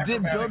rolled the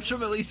Did acrobatics.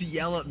 Biltram at least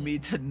yell at me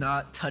to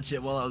not touch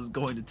it while I was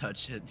going to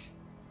touch it?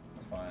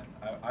 It's fine.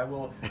 I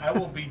will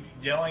be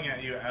yelling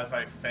at you as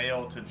I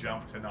fail to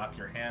jump to knock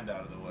your hand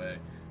out of the way.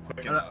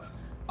 quick enough.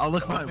 I'll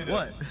look Don't fine. do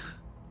What?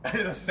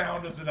 The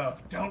sound is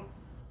enough. Don't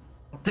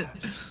touch.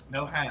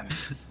 No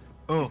hands.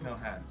 Oh. Please, no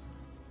hands.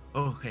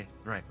 Oh, okay.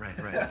 Right.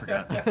 I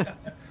forgot. I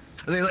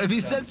think if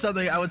he said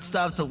something, I would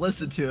stop to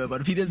listen to it.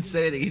 But if he didn't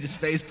say anything, he just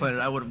face planted,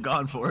 I would have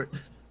gone for it.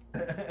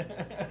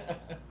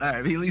 All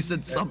right, he at least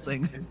said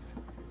something.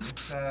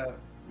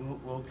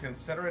 We'll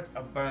consider it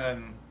a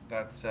burn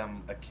that's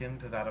akin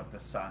to that of the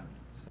sun.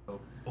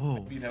 So,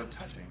 maybe no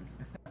touching.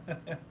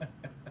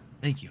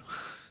 Thank you.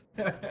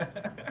 All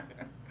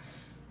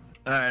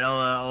right,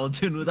 I'll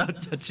attune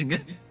without touching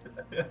it.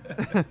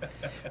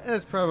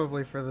 It's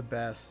probably for the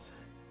best.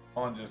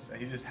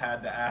 He just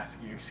had to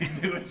ask you because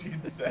he knew what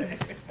you'd say.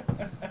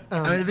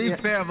 I mean, to be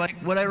fair, I'm like,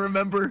 would I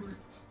remember?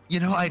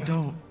 I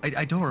don't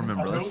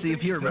remember. Let's see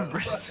if he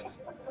remembers.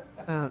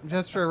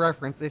 Just for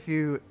reference, if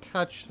you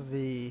touch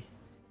the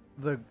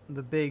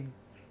big,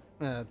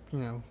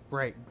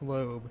 bright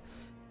globe,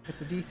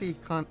 it's a DC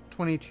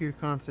 22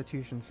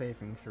 Constitution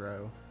saving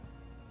throw.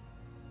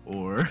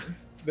 Or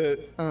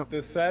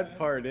the sad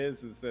part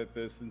is that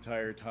this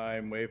entire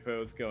time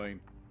Wayfo's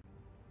going,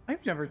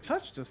 I've never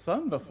touched a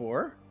sun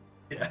before.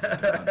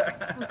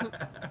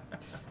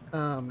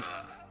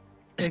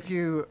 If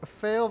you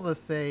fail the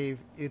save,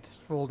 it's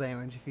full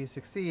damage. If you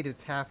succeed,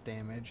 it's half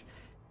damage.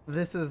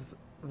 This is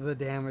the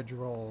damage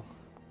roll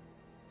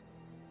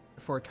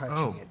for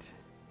touching it.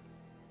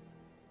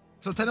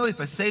 So technically, if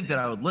I saved it,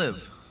 I would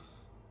live.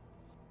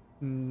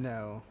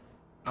 No.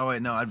 Oh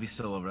wait, no, I'd be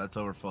still over. That's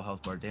over full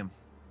health bar. Damn.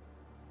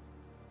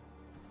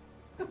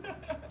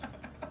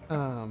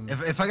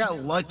 If I got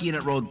lucky and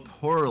it rolled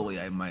poorly,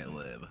 I might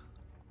live.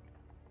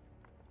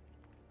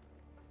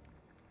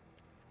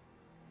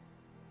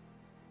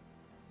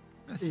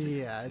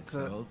 Yeah, it's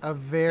a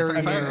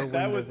very narrow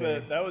window there.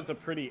 That was a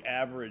pretty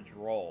average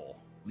roll.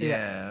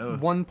 Yeah.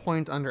 1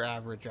 point under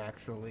average,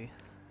 actually.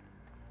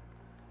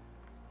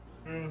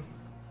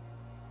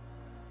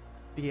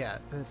 Yeah,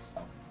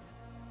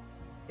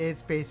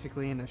 it's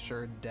basically an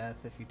assured death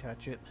if you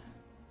touch it.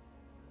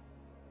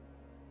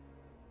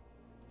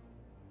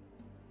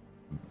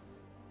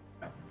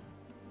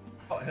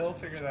 Well, he'll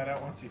figure that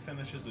out once he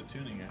finishes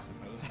attuning, I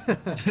suppose.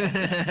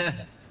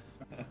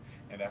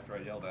 And after I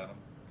yelled at him.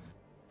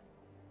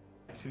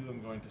 I too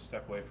am going to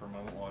step away for a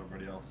moment while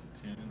everybody else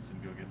attunes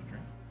and go get a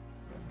drink.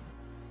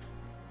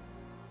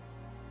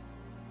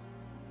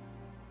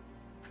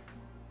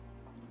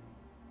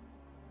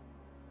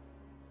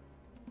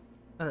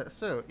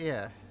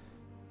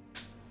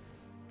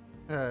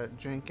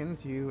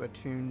 Jenkins, you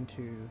attune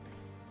to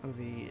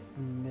the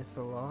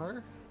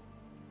Mythalar.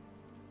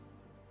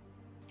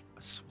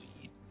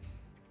 Sweet.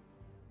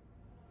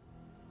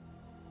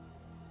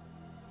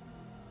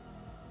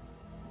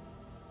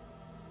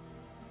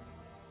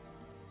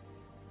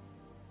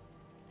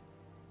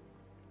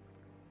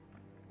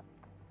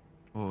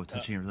 Oh,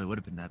 touching it really would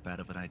have been that bad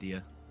of an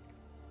idea.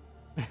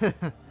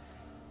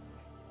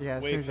 Yeah,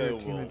 as soon as your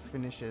attunement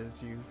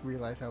finishes, you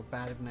realize how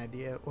bad of an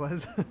idea it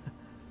was.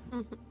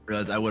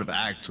 Realize I would have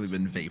actually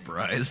been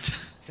vaporized.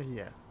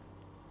 Yeah.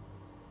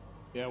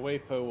 Yeah,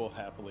 Wayfo will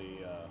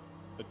happily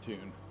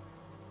attune.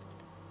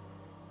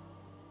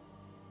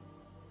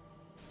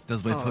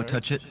 Does Wayfo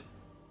touch it?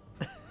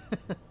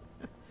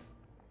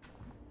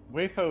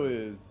 Wayfo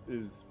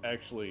is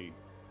actually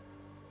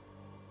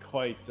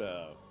quite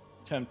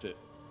tempted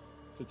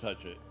to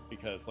touch it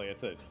because, like I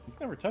said, he's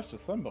never touched a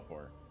sun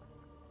before.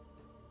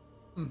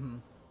 Mm-hmm.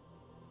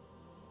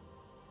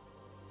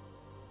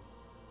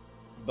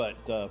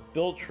 But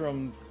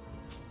Biltram's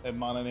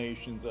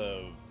admonitions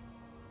of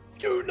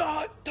 "Do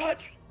not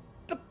touch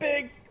the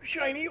big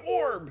shiny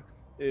orb"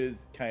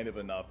 is kind of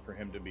enough for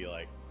him to be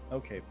like,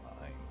 "Okay,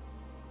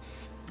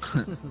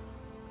 fine."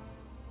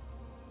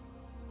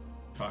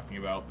 Talking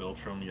about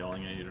Biltram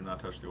yelling at you to not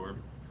touch the orb?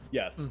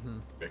 Yes. Mm-hmm.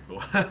 Okay,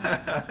 cool.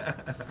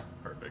 That's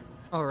perfect.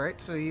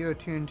 Alright, so you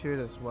attune to it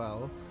as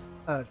well.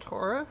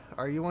 Tora,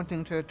 are you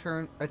wanting to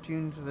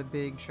attune to the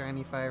big,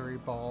 shiny, fiery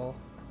ball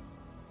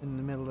in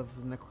the middle of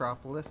the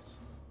necropolis?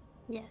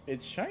 Yes.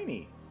 It's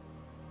shiny.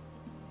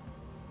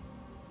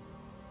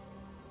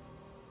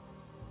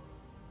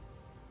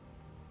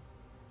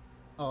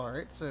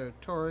 Alright, so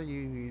Tora, you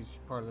use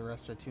part of the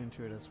rest to attune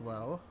to it as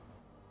well.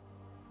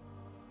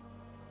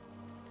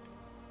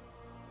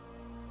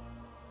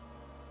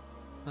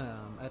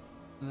 And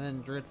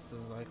then Dritz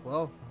is like,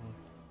 well,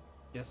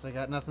 guess I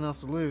got nothing else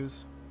to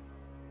lose.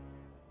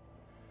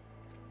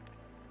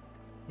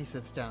 He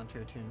sits down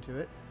to attune to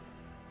it.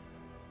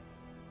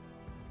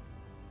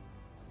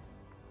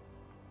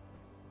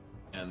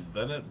 And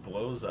then it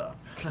blows up.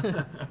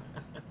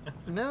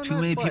 No, Too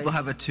not many quite. people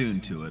have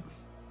attuned to it.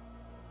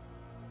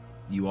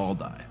 You all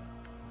die.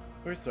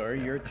 We're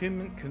sorry, your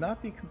attunement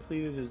cannot be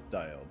completed as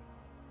dialed.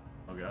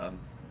 Oh god.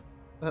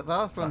 The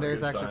last one Not a there is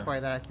good actually sign.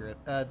 quite accurate.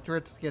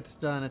 Dritz gets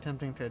done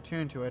attempting to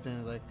attune to it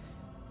and is like,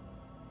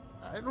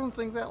 I don't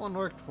think that one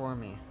worked for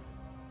me.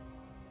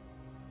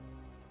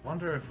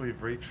 Wonder if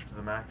we've reached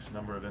the max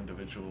number of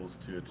individuals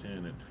to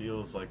attune. It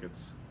feels like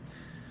it's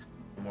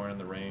more in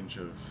the range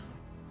of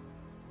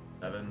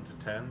 7 to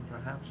 10,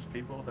 perhaps,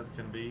 people that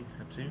can be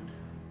attuned.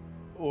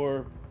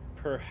 Or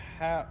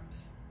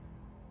perhaps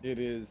it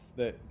is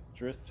that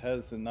Driss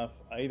has enough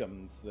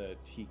items that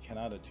he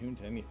cannot attune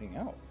to anything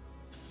else.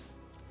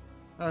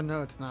 Oh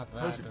no, it's not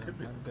Suppose that. it could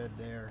be. I'm good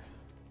there.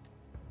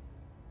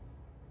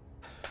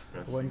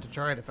 Interesting. Wouldn't have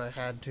tried if I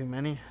had too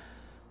many.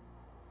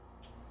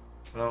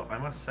 Well, I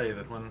must say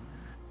that when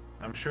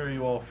I'm sure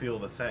you all feel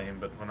the same,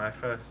 but when I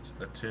first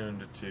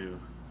attuned to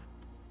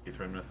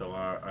Ether and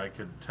Mythalar, I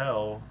could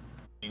tell,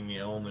 being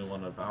the only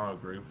one of our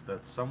group,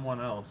 that someone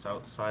else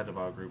outside of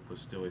our group was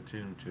still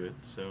attuned to it.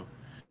 So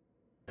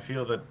I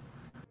feel that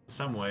in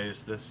some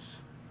ways this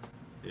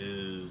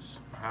is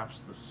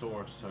perhaps the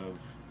source of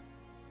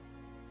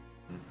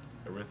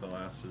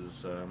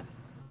Iriolarthas's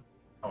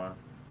power.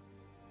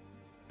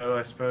 So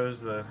I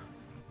suppose the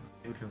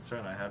main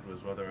concern I had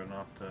was whether or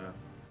not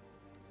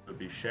would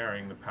be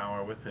sharing the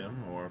power with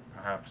him, or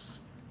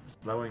perhaps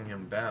slowing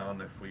him down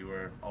if we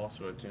were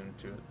also attuned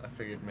to it. I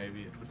figured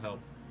maybe it would help.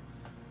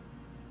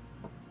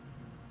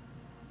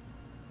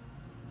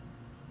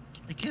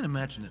 I can't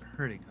imagine it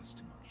hurting us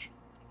too much.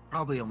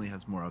 Probably only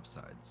has more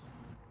upsides.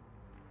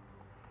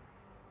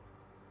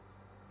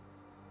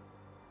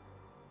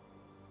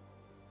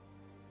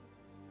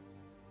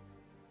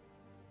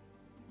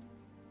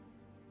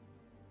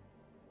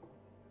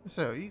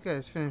 So, you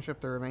guys finish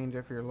up the remainder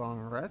of your long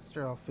rest.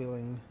 You're all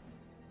feeling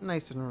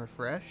nice and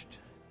refreshed.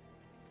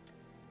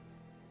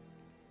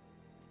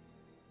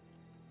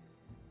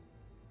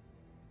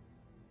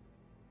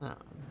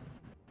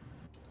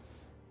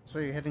 So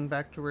you're heading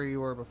back to where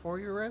you were before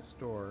your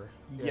rest, or?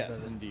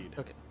 Yes, indeed.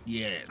 Okay.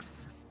 Yeah.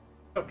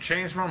 Oh,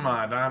 changed my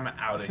mind. I'm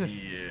out of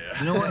here.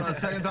 You know what? On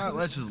second thought,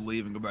 let's just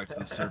leave and go back to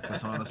the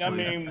surface, honestly. I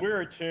mean,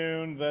 we're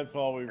attuned. That's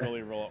all we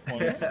really want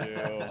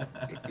to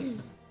do.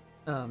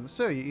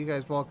 So you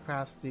guys walk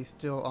past the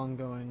still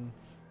ongoing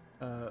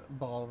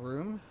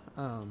ballroom,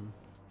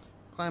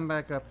 climb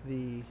back up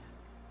the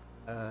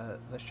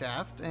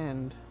shaft,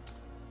 and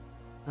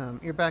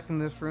you're back in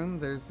this room.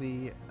 There's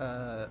the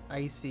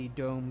icy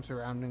dome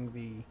surrounding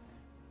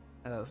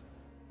the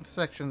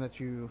section that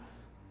you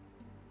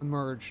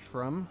emerged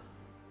from.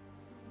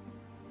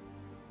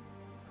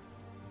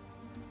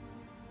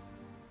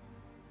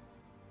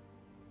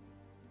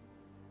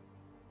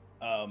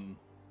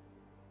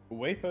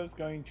 Waitho's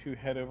going to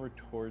head over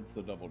towards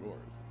the double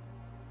doors.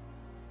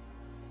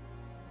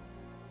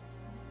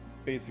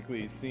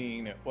 Basically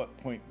seeing at what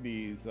point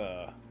these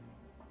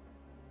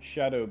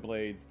shadow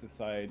blades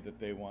decide that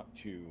they want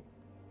to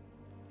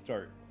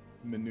start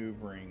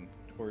maneuvering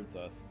towards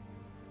us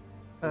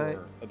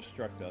or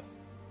obstruct us.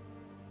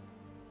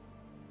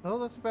 Well,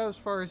 that's about as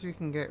far as you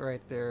can get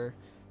right there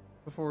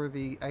before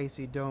the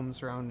icy dome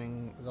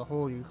surrounding the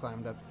hole you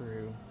climbed up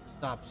through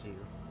stops you.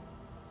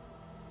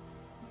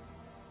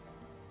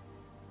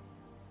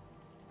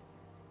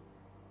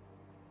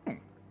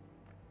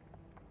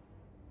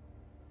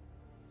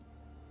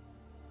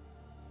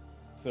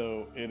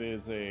 So it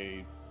is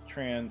a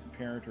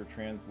transparent or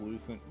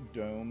translucent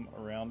dome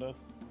around us.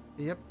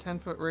 Yep,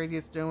 10-foot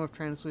radius dome of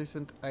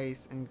translucent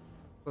ice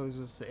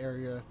encloses the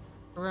area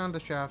around the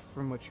shaft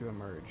from which you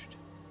emerged.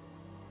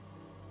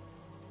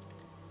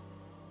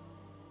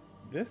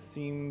 This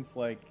seems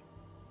like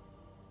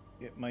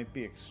it might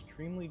be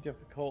extremely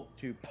difficult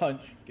to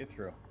get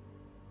through.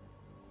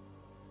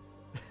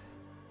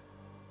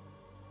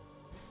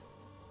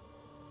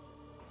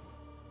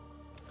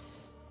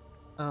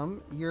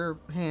 Your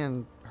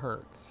hand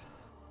hurts.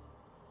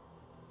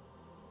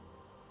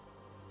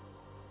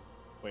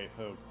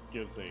 Waitho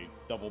gives a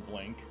double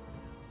blink.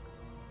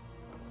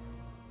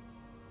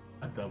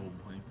 A double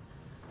blink.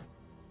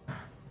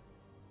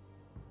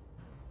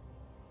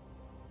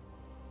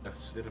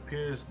 Yes, it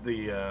appears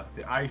the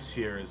ice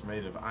here is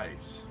made of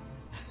ice.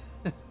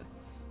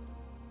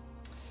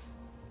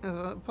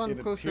 Upon It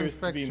closer appears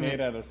to be inspection,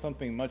 made out of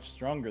something much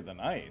stronger than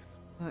ice.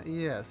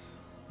 yes.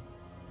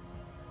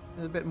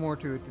 There's a bit more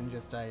to it than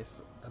just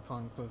ice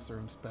upon closer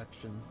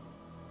inspection.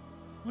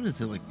 What is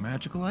it, like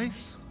magical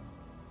ice?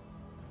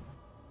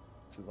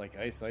 Is it like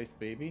ice,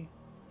 baby?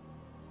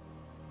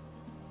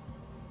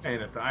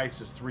 And if the ice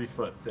is 3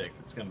 foot thick,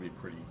 it's gonna be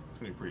pretty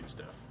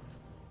stiff.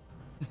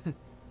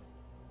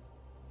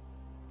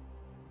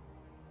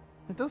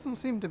 It doesn't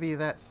seem to be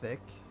that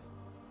thick.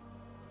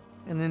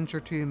 An inch or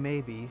two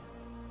maybe.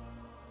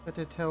 But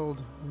it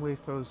held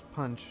Waitho's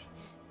punch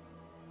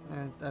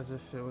as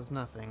if it was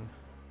nothing.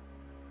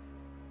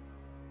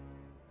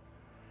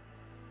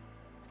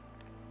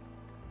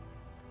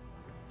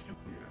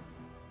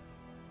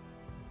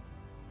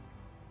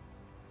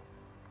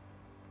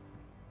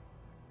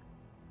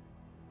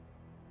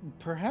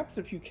 Perhaps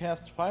if you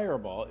cast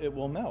Fireball, it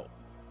will melt.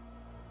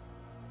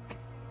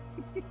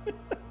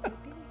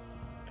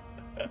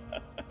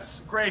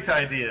 It's a great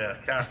idea.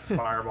 Cast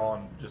fireball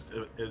and just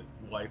it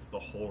lights the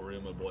whole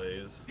room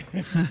ablaze.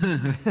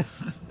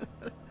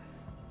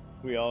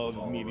 We all That's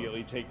all of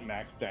immediately us. take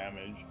max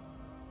damage.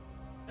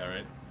 All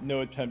right.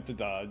 No attempt to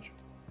dodge.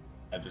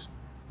 I just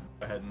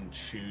go ahead and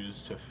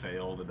choose to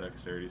fail the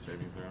dexterity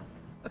saving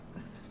throw.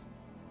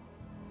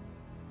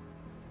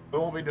 We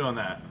won't be doing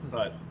that,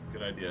 but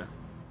good idea.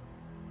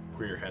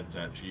 where your head's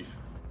at, Chief.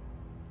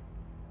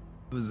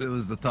 It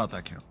was the thought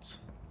that counts.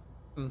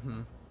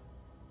 Mm-hmm.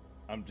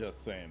 I'm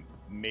just saying,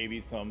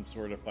 maybe some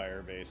sort of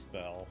fire-based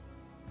spell.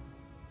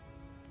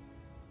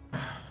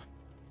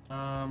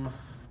 I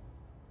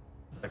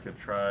could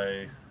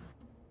try.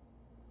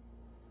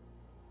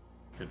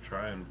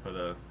 And put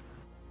a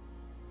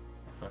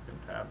fucking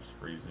tap's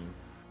freezing.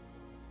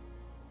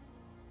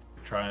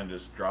 Try and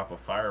just drop a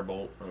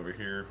firebolt over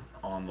here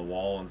on the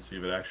wall and see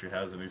if it actually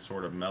has any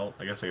sort of melt.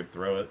 I guess I could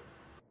throw it.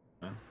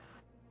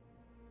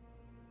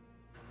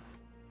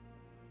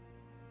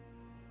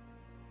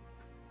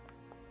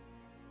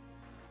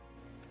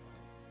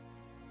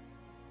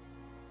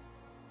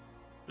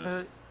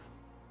 Yeah.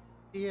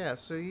 Yeah,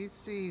 so you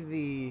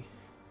see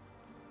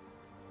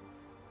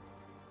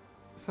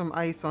some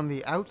ice on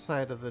the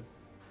outside of the...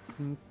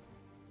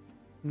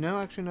 No,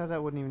 actually, no,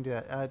 that wouldn't even do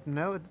that.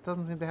 No, it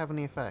doesn't seem to have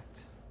any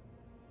effect.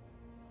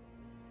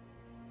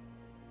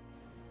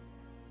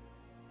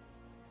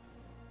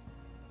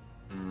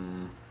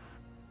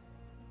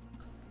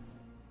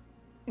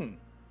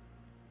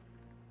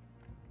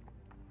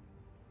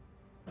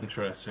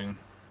 Interesting.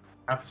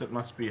 Perhaps it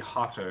must be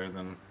hotter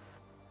than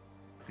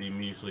the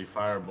measly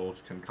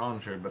firebolt can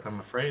conjure, but I'm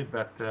afraid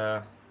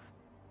that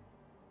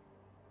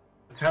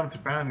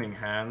attempt banding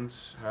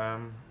hands. I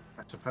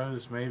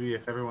suppose maybe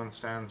if everyone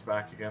stands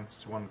back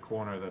against one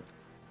corner, that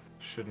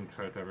shouldn't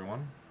hurt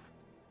everyone.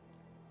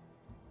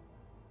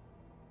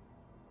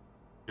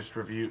 Just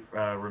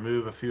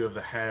remove a few of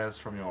the hairs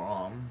from your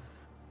arm.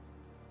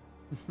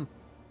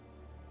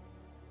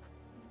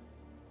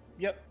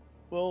 Yep,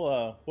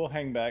 we'll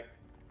hang back,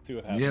 see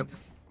what happens. Yep.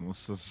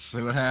 Let's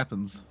see what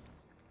happens.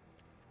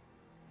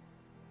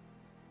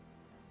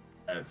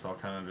 Alright, so I'll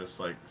kind of just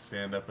like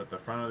stand up at the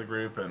front of the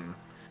group and make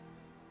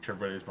sure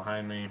everybody's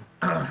behind me.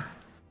 I'll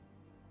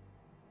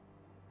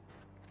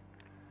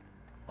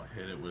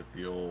hit it with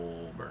the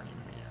old burning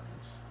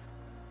hands.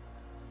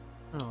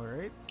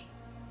 Alright.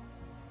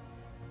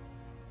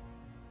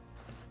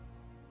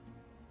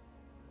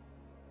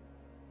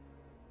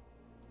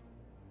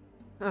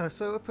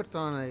 So it puts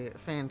on a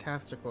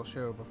fantastical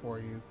show before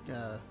you,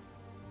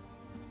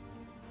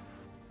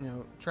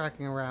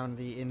 tracking around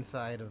the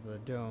inside of the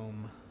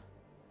dome.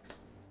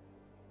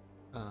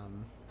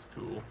 It's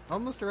cool.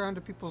 Almost around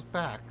to people's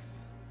backs.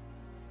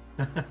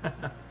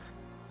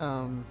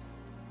 Well,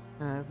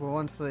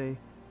 once the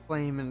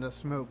flame and the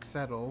smoke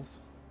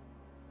settles,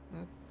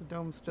 the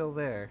dome's still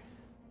there.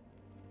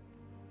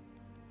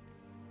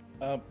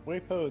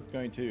 Waypo is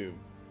going to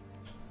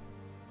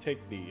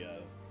take the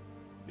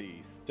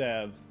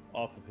stabs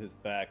off of his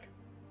back,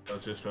 I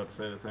was just about to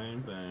say the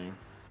same thing.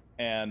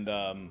 and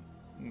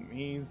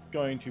he's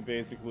going to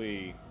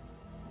basically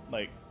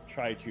like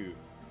try to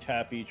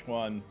tap each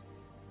one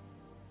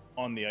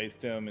on the ice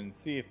dome and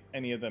see if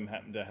any of them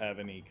happen to have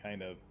any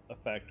kind of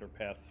effect or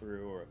pass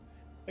through or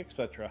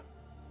etc.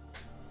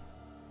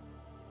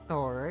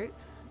 Alright.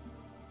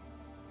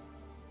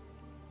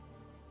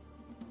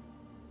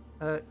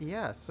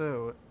 Yeah,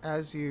 so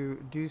as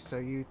you do so,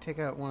 you take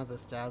out one of the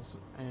stabs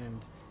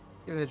and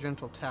give it a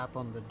gentle tap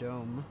on the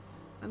dome,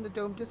 and the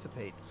dome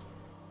dissipates.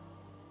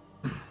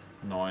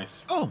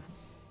 Nice. Oh,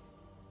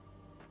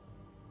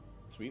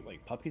 Sweet,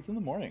 like puppies in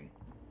the morning.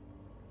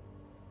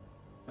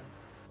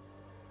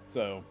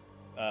 So,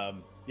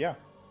 yeah,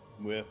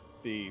 with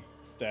the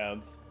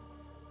stabs,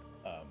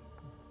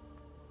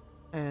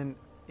 And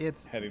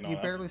it's Heading you on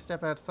up. barely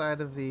step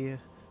outside of the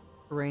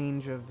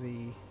range of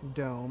the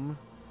dome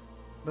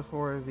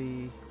before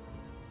the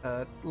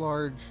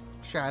large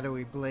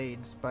shadowy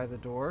blades by the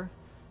door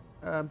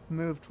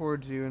move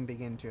towards you and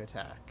begin to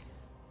attack.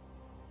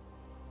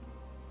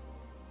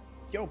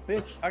 yo,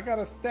 bitch, I got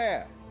a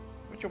stab.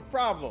 What's your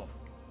problem?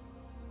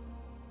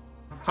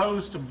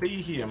 Supposed to be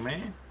here,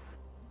 man.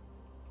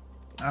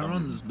 I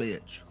run this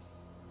bitch.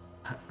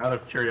 Out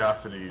of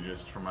curiosity,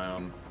 just for my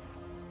own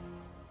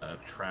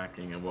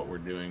tracking of what we're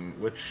doing,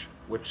 which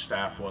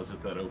staff was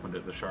it that opened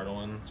it? The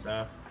Chardolin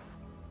staff?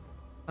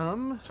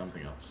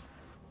 Something else.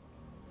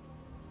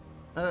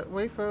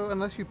 Wayfo,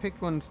 unless you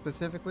picked one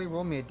specifically,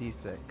 roll me a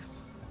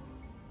d6.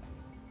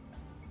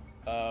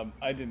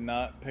 I did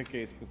not pick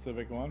a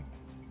specific one.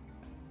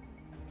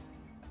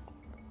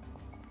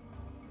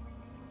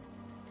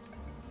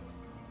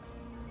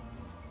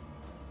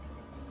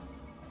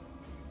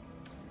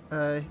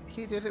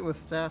 He did it with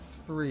staff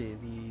 3,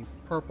 the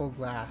purple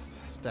glass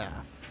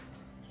staff.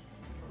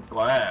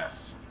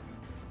 Glass.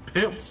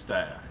 Pimp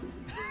staff.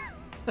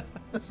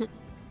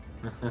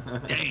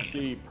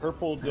 The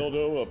purple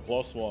dildo of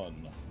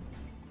 +1.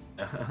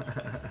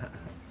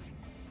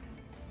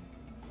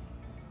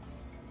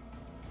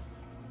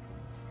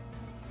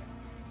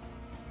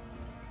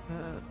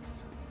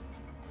 Let's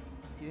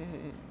get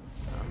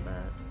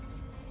combat.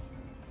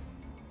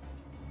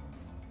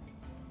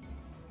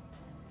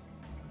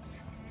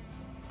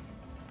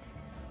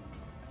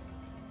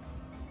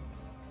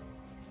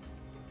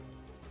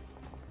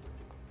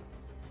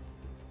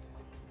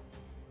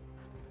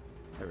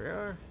 There we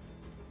are.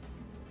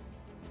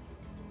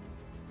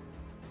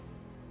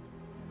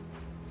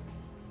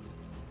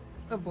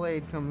 a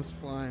blade comes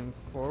flying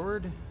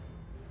forward.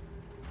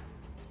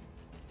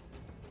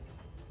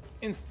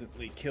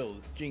 Instantly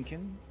kills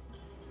Jenkins.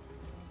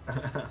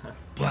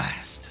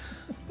 Blast.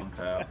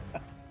 Okay.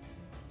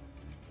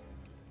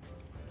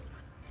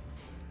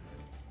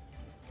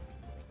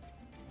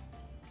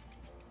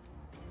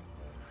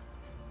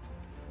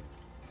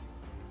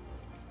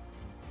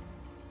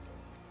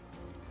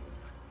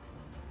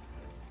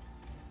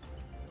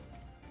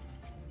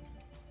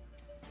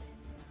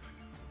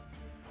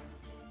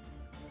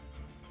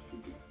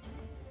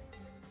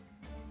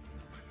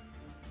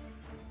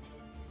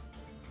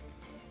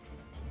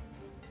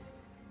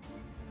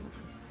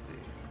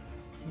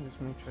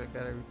 Just make sure I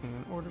got everything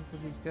in order for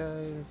these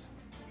guys.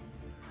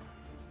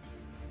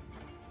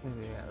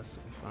 Yeah, this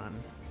will be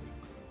fun.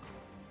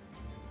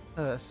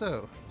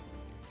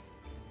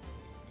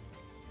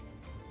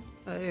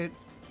 It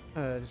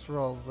just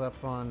rolls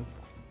up on.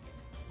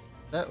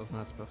 That was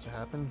not supposed to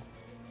happen.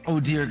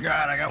 Oh dear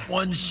God, I got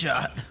one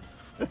shot.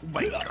 Oh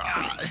my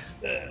God.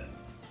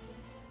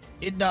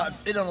 It not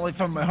only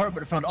found my heart,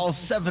 but it found all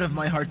 7 of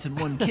my hearts in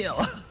one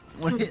kill.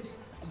 One hit.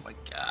 Oh my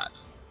God.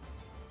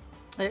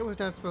 It was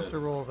not supposed to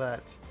roll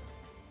that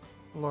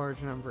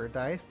large number of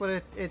dice,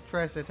 but it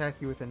tries to attack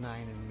you with a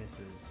 9 and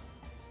misses.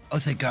 Oh,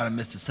 thank God I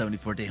missed the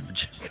 74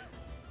 damage.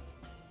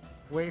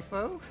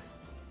 Wayfo?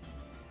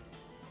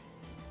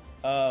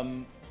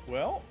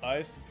 Well,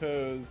 I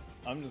suppose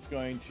I'm just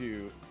going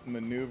to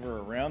maneuver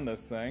around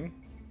this thing,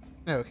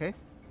 Okay.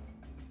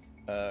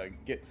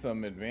 get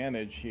some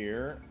advantage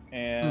here,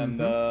 and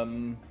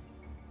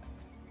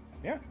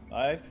yeah,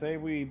 I say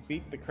we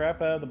beat the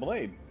crap out of the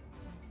blade.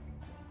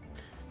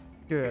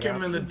 Good. Kick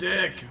him in the option.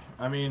 dick.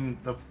 I mean,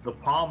 the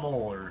pommel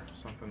or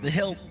something. The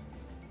hilt.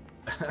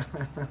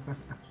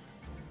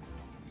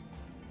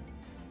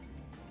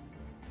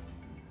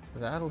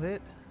 That'll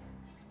hit.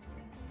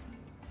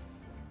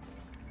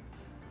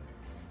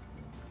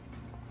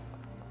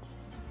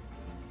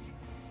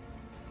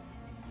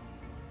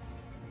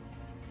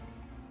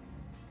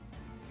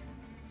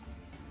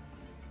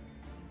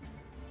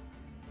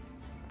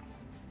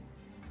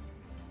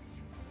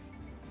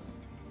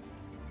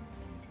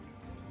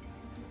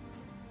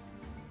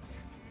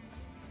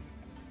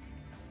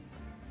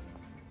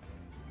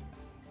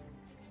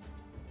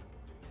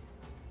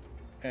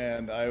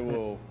 And I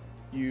will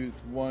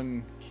use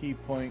 1 key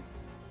point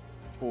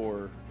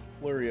for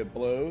flurry of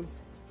blows.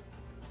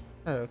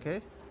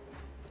 Okay.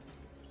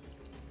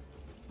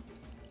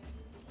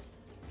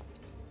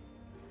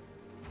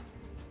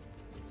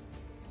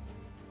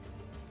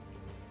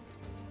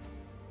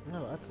 Oh,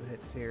 lots of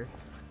hits here.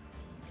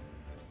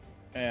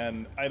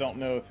 And I don't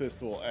know if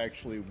this will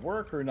actually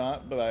work or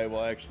not, but I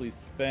will actually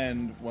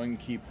spend 1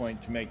 key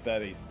point to make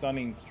that a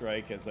stunning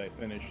strike as I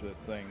finish this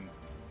thing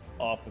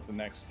off with the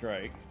next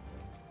strike.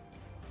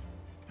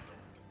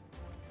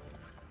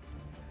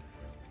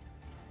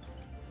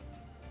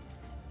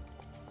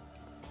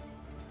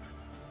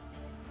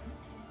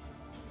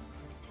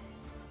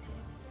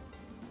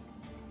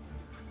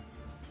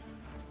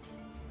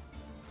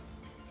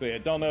 So yeah,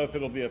 don't know if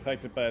it'll be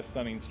affected by a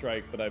stunning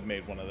strike, but I've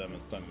made one of them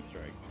a stunning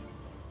strike.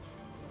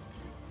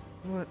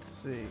 Let's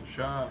see.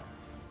 Shot.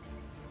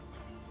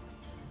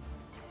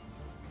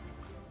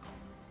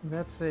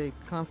 That's a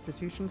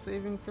Constitution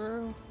saving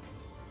throw.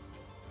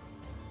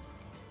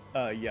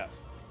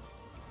 Yes.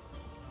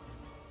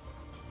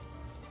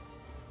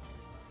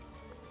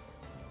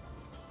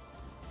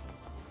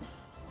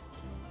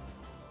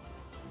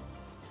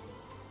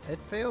 It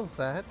fails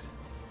that,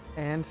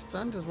 and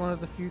stunned is one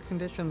of the few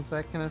conditions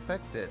that can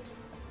affect it.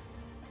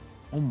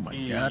 Oh my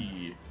God.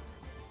 E.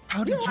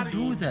 How did you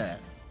do that?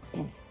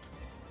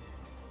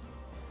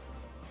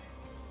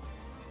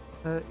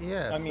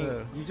 Yeah, I mean,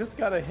 so you just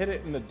gotta hit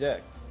it in the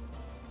dick.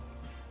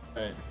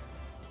 Right.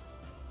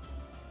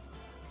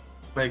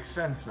 Makes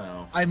sense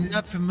now. I'm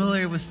not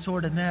familiar with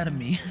sword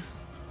anatomy.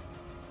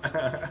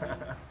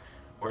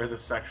 Where are the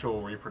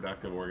sexual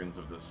reproductive organs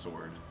of this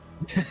sword?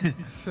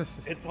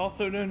 It's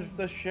also known as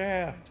the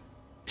shaft.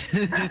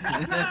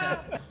 Duh,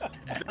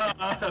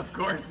 of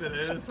course it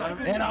is. I'm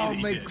an It all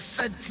idiot. makes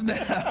sense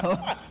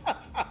now.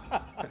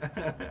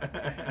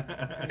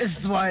 This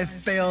is why I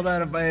failed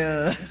out of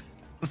my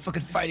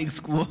fucking fighting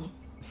school.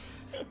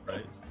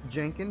 Right.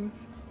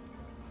 Jenkins.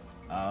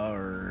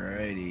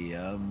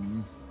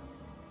 Alrighty,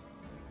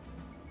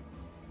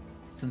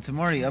 since I'm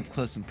already up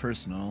close and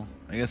personal,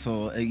 I guess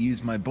I'll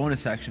use my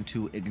bonus action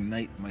to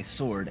ignite my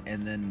sword,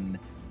 and then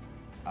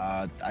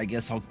I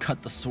guess I'll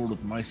cut the sword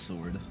with my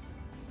sword.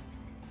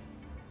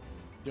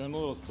 Doing a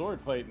little sword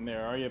fight in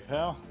there, are you,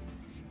 pal?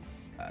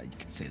 You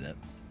could say that.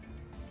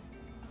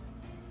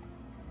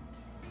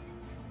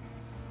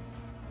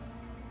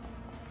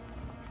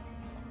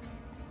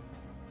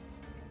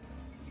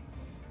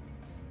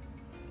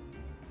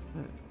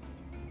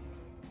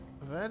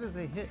 That is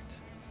a hit.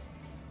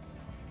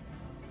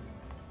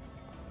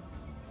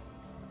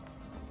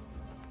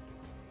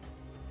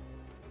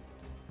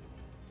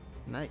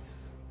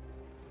 Nice.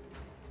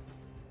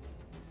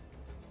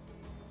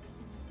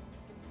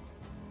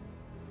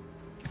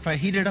 If I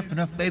heat it up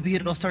enough, maybe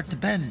it'll start to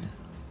bend.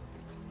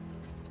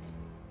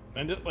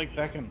 End it like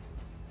Beckon.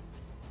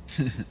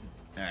 Alright,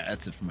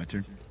 that's it for my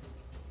turn.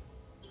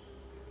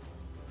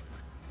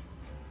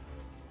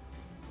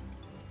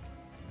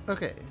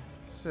 Okay,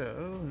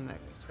 so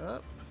next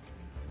up,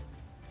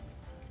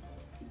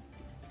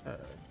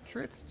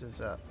 Tritz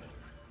is up.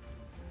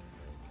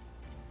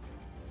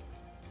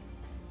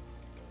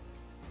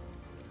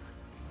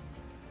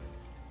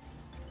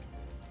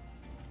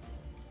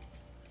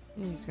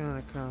 He's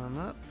gonna come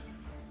up.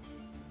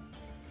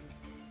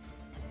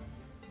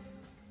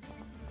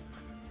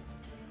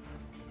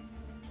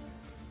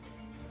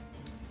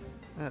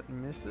 That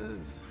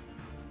misses.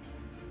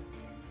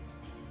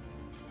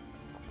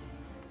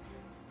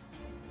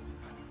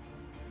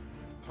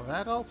 Well,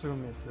 that also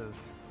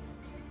misses.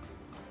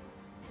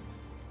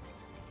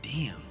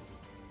 Damn.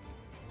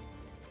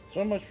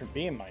 So much for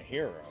being my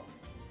hero.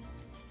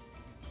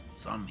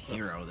 Some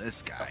hero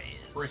this guy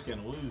is.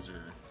 Freaking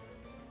loser.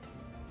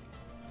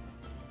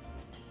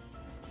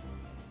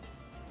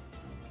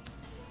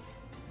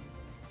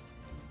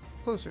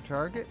 Closer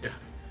target.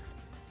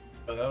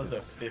 Oh, that was a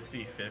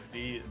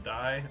 50-50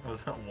 die?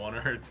 Was that one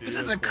or two?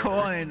 This is a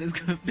coin. It's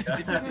gonna be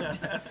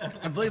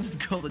I believe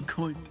it's called a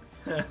coin.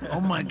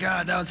 Oh my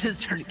god, now it's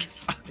his turn to get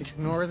fucked.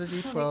 Ignore the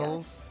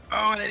d12s.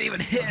 Oh, and it even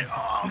hit.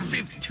 Oh,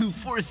 52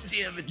 force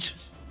damage.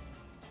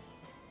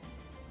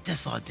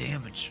 That's a lot of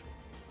damage.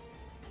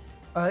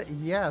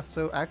 Yeah,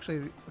 so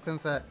actually,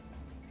 since that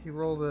he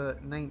rolled a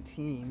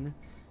 19,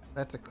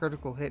 that's a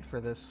critical hit for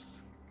this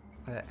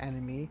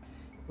enemy,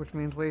 which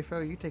means,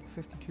 Wayfo, you take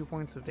 52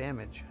 points of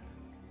damage.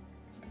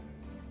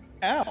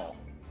 Ow!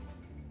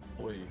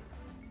 Holy,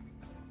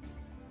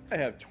 I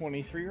have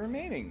 23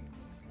 remaining.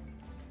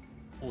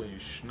 holy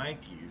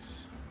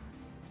shnikes.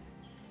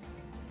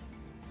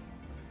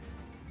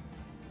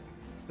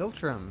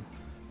 Biltram.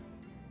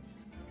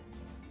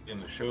 In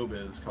the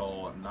showbiz,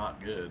 call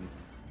not good.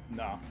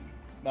 Nah,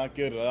 not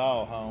good at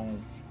all,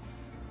 home.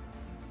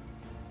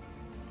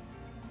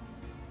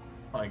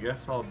 I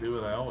guess I'll do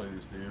what I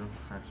always do,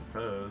 I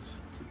suppose.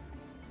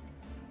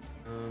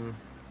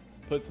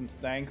 Put some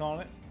stank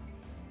on it.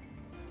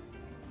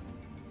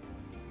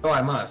 Oh,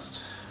 I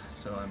must.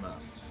 So I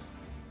must.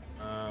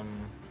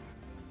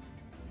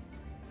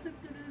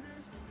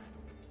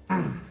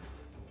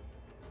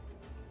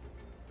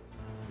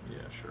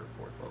 Yeah, sure.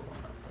 Fourth level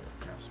one up.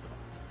 Cast spell.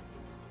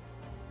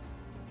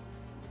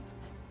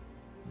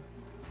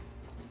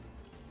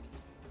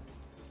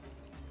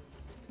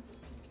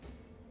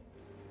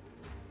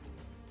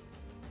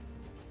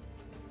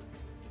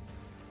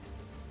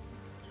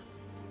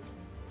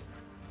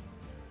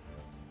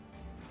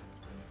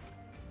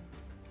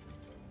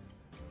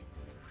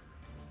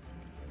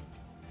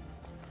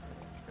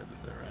 Got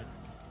it there, right?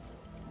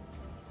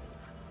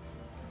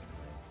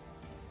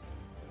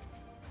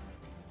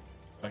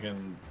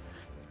 Fucking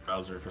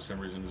browser for some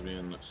reason is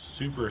being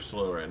super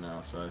slow right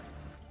now, so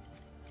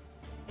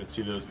I could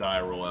see those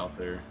die roll out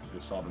there.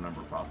 Just saw the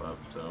number pop up,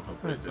 so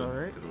hopefully That's it did,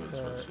 alright. did what it's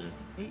supposed to do.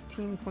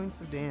 18 points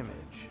of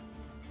damage.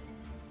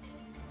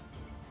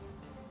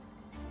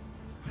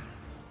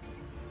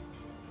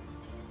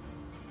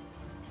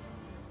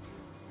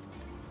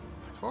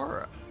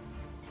 Tora.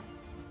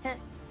 Heh.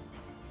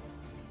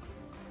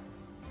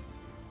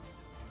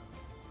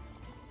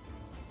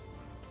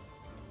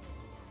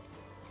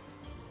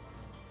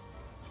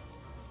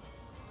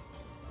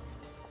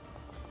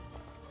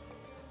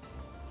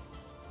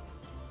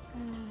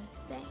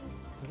 Dang.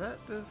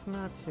 That does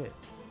not hit.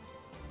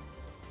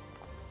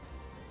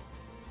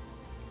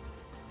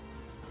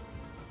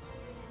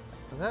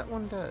 That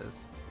one does.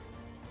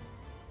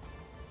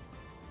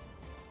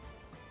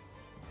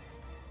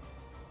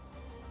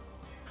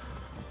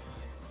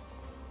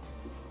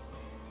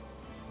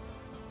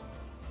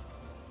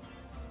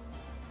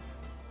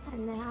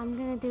 And then I'm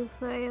gonna do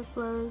flurry of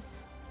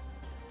blows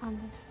on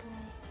this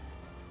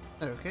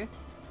guy. Okay.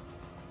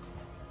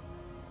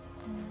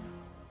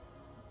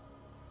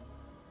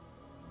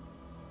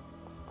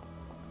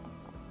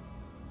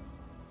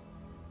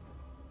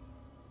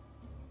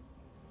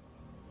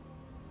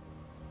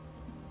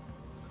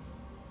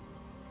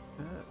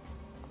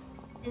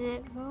 Did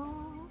it roll?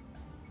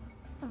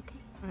 Okay.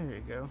 There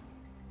you go.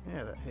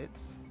 Yeah, that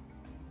hits.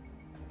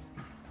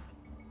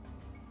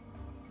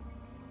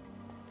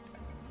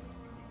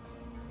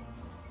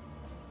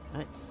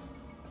 Nice.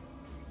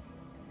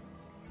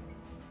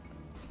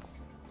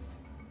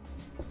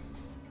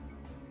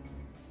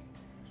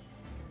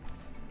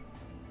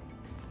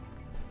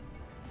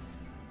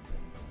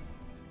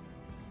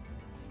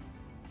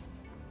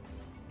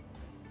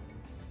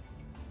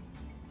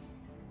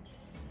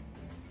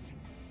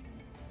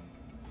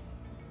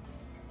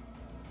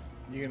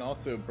 You can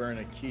also burn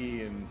a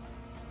key and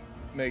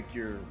make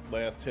your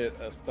last hit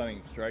a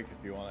stunning strike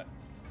if you want it.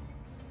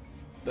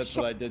 That's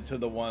what I did to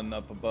the one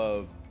up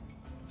above,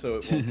 so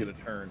it won't get a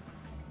turn.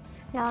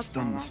 Yeah, I'll try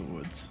Stun that.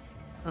 swords.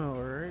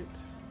 Alright.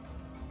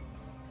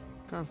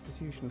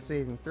 Constitution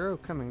saving throw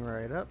coming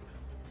right up.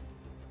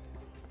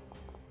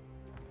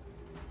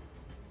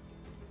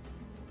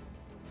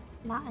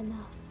 Not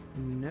enough.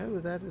 No,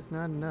 that is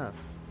not enough.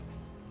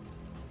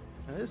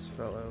 Now, this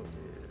fellow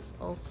is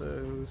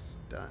also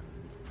stunned.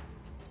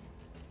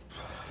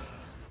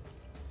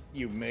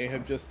 You may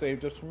have just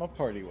saved us from a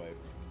party wipe.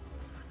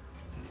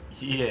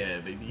 Yeah,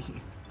 baby.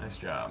 Nice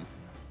job.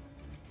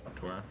 Up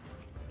to her.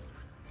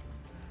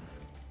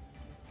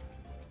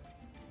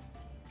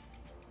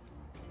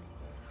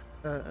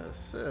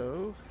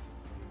 So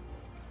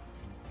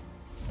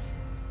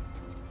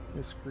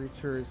this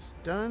creature is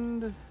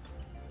stunned.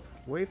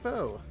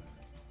 Wayfo.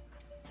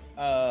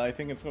 I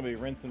think it's going to be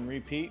rinse and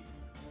repeat.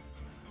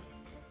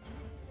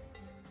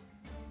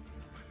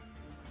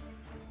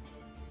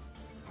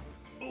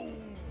 Oh,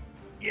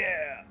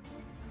 yeah!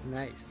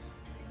 Nice.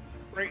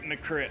 Right in the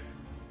crit.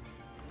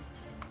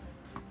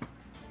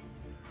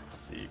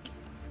 Seek.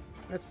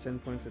 That's 10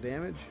 points of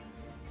damage.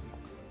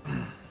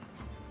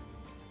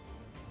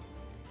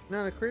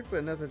 Not a crit, but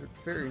another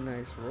very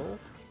nice roll.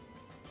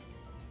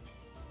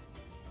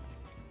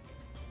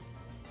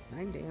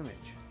 9 damage.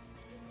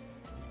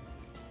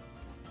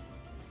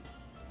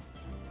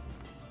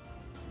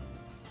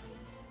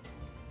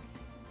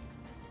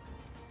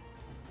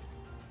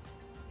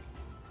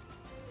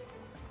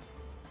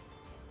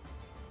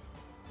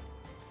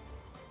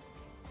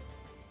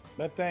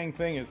 That dang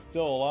thing is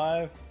still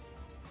alive.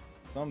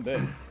 Some bit.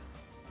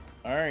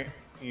 Alright,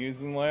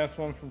 using the last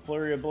one from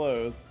Flurry of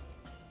Blows.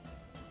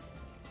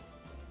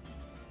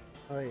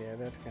 Oh yeah,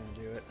 that's gonna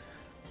do it.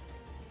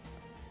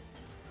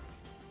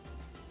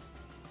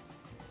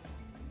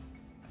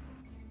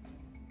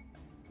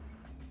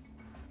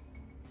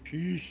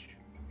 Sheesh.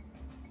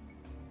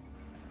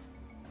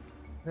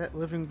 That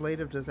living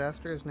blade of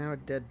disaster is now a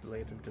dead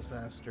blade of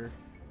disaster.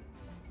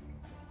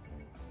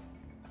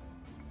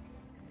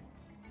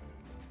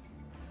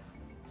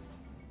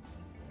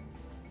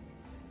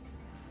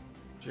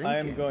 I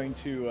am Jenkins. going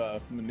to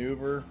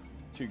maneuver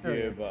to Oh,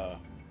 give,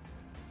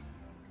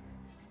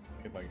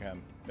 if I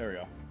can. There we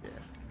go. Yeah.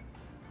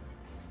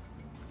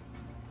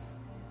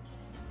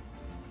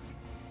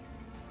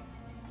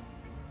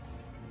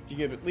 To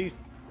give at least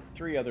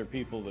 3 other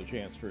people the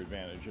chance for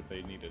advantage if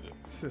they needed it.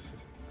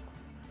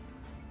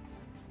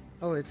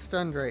 Oh, it's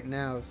stunned right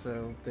now,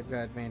 so they've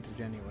got advantage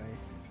anyway.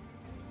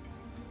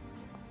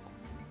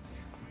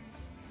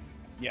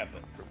 Yeah,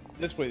 but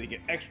this way they get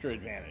extra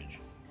advantage.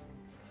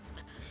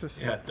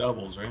 Yeah,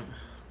 doubles, right?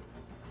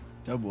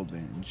 Double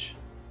advantage.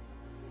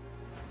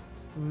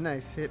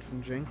 Nice hit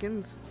from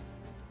Jenkins.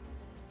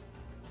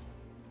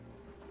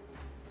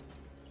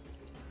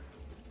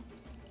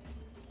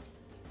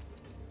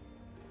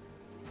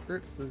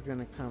 Kurtz is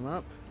gonna come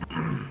up.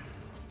 Try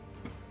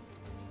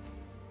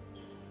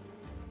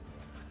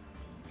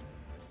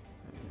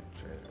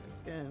that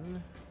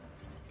again.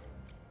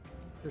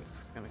 Kurtz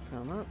is gonna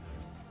come up.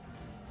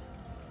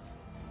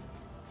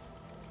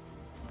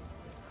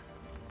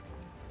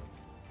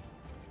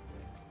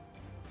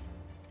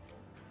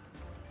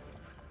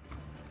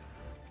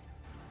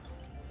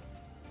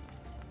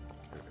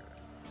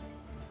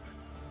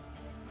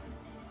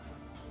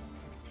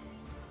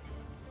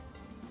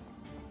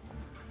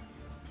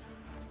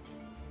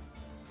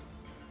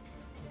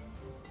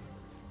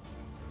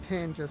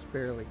 And just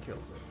barely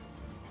kills it.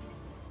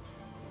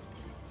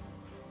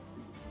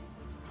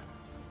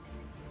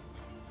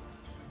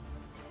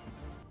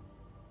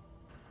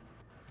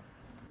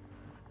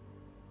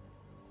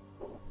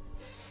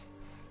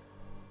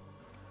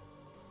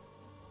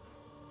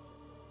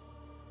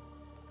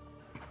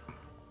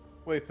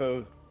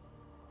 Wayfo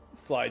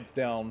slides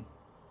down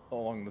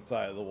along the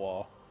side of the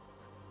wall,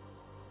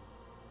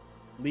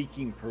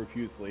 leaking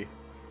profusely.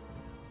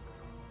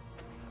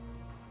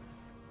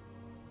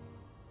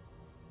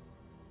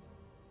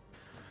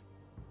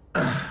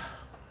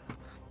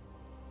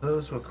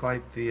 Those were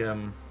quite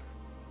the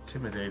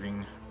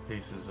intimidating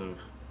pieces of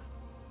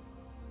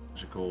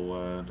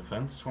magical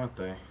defense, weren't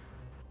they?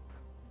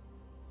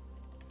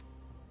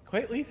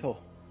 Quite lethal.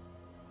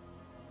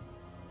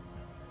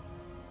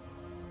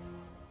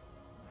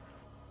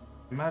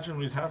 Imagine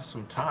we'd have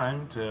some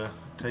time to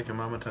take a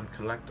moment and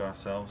collect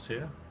ourselves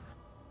here.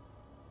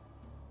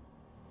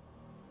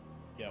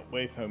 Yeah,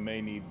 Wayfo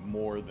may need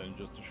more than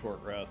just a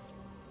short rest.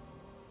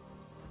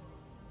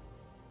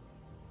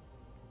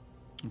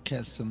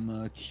 Cast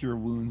some cure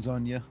wounds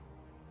on you.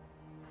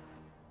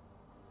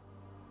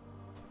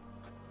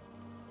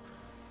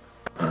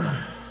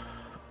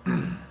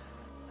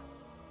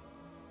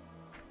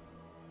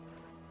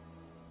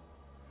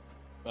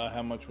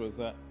 How much was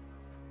that?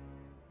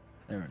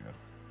 There we go.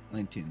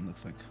 19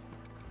 looks like.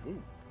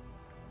 Ooh.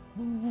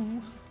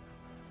 Ooh.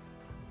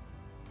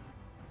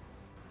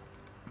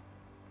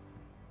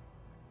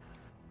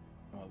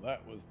 Well,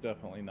 that was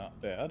definitely not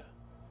bad.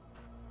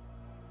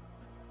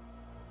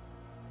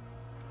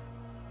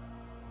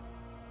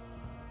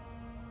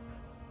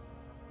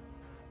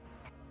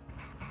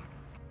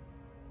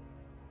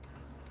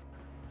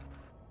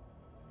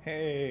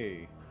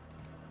 Hey!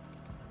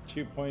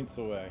 2 points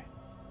away.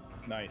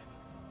 Nice.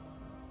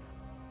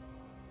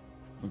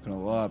 Looking a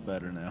lot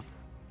better now.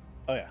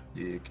 Oh yeah.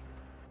 Yuck.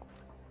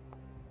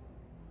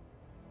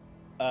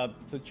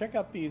 So check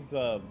out these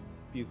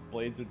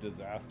blades of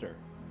disaster.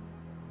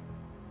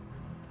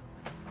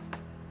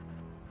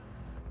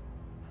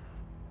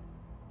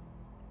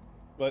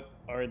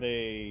 are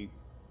they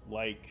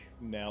like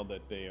now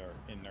that they are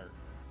inert?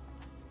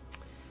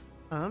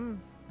 Are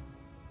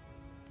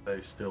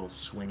they still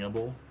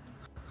swingable?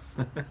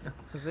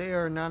 They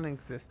are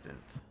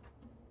non-existent.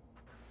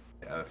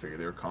 Yeah, I figured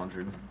they were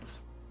conjured.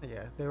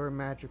 Yeah, they were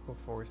magical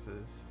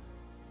forces.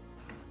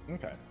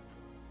 Okay.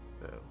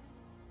 So,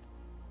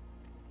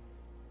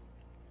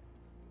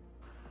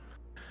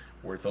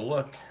 Worth a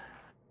look.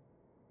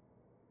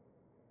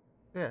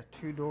 yeah,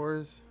 2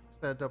 doors.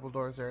 Instead of double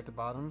doors there at the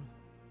bottom.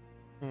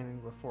 Standing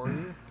before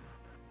you.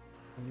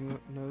 And who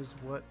knows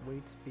what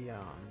waits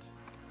beyond.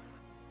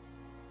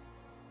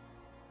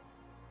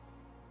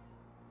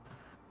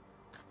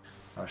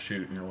 Oh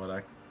shoot, you know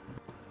what,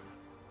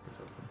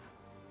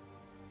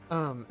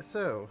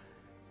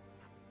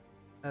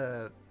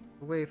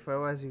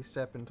 Wayfo, as you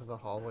step into the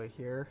hallway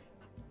here,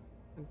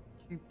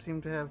 you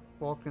seem to have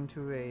walked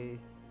into a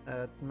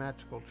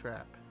magical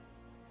trap.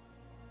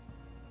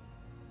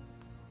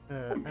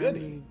 I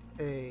goody.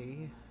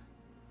 need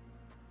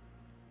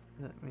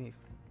let me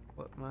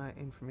flip my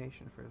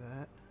information for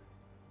that.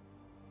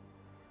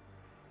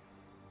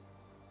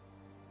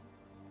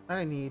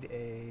 I need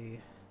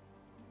a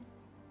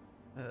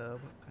what kind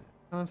of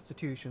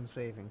Constitution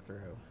saving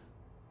throw.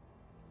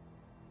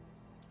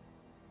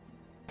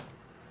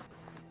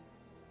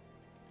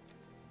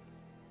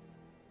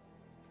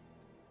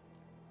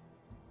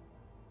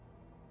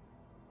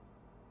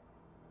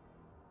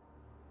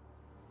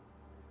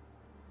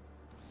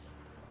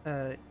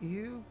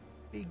 You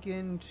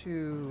begin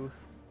to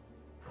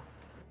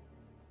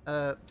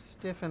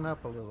stiffen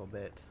up a little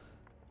bit.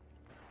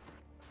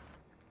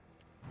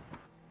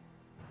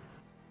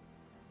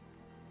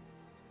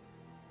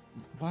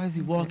 Why is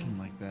he walking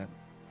like that?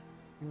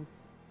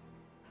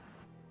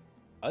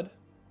 Bud?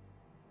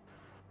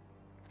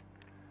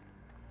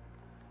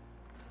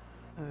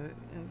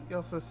 And you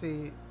also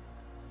see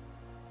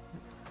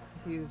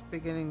he's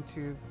beginning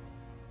to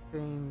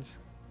change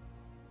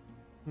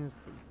his,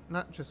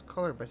 not just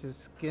color, but his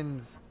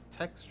skin's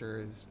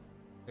texture is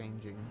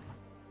changing.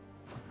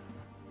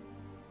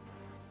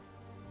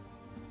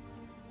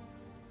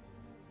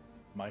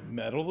 My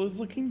metal is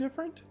looking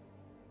different?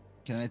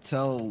 Can I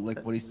tell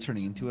like what he's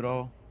turning into at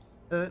all?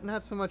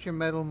 Not so much your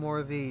metal,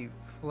 more the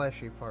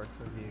fleshy parts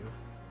of you.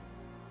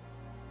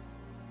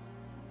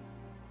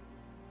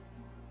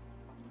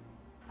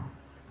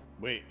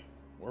 Wait,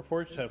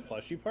 Warforged have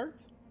fleshy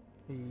parts?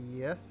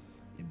 Yes.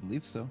 I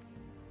believe so.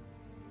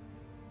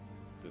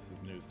 This is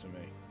news to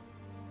me.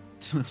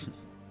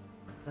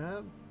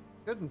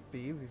 Couldn't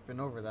be. We've been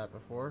over that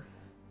before.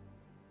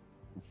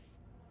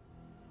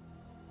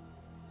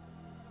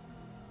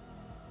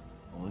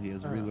 Well, he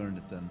has relearned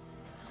it then.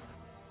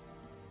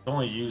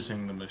 Only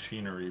using the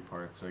machinery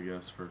parts, I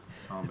guess, for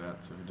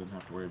combat, so he doesn't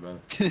have to worry about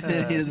it. He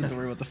doesn't have to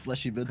worry about the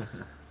fleshy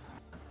bits.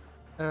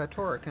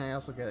 Tora, can I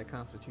also get a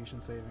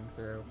Constitution saving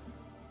throw?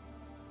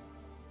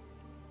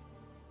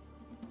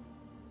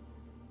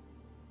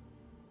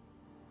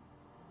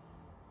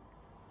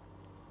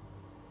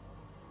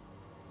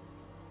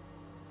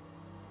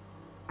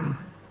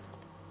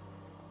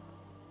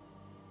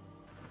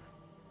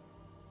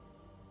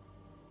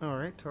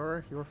 Alright,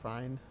 Tora, you're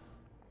fine.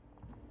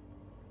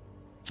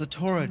 So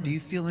Tora, do you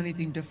feel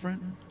anything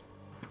different?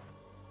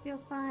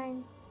 Feel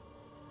fine.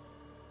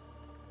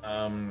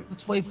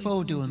 What's Wei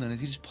Fo doing then?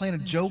 Is he just playing a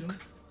joke?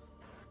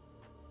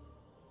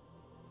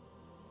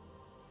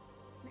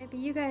 Maybe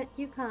you come.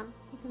 You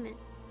come in.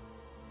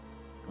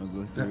 I'll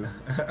go through.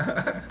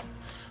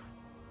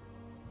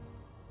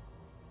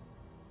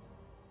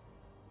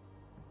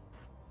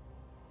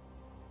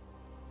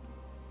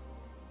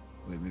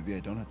 Wait, maybe I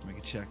don't have to make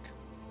a check.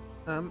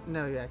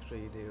 No, you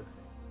do.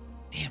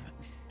 Damn it.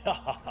 Ha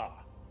ha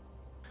ha.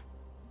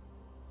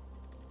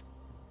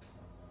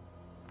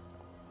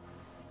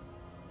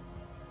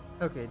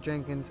 Okay,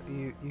 Jenkins,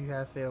 you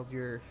have failed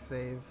your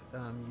save.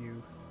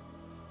 You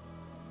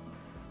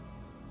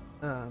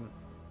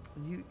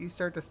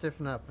start to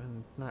stiffen up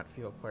and not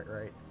feel quite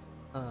right.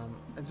 And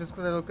just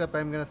because I looked up,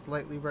 I'm gonna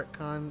slightly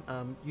retcon.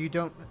 You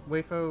don't,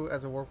 Wayfo,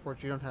 as a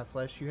Warforged, you don't have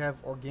flesh. You have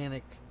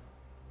organic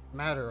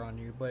matter on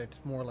you, but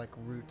it's more like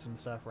roots and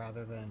stuff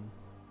rather than,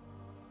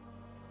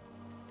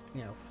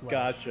 flesh.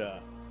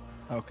 Gotcha.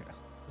 Okay.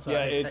 So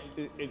Yeah,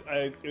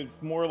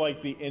 it's more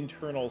like the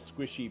internal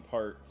squishy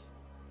parts,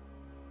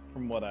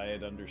 from what I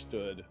had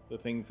understood. The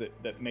things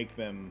that make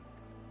them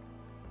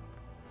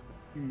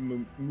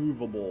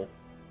movable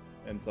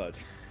and such.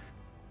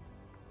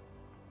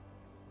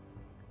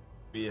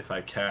 Maybe if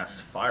I cast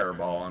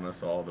Fireball on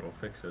us all, that'll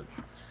fix it.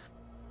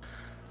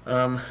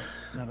 Not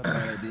a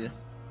bad idea.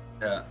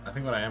 Yeah, I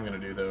think what I am going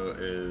to do, though,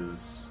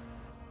 is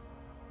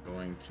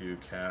going to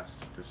cast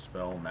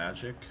Dispel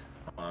Magic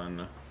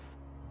on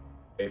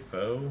a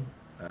foe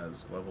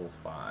as level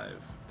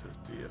 5 to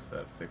see if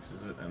that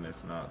fixes it, and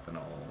if not, then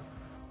I'll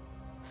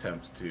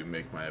attempt to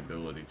make my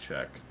ability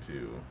check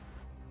to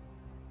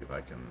see if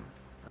I can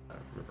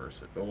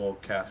reverse it. But we'll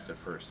cast it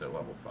first at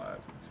level 5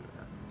 and see what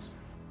happens.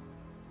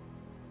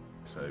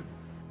 So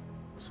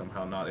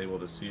somehow not able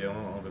to see. I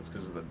don't know if it's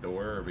because of the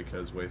door or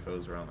because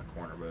Wayfo's around the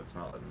corner, but it's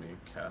not letting me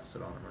cast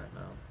it on him right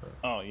now. But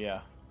Oh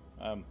yeah,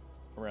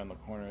 around the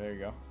corner. There you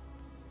go.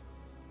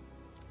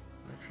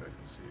 make sure I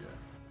can see it.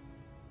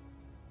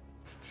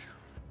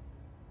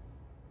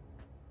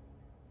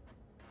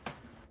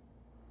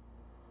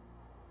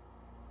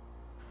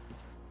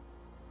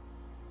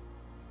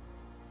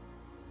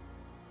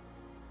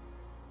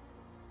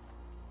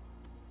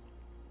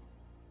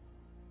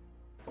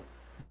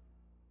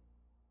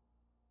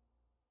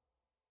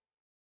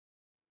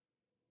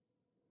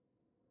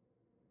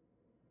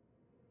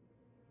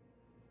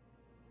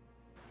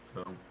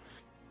 So,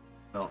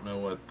 I don't know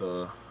what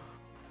the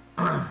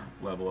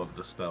level of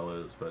the spell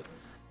is, but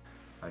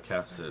I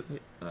cast it,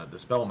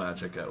 Dispel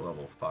Magic at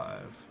level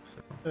 5.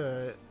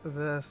 So.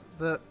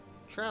 The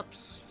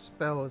Trap's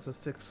spell is a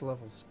 6th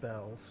level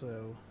spell,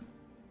 so...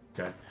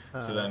 Okay,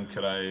 so then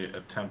could I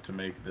attempt to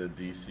make the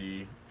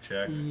DC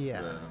check?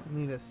 Yeah, you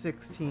need a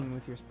 16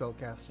 with your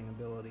spellcasting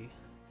ability.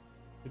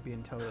 Would be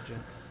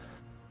Intelligence.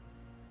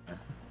 Okay.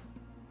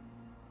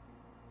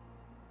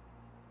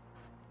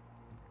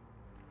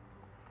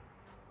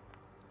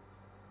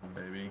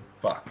 Baby.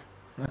 Fuck.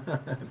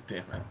 Damn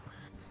it.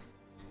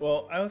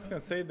 Well, I was gonna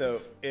say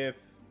though, if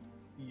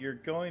you're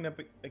going up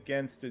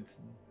against its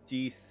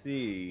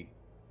DC,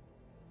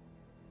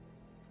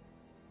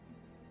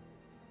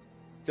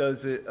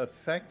 does it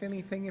affect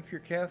anything if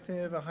you're casting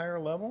it at a higher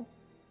level?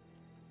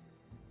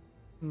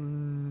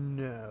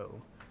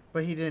 No.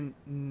 But he didn't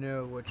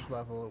know which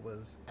level it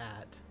was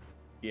at.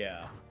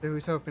 Yeah. He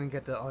was hoping to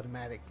get the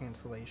automatic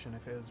cancellation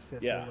if it was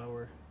 5th or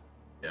lower.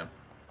 Yeah.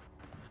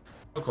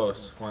 So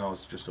close. Well,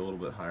 it's just a little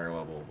bit higher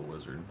level of a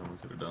wizard than we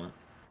could have done it.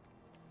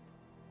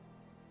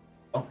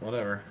 Oh,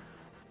 whatever.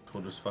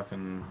 We'll just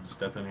fucking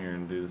step in here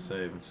and do the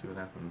save and see what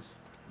happens.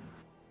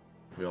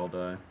 If we all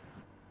die.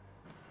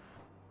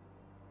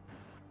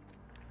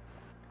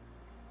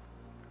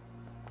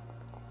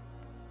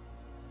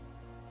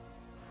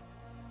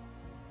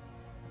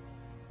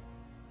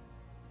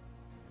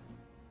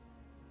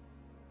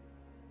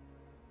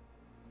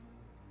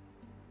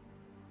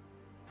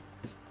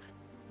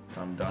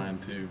 So I'm dying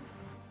too.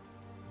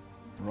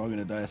 We're all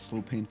gonna die a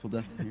slow, painful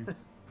death here.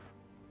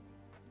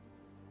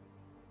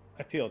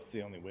 I feel it's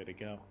the only way to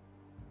go.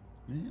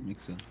 Yeah, it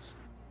makes sense.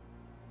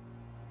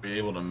 Be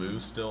able to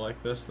move still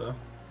like this though?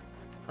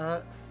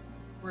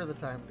 For the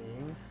time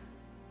being.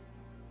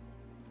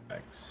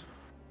 Thanks.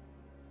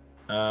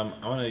 I'm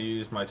gonna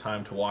use my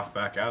time to walk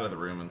back out of the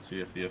room and see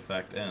if the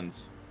effect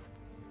ends.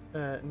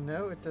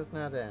 No, it does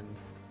not end.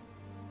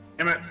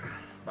 Damn it,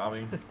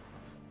 Bobby.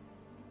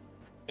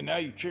 And now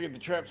you've triggered the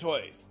trap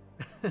twice.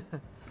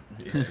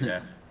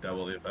 Yeah,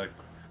 double the effect.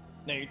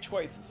 Now you're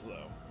twice as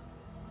slow.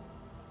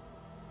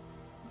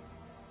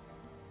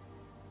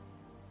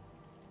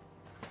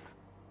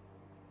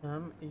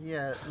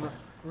 Yeah,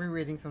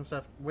 rereading some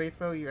stuff.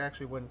 Wayfo, you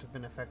actually wouldn't have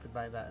been affected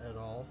by that at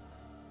all.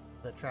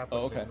 The trap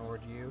would have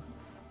ignored you.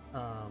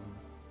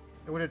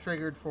 It would have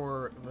triggered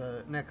for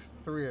the next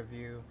 3 of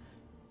you,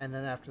 and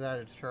then after that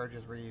its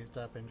charges were used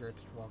up and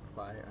Dritz walked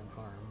by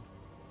unharmed.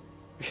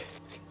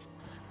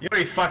 You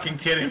gotta be fucking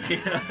kidding me.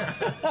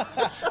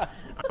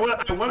 I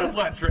would have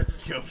let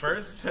Dritz go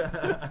first.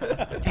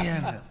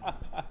 Damn it.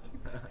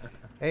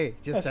 Hey,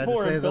 just That's had to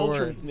more say in the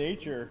Belcher's words.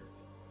 nature.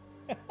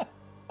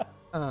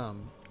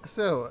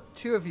 So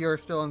 2 of you are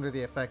still under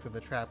the effect of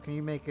the trap. Can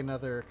you make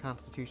another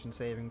Constitution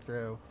saving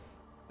throw,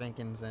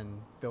 Jenkins and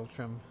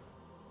Biltram?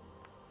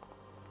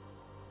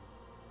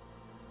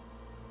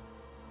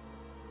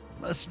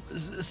 Must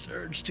resist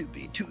urge to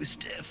be too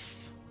stiff.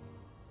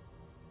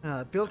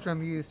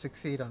 Biltram, you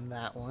succeed on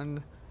that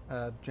one.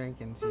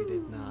 Jenkins, you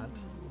did not.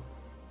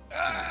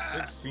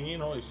 16?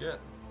 Holy shit.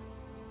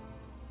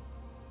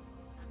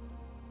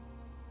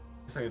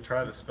 Guess I could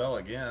try the spell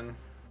again.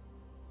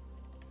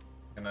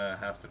 Gonna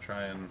have to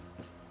try and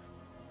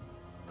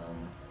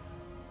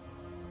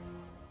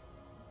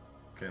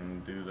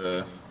can do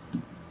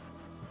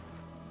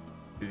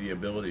the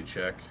ability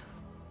check.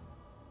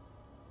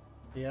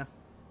 Yeah.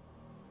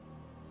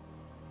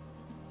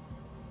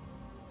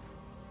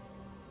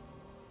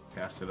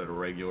 Cast it at a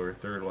regular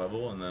 3rd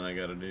level, and then I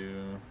gotta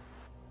do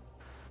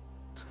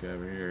this guy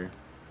over here.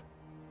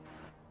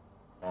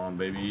 Come on,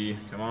 baby,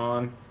 come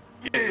on.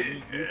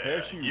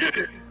 Yeah.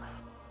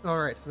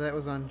 Alright, so that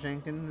was on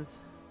Jenkins.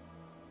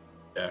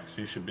 Yeah, because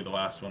he should be the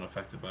last one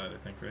affected by it, I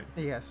think, right?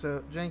 Yeah,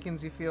 so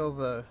Jenkins, you feel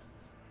the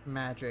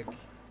magic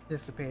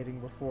dissipating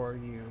before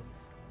you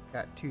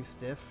got too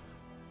stiff.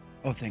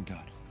 Oh, thank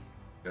God.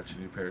 Got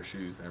your new pair of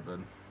shoes there,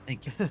 bud.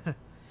 Thank you.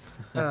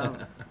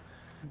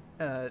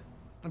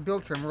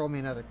 Biltram, roll me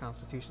another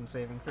Constitution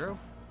saving throw.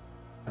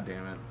 God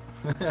damn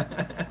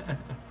it.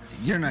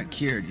 You're not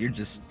cured. You're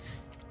just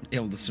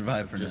able to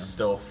survive for now. Just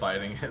still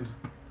fighting it.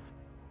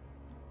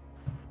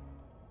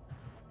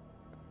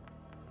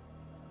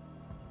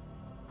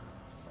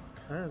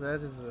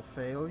 That is a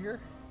failure.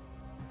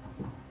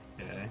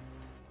 Okay.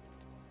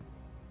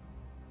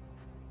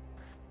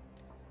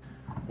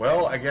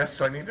 Well, I guess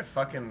do I need to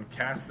fucking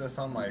cast this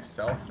on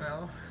myself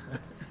now?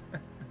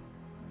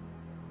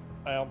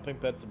 I don't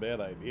think that's a bad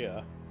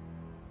idea.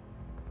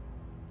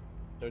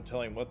 No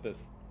telling what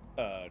this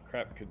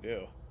crap could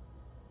do.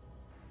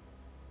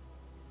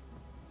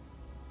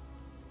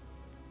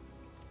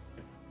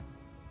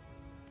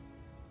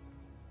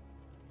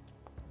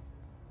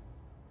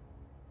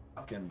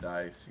 Fucking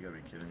dice, you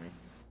gotta be kidding me.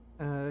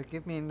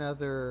 Give me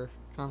another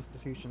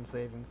Constitution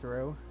saving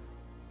throw.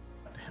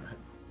 God damn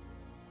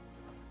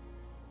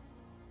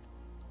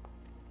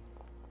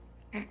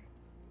it.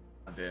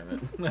 God damn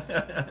it.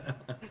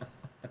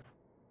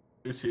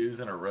 2 twos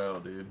in a row,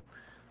 dude.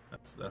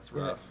 That's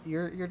Yeah, rough.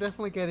 you're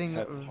definitely getting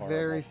That's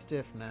very horrible.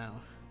 stiff now.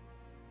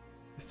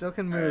 You still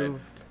can Alright.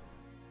 move,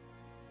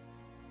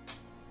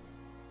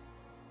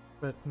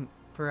 but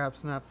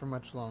perhaps not for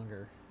much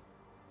longer.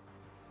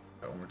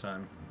 One more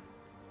time.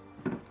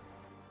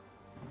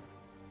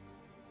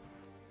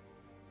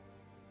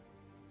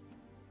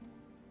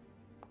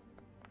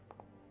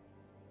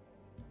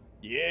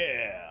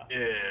 Yeah.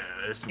 Yeah,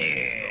 this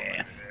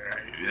one's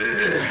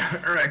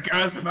Alright,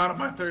 guys, I'm out of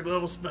my 3rd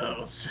level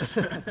spells.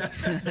 So,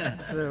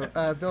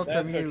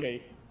 Biltram, That's you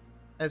okay.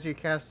 as you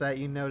cast that,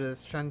 you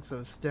notice chunks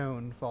of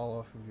stone fall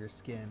off of your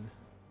skin.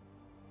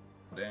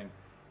 Dang.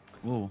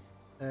 Whoa.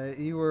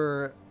 You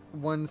were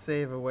one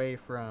save away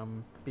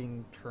from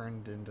being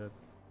turned into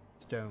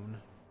stone.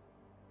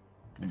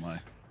 Oh my.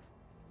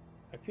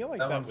 I feel like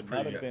That that one's would not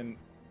pretty have good. been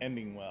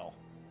ending well.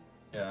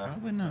 Yeah,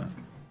 Probably not.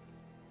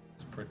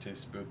 it's pretty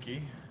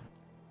spooky.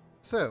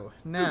 So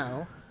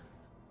now,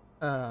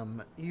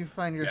 you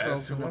find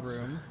yourselves so in a what's-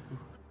 room.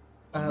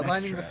 Next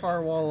Lining the trap.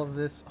 far wall of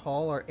this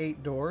hall are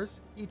 8 doors,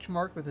 each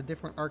marked with a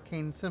different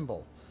arcane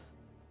symbol.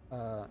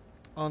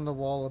 On the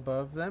wall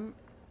above them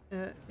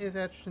is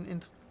etched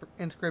an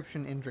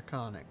inscription in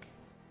Draconic.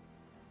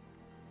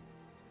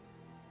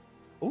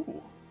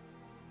 Ooh.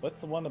 What's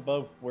the one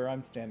above where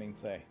I'm standing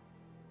say?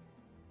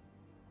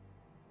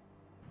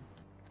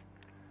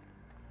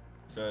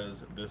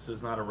 Says, this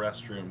is not a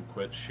restroom,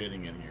 quit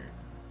shitting in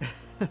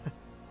here.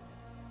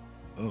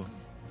 Oh.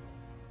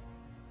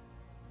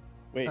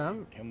 Wait,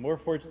 can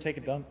Warforged take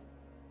a dump?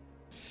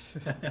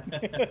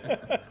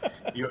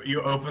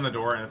 You open the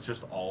door and it's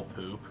just all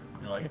poop.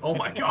 You're like, oh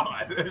my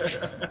god.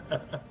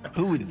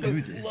 Who would do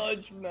It's a this?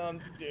 sludge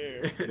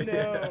monster.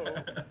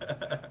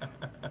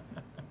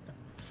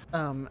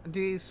 No. Do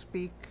you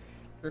speak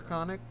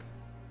Draconic?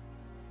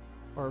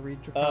 Or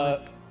read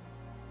Draconic?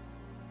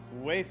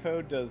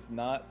 Wayfo does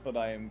not, but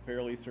I am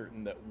fairly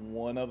certain that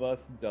one of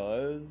us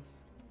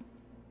does.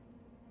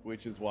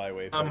 Which is why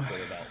Wayfo said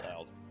it out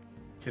loud.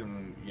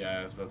 Yeah,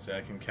 I was about to say,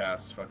 I can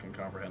cast fucking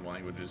comprehend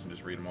languages and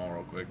just read them all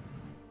real quick.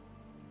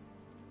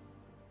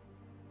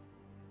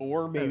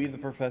 Or maybe the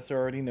professor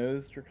already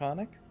knows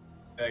Draconic.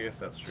 Yeah, I guess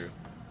that's true.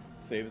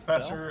 Save a spell.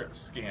 Professor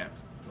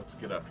Scant, let's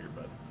get up here,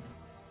 bud.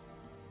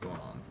 What's going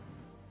on?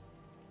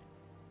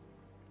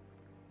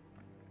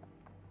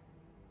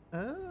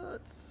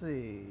 Let's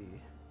see.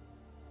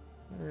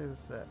 Where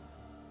is that?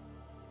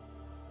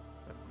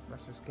 Got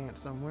Professor Scant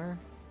somewhere.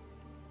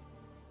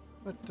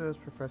 What does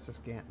Professor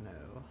Scant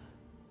know?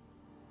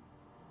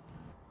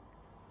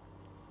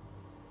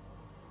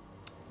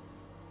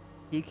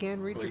 He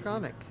can read Well, he-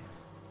 Draconic.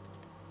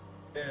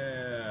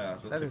 Yeah, I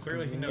was about That to is say,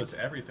 clearly he convenient. knows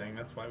everything,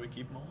 that's why we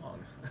keep him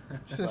along.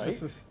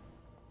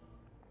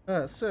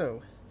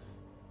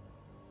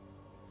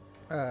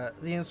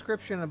 The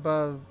inscription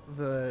above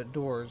the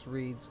doors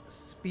reads,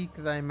 "Speak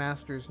thy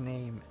master's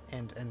name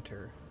and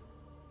enter."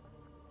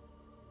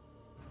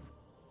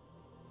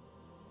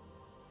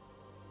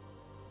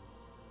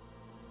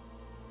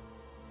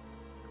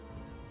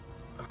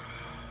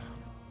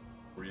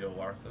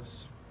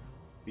 Iriolarthas.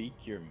 Speak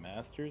your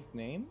master's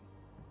name?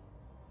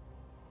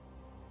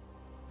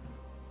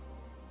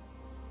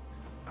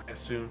 I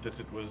assumed that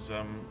it was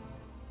in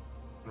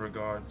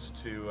regards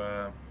to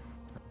the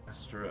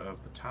master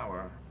of the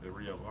tower,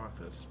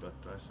 Iriolarthas, but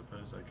I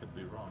suppose I could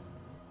be wrong.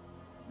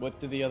 What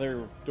do the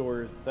other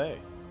doors say?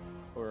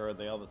 Or are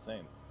they all the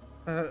same?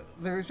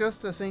 There's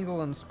just a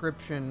single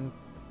inscription.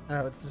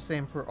 It's the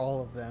same for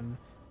all of them.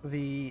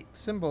 The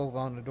symbol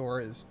on the door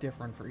is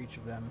different for each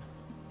of them.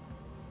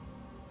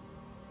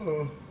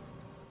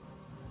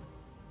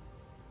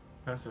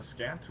 Professor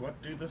Scant,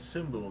 what do the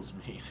symbols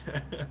mean?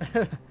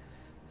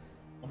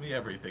 Tell me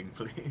everything,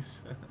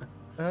 please.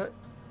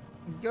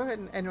 Go ahead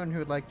and anyone who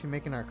would like to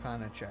make an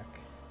Arcana check.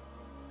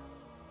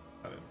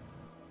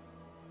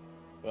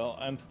 Well,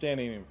 I'm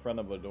standing in front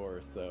of a door,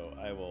 so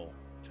I will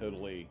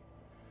totally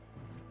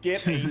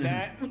get a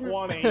nat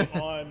 20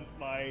 on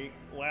my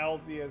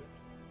lousiest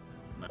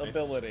Nice.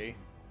 ability.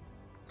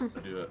 I'm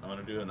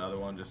gonna do another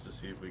one just to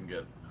see if we can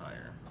get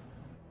higher.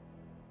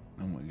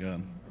 Oh my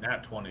god.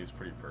 Nat 20 is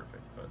pretty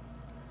perfect,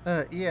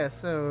 but Yeah,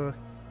 so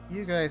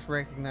you guys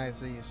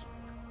recognize these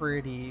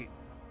pretty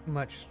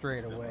much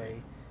straight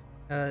away.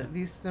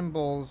 These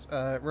symbols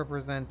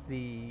represent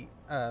the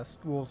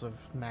schools of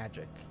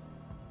magic.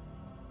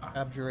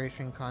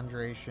 Abjuration,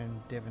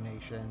 conjuration,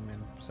 divination,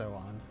 and so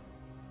on.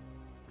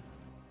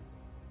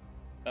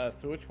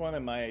 So which one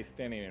am I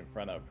standing in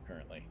front of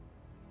currently?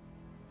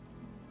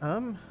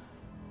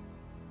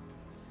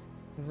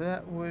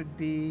 That would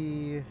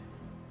be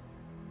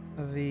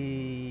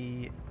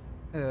the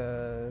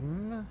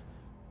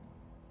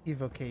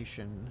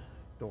evocation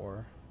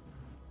door.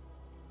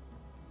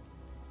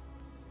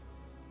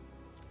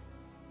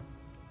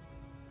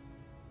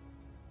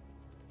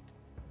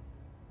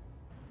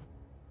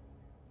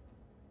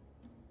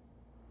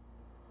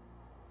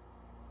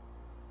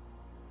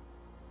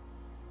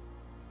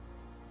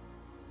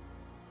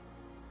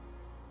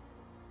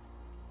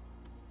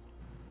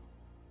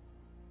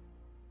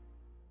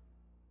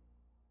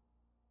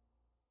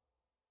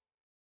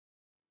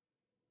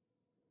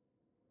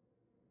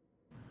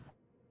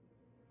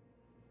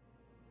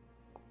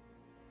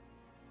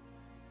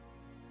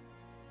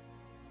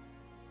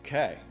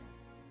 Okay.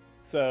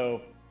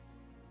 So,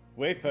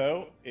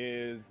 Wayfo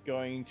is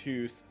going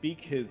to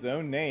speak his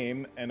own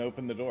name and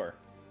open the door.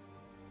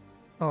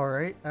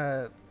 Alright,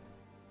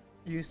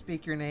 you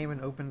speak your name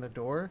and open the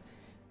door,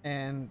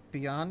 and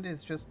beyond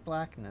is just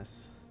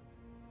blackness.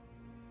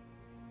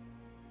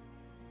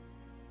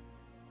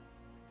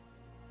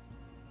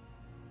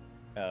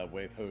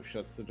 Wayfo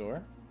shuts the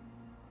door.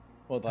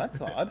 Well,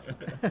 that's odd.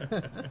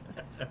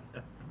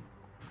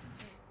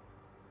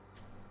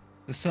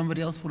 Does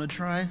somebody else want to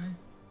try?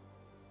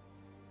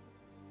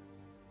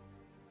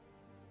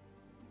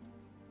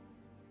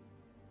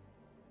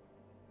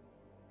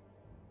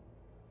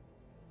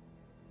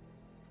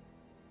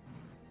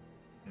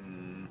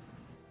 Hmm.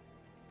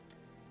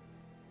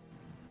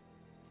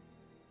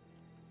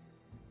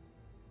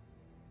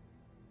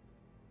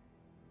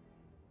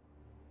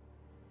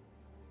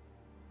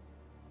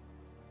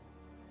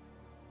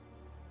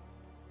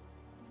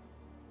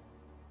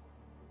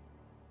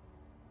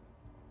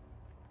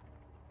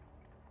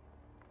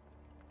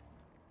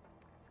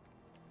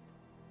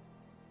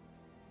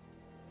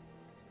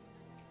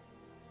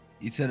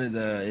 You said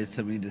it's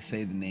somebody to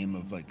say the name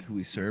of like who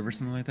we serve or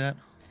something like that.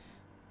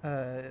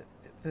 The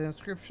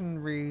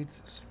inscription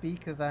reads,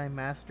 "Speak thy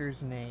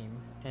master's name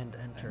and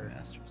enter."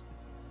 Masters.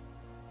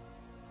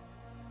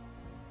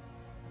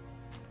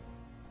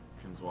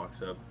 Kins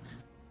walks up.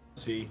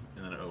 See,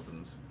 and then it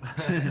opens.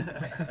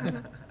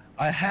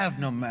 I have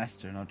no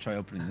master, and I'll try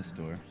opening this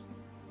door.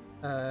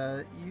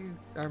 You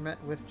are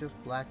met with just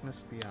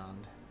blackness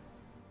beyond.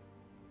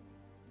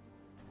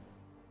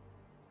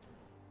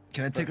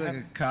 Can I take like a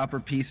Perhaps-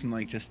 copper piece and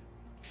like just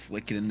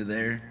flick it into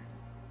there?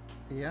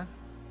 Yeah?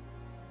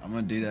 I'm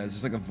gonna do that.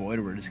 Is there like a void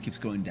where it just keeps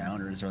going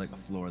down, or is there like a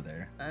floor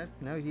there?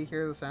 No, you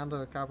hear the sound of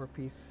a copper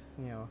piece,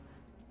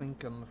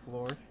 clink on the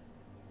floor.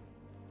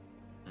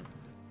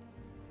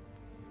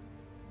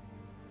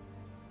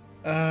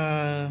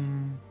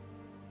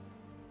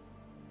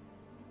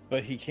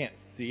 But he can't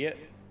see it?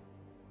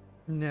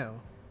 No.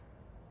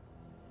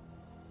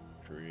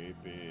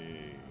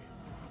 Creepy.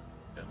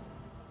 Yeah.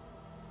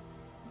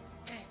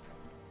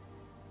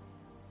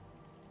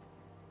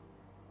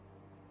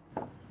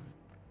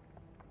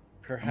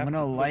 Perhaps I'm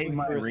gonna it's light looking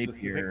my for a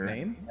specific rapier,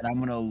 name? and I'm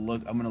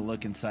gonna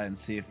look inside and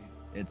see if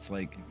it's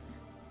like,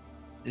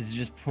 is it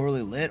just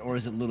poorly lit, or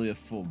is it literally a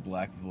full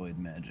black void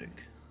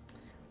magic?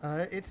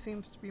 It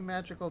seems to be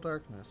magical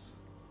darkness.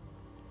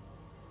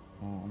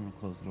 Oh, I'm gonna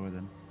close the door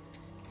then.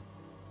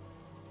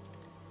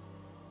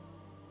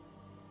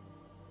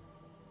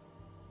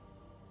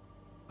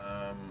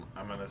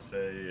 I'm gonna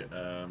say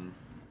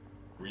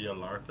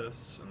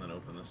Iriolarthas, and then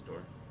open this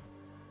door.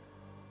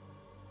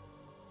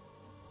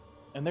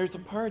 And there's a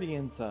party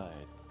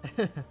inside.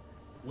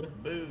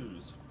 With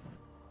booze.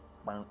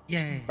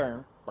 Yay! I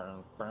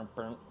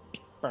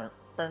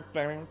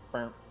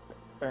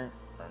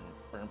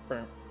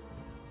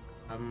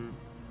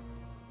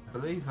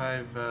believe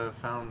I've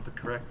found the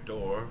correct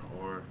door,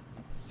 or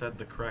said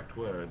the correct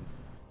word.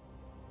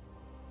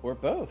 Or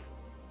both.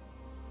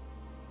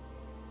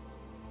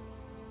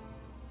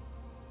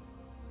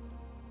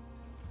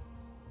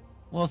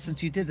 Well,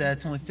 since you did that,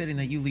 it's only fitting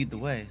that you lead the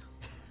way.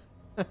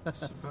 I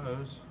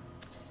suppose.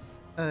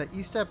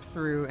 You step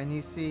through and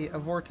you see a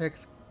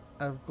vortex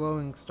of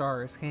glowing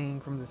stars hanging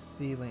from the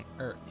ceiling,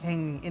 or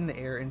hanging in the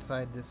air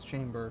inside this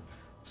chamber,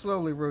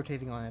 slowly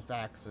rotating on its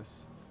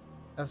axis.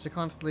 As the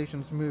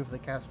constellations move, they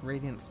cast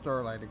radiant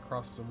starlight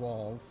across the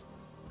walls.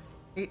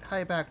 8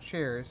 high-backed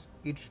chairs,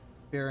 each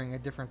bearing a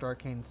different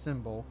arcane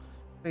symbol,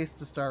 face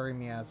the starry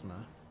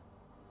miasma.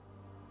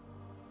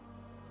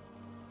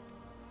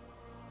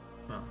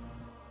 Huh.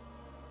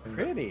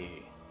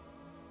 Pretty.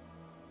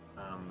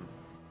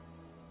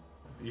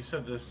 You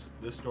said this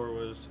door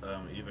was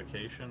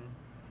evocation.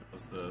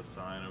 Was the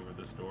sign over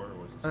this door, or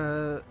was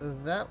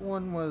it? That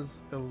one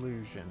was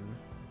illusion.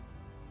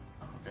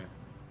 Oh, okay.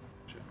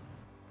 Gotcha.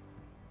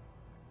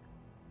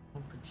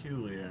 Oh,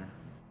 peculiar.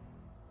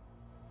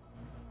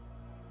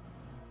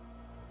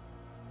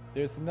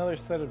 There's another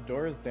set of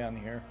doors down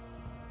here.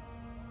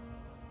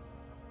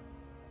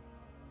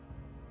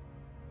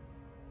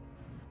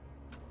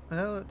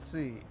 Let's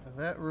see.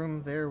 That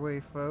room there, Wei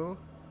Fo.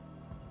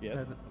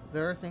 Yes.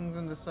 There are things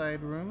in the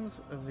side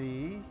rooms.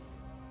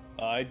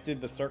 I did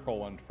the circle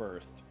one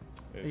first.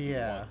 If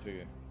Yeah. you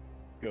want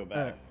to go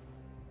back.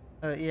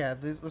 Yeah,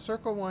 the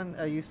circle one,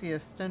 you see a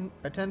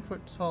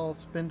 10-foot tall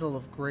spindle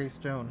of gray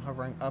stone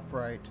hovering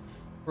upright,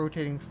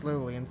 rotating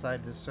slowly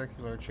inside this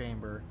circular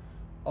chamber.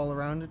 All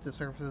around it, the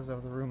surfaces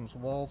of the room's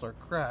walls are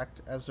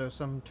cracked, as though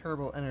some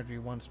terrible energy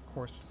once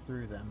coursed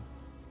through them.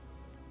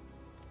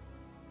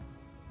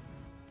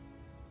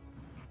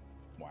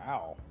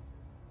 Wow.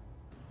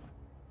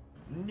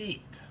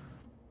 Neat.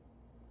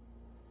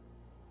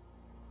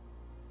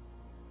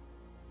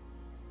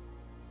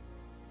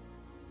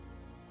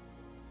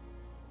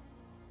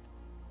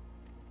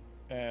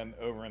 And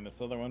over in this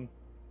other one?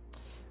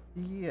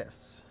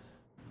 Yes.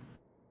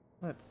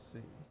 Let's see.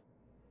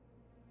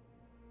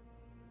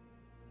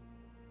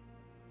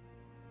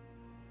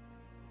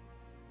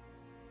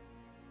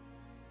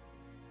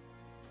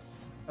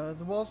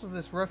 The walls of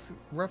this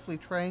roughly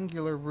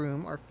triangular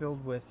room are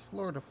filled with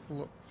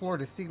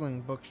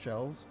floor-to-ceiling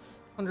bookshelves.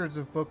 Hundreds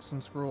of books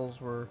and scrolls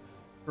were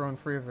thrown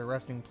free of their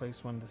resting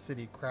place when the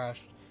city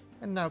crashed,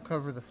 and now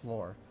cover the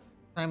floor.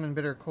 Time and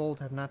bitter cold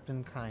have not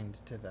been kind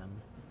to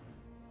them.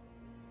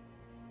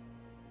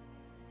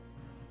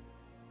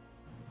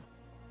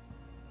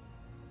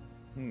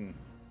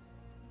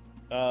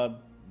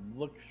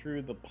 Look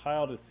through the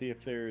pile to see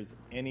if there's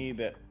any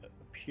that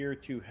appear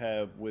to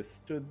have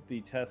withstood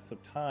the test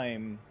of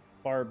time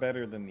far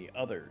better than the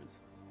others.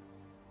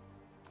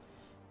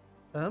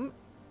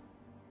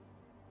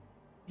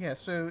 Yeah,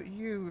 so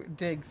you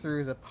dig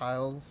through the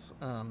piles,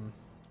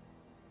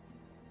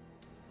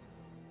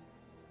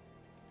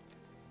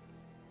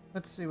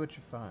 let's see what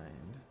you find.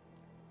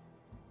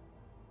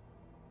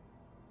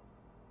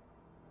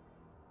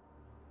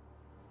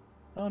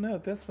 Oh no,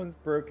 this one's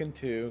broken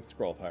too.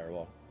 Scroll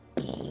firewall.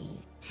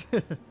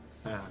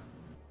 Yeah.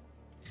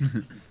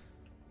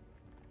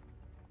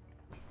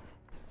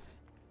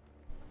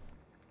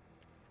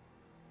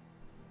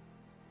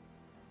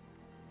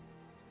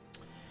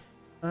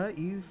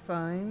 You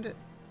find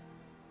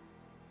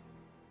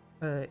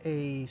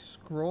a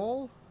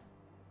scroll,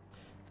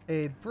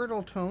 a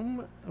brittle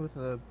tome with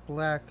a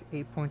black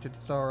 8-pointed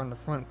star on the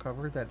front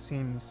cover that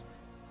seems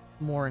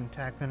more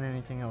intact than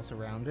anything else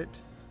around it.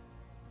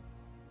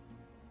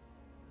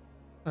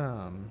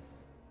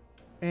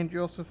 And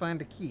you also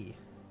find a key,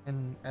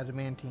 an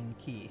adamantine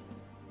key.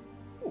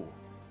 Ooh.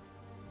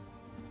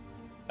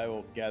 I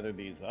will gather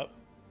these up,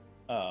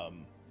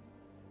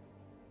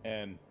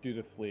 and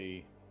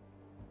dutifully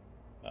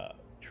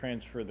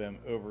transfer them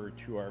over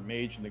to our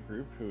mage in the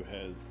group who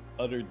has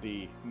uttered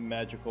the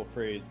magical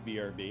phrase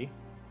BRB.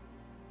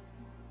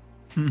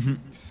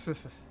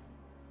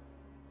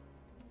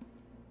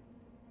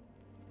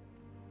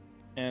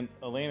 And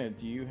Elena,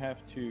 do you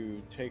have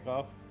to take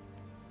off?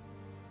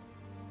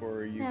 Or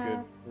are you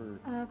Yeah, good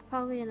for...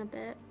 probably in a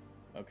bit.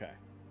 Okay.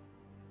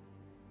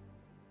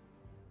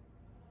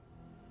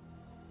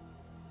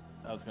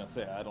 I was going to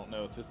say, I don't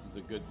know if this is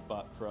a good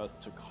spot for us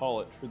to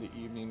call it for the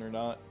evening or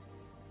not.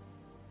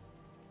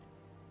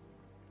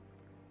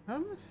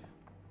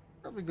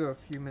 Probably go a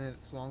few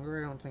minutes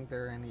longer. I don't think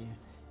there are any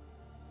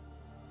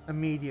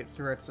immediate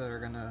threats that are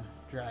gonna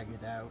drag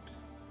it out.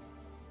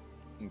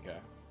 Okay.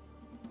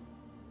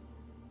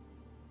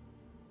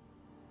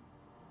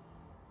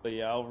 But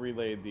yeah, I'll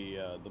relay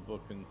the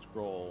book and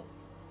scroll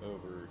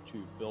over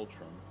to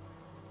Biltram.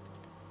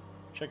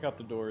 Check out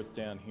the doors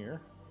down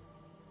here.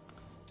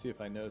 See if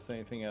I notice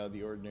anything out of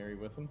the ordinary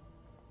with them.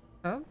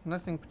 Oh,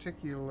 nothing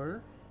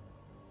particular.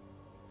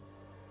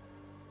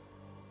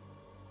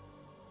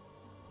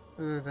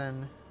 Other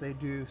than they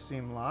do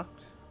seem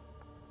locked.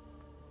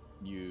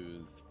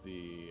 Use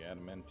the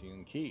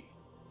adamantine key.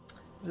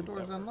 The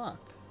door's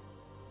unlocked.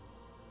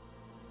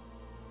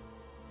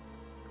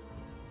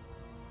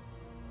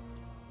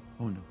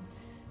 Oh no.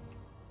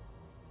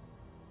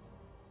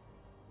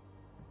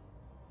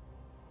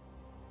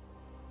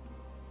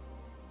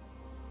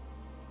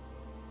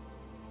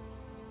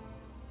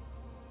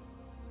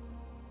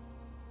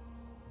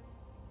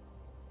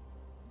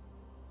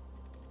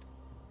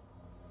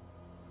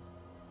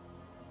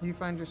 You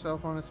find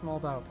yourself on a small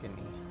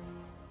balcony.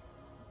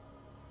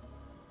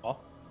 Oh,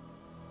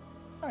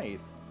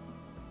 nice.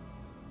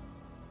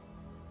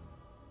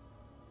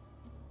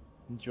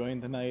 Enjoying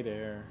the night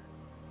air.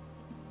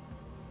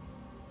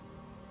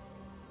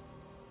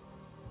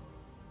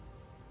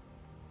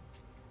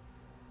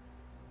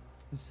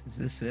 Is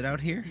this it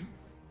out here?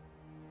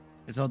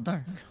 It's all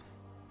dark.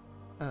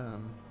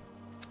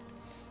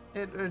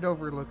 It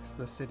overlooks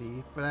the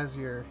city, but as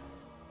you're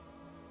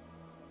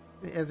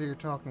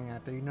talking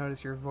out there, you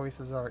notice your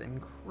voices are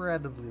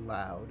incredibly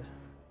loud.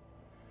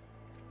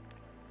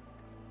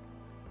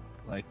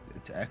 Like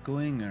it's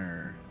echoing,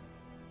 or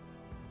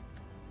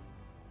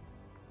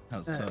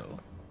how so?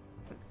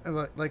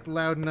 Like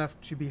loud enough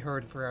to be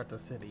heard throughout the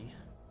city.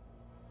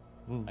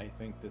 Ooh. I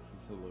think this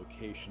is a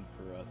location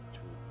for us to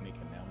make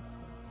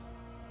announcements.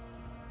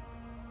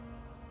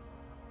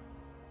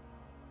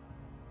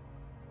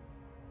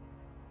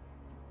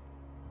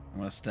 I'm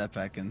gonna step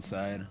back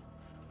inside.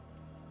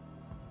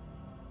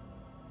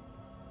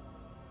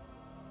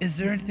 Is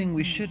there anything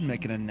we should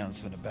make an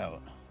announcement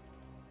about?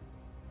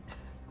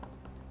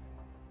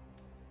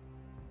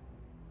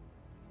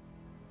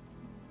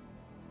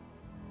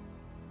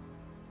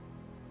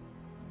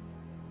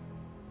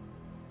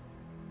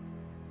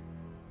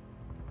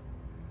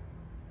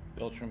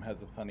 Beltram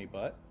has a funny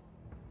butt.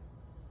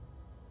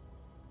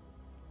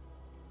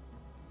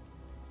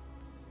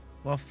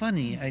 Well,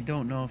 funny, I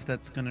don't know if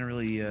that's gonna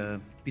really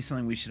be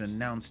something we should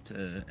announce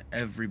to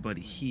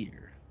everybody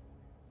here.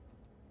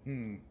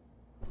 Hmm.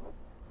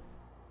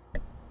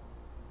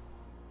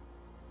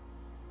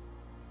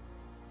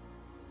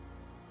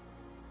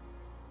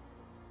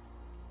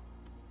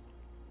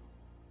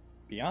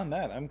 Beyond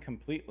that, I'm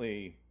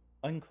completely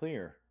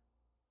unclear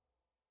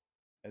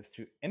as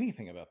to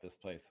anything about this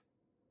place.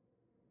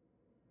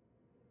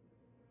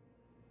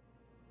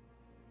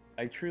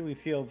 I truly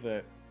feel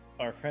that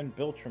our friend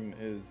Biltram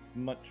is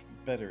much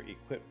better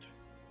equipped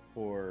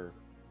for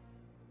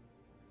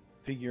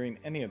figuring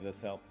any of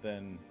this out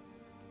than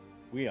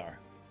we are.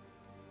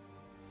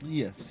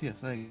 Yes,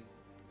 I.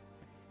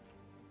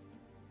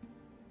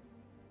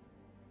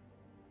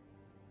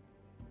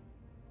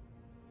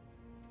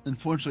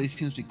 Unfortunately, he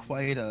seems to be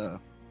quite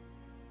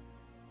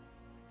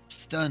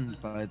stunned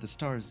by the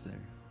stars there.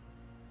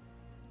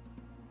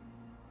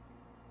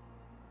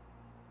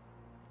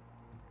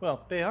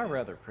 Well, they are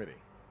rather pretty.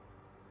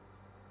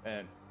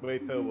 And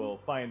Weifo will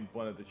find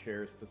one of the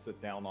chairs to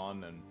sit down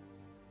on and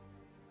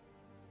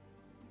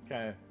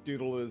kind of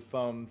doodle his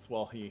thumbs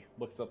while he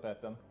looks up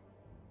at them.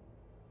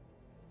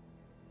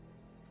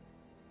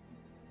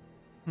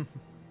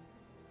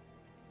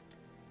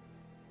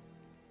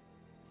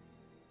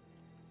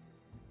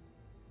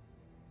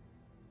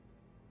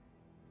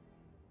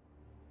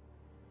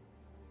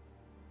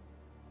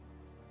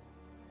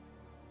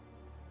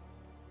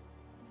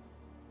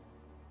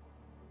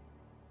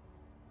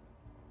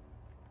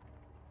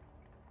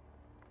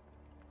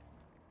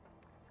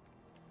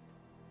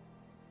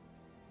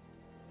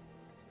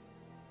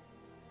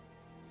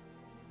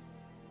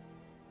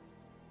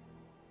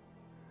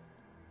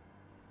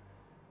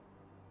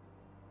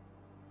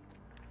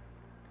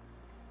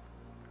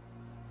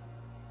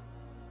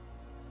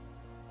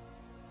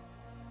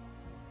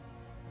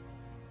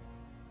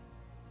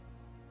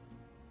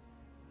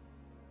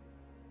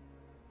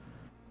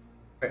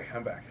 Okay,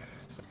 I'm back.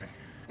 Sorry.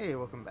 Hey,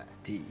 welcome back.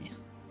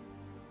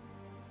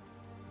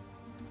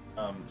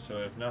 So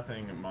if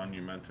nothing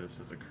monumentous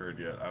has occurred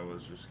yet, I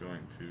was just going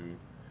to,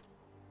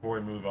 before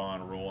we move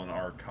on, roll an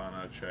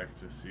Arcana check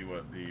to see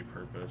what the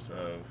purpose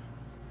of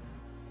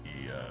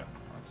the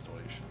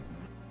constellation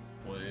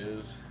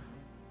is.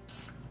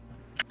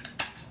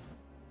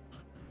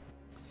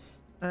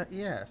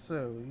 Yeah,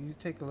 so you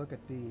take a look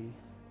at the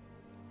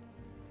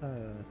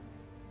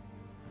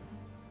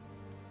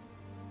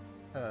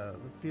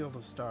field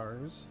of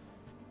stars.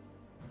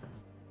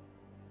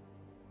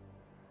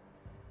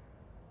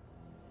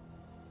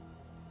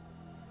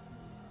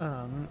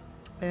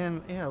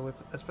 And yeah,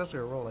 with especially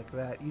a roll like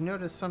that, you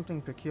notice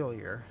something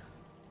peculiar.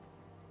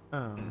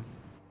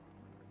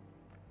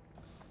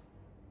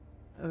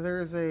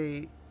 There's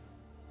a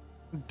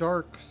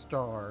dark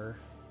star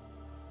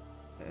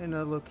in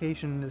a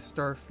location in this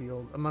star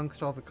field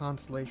amongst all the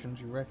constellations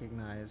you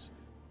recognize,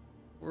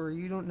 where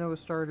you don't know a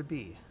star to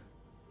be.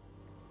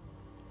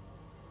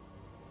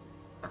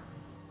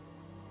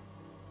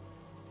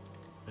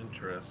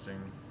 Interesting.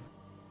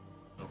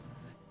 Oh,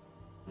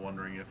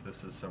 wondering if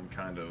this is some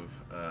kind of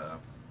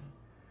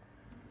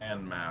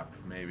hand map,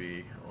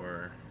 maybe,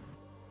 or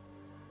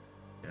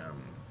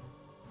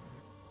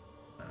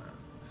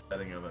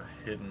setting of a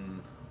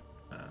hidden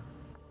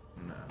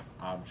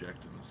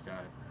object in the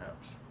sky,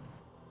 perhaps.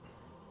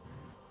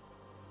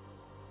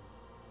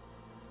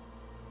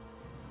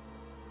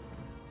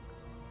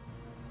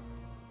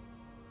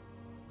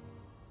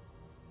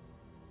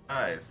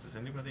 Guys, does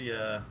anybody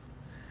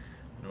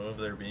know of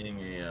there being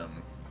a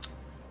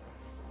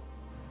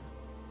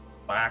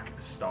black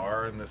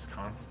star in this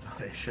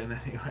constellation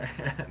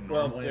anywhere?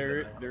 Well,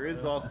 there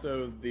is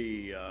also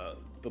the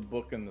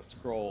book and the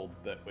scroll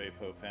that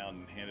Weifo found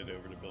and handed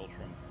over to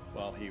Biltram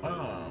while he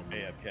was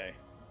AFK.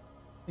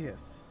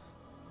 Yes.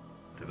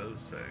 What do those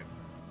say?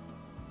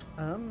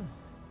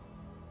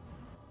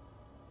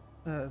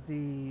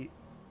 The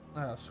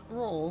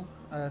scroll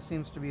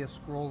seems to be a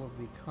scroll of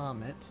the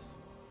comet.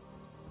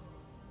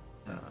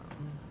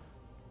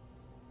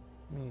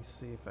 Let me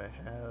see if I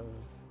have.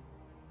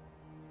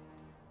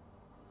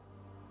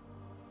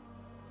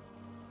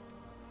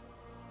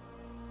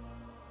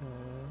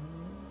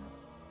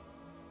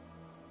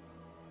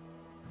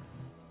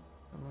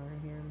 Somewhere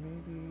here,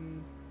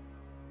 maybe.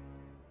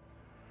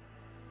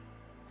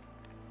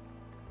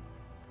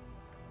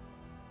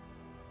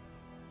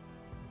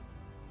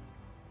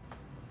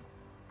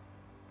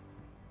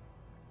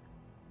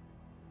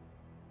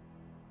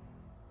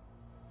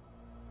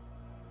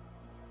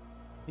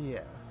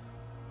 Yeah.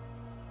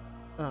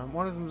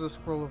 One of them is a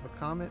scroll of a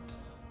comet.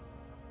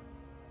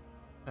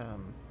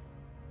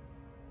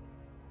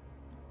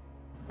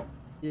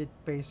 It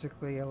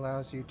basically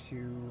allows you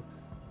to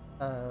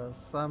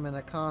summon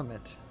a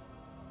comet.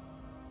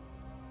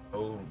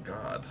 Oh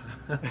God.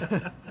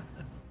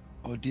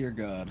 Oh dear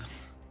God.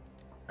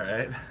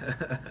 Alright.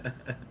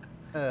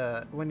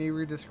 When you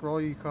read the scroll,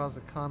 you cause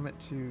a comet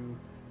to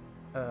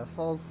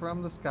fall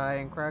from the sky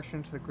and crash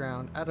into the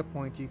ground at a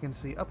point you can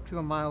see up to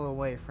a mile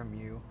away from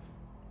you.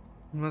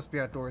 You must be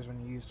outdoors when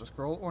you use the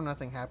scroll, or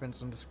nothing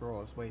happens and the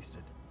scroll is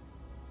wasted.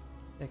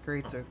 It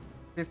creates a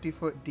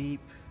 50-foot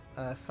deep,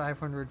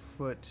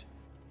 500-foot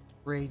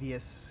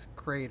radius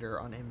crater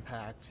on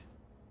impact.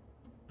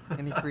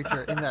 Any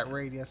creature in that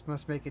radius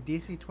must make a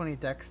DC 20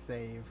 Dex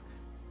save,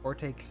 or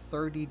take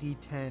 30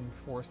 D10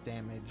 force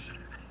damage.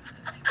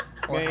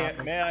 Or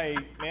May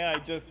I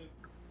just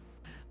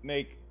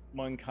make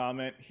one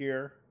comment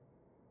here?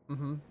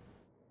 Mm-hmm.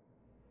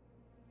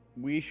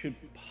 We should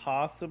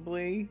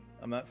possibly,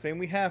 I'm not saying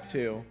we have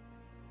to,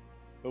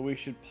 but we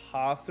should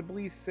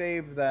possibly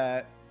save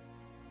that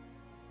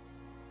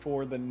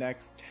for the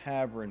next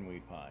tavern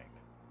we find.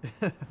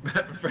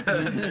 For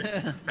the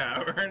next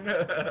tavern.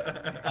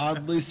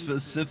 Oddly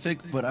specific,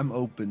 but I'm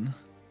open.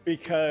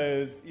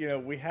 Because, you know,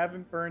 we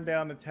haven't burned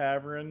down the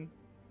tavern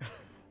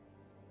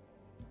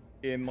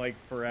in like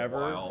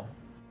forever. Wow.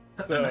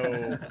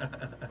 So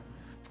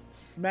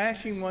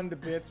smashing one to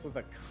bits with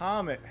a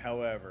comet,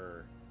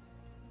 however,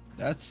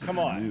 That's come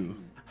on. new.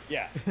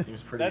 Yeah,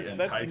 Seems pretty that's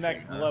enticing. the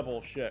next huh?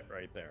 level shit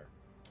right there.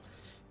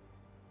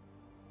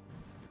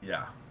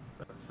 Yeah,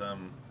 that's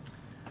man,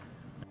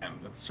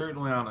 that's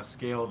certainly on a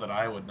scale that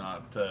I would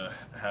not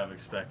have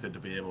expected to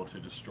be able to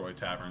destroy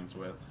taverns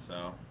with.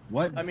 So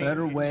What I mean-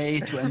 better way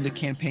to end a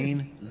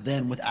campaign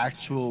than with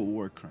actual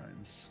war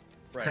crimes?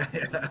 Right.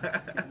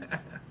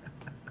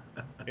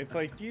 It's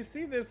like, do you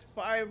see this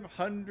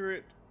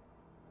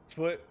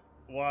 500-foot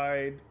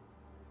wide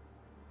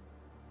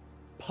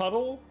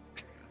puddle?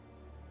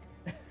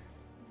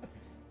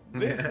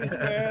 This is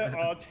where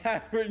our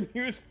tavern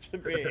used to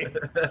be.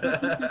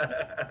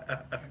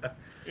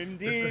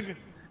 Indeed,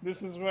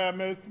 this is where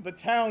most of the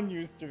town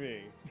used to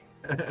be.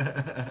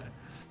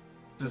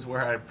 This is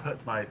where I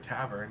put my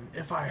tavern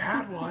if I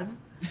had one.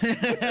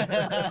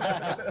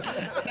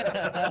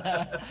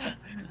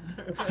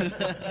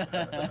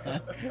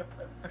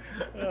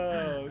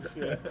 Oh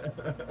shit.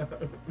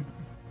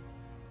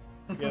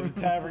 Yeah, the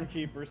tavern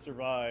keeper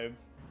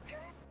survives.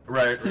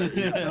 Right.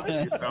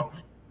 It's out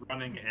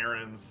running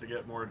errands to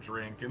get more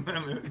drink, and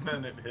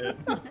then it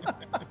hit. God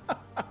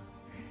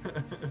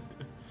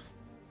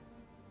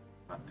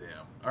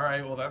damn. All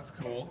right. Well, that's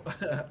cool.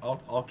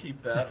 I'll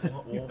keep that.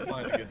 We'll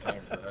find a good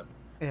time for that.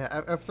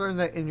 Yeah, I've thrown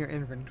that in your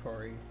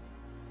inventory.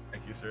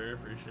 Thank you, sir.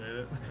 Appreciate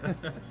it.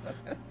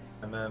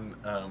 And then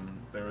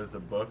there was a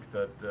book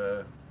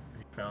that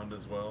he found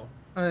as well.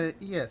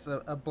 Yes,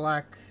 a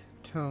black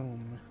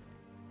tome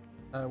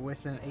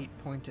with an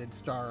 8-pointed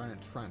star on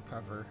its front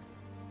cover.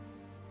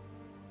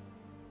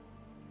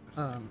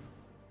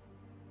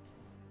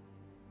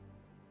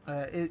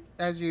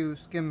 As you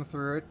skim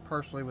through it,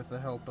 partially with the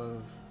help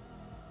of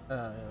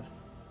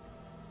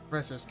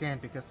Pressure Scan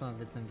because some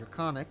of it's in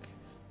Draconic,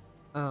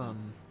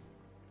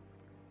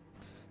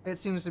 it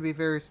seems to be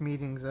various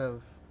meetings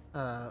of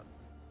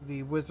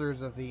the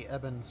Wizards of the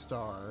Ebon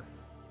Star.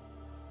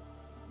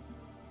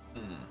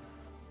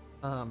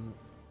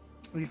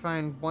 We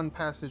find one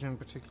passage in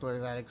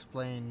particular that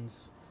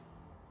explains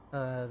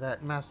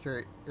that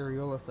Master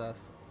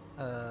Iriolarthas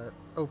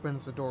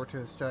opens the door to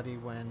his study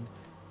when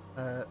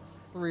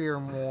 3 or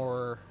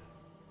more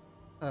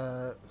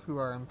who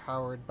are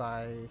empowered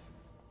by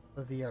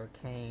the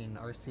arcane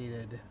are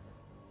seated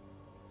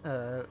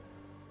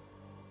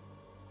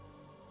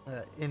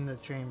in the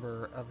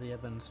chamber of the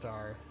Ebon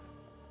Star.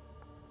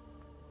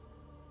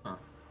 Huh.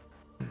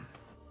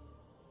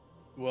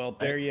 Well,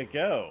 there you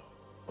go.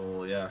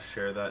 Well, yeah,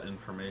 share that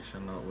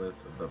information with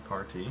the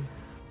party.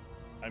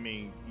 I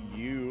mean,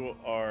 you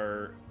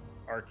are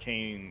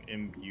arcane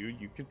imbued.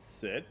 You could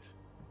sit.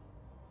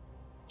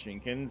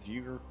 Jenkins,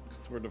 you're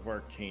sort of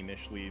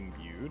arcanishly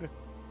imbued.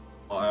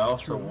 Well, I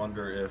also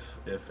wonder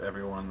if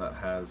everyone that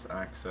has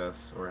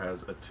access or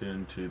has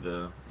attuned to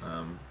the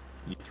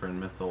Ethrin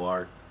Mythal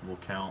Art will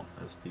count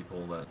as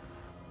people that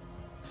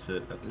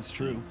sit at the That's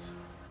true. seats.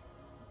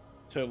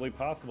 Totally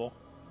possible.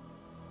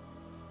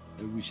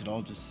 We should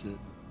all just sit.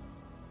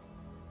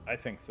 I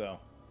think so.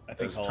 I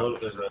think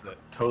There's a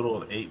total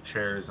of 8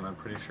 chairs, and I'm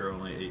pretty sure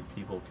only 8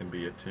 people can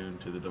be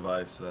attuned to the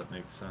device, so that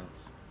makes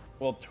sense.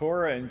 Well,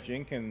 Tora and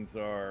Jenkins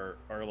are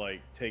like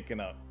taking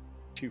up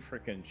 2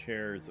 freaking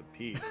chairs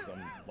apiece.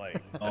 I'm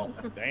like, oh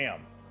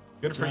damn.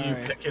 Good for you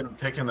Alright.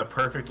 picking the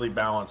perfectly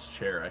balanced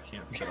chair. I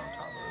can't sit on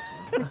top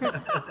of this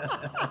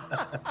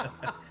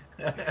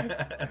one.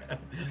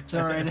 It's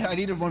alright. I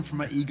needed one for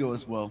my ego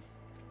as well.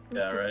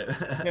 Yeah,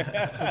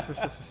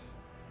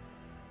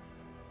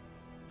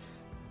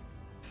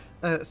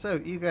 right.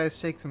 So you guys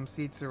take some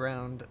seats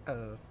around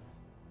the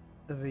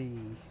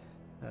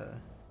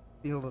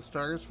Field of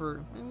Stars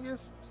and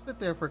just sit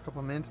there for a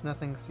couple minutes.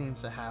 Nothing seems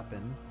to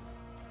happen.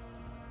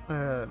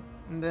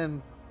 And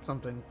then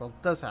something,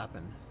 does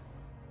happen.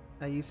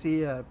 You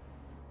see a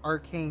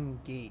arcane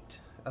gate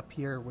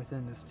appear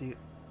within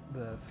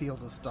the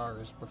Field of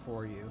Stars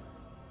before you.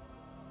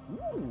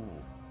 Ooh.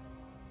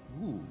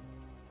 Ooh.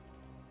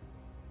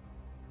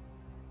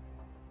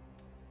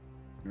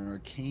 An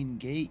arcane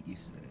gate, you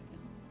say?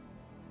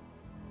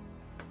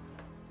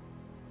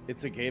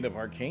 It's a gate of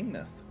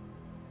arcaneness.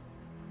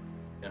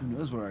 Who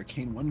knows what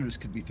arcane wonders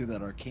could be through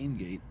that arcane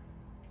gate?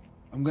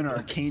 I'm gonna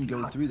arcane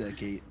go through that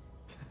gate.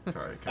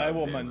 Sorry, I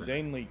will damn it.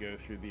 mundanely go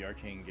through the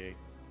arcane gate.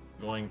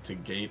 Going to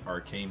gate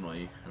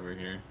arcanely over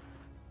here.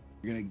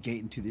 You're gonna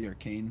gate into the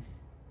arcane.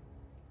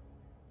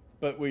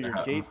 But will your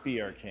Yeah. gate be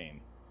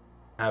arcane?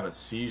 Have a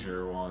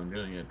seizure while I'm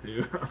doing it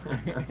too.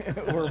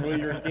 Or will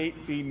your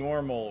gait be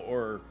normal,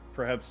 or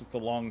perhaps just a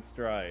long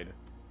stride?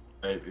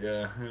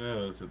 Yeah, who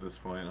knows at this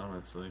point,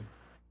 honestly.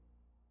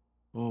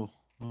 Oh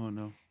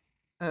no.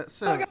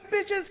 So,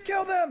 bitches,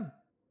 kill them!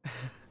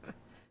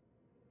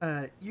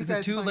 you Is guys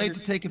it too find late your-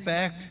 to take it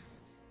back?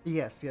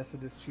 Yes,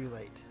 it is too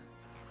late.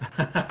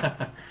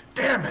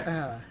 Damn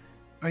it!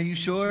 Are you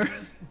sure?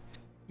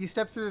 You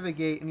step through the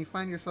gate and you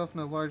find yourself in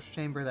a large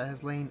chamber that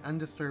has lain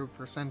undisturbed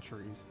for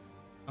centuries.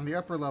 On the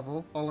upper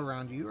level, all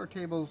around you, are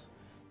tables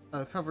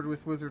covered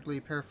with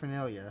wizardly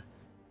paraphernalia.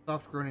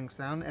 Soft groaning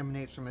sound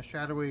emanates from a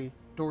shadowy,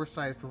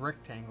 door-sized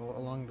rectangle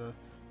along the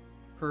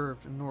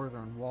curved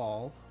northern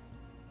wall.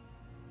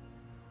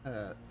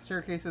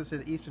 Staircases to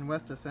the east and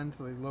west ascend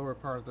to the lower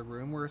part of the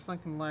room, where a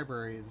sunken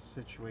library is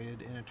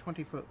situated in a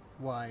 20-foot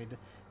wide,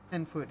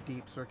 10-foot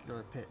deep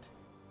circular pit.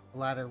 A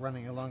ladder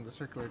running along the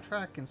circular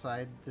track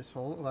inside this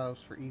hole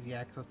allows for easy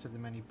access to the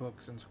many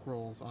books and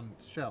scrolls on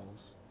its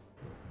shelves.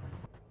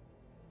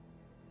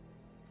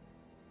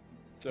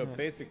 So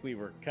basically,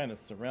 we're kind of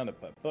surrounded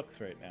by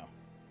books right now.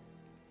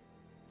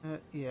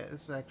 Yeah,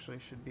 this actually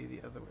should be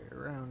the other way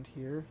around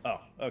here. Oh,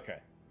 okay.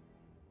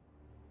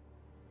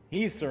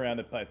 He's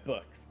surrounded by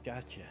books.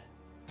 Gotcha.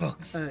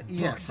 Books.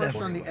 Yeah, Books first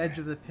on the everywhere. edge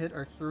of the pit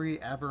are three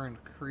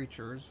aberrant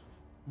creatures,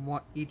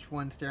 each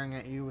one staring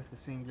at you with a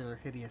singular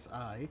hideous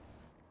eye.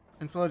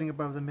 And floating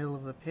above the middle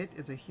of the pit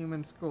is a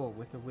human skull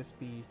with a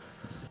wispy,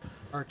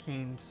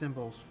 arcane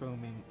symbols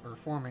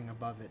forming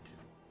above it.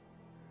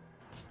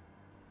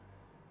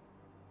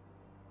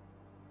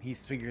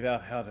 He's figured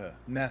out how to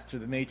master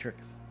the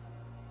Matrix.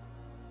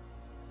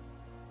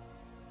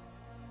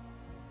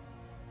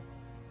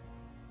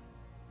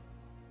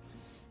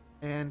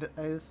 And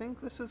I think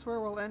this is where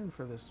we'll end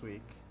for this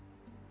week.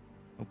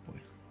 Oh boy.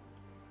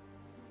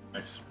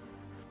 Nice.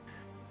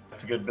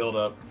 That's a good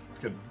build-up. It's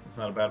good. It's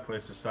not a bad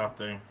place to stop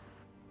there.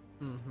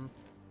 Mm-hmm.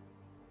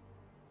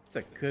 It's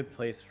a good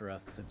place for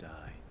us to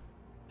die.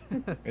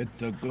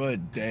 It's a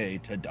good day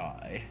to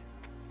die.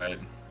 Right.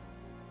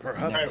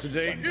 Perhaps Next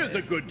today Sunday. is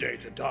a good day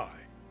to die.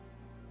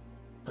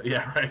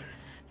 Yeah, right.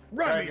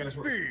 Running guys,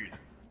 speed.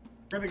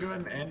 We're gonna go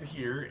ahead and end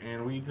here,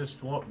 and we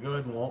just won't go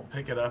ahead and won't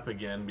pick it up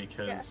again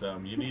because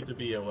you need to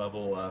be a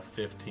level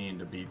 15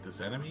 to beat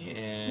this enemy,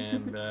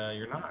 and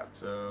you're not.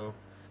 So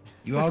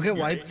You all get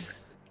Yeah. wiped.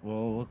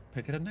 We'll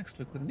pick it up next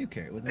week with a new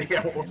character. With new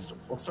yeah,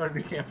 characters. we'll start a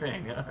new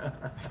campaign.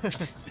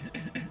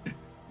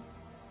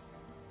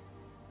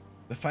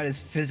 The fight is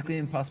physically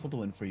impossible to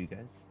win for you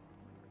guys.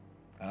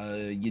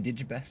 You did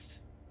your best.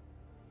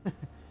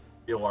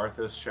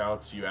 Iriolarthas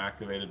shouts, "You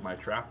activated my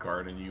trap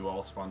card," and you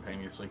all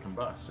spontaneously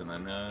combust, and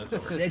then it's over.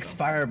 6 So-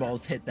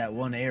 fireballs hit that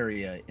one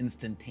area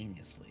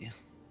instantaneously.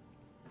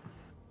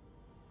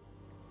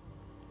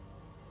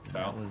 So,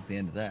 That was the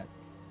end of that.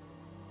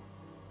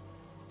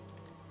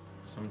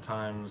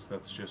 sometimes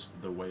that's just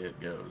the way it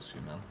goes,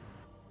 you know.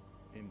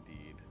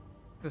 Indeed.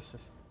 This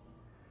is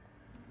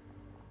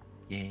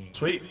Yeah.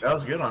 Sweet, that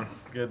was a good one.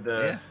 Good.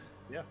 Yeah.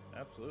 Yeah,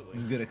 absolutely.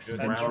 Good Good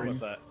extension. round. with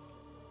that.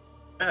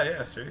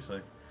 Yeah,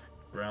 seriously.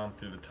 Round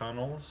through the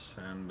tunnels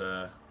and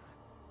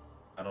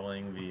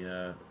battling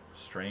the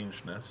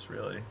strangeness,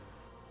 really.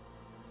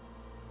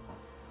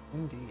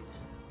 indeed.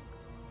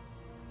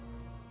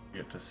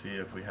 Get to see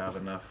if we have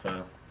enough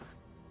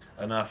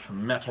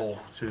metal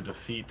to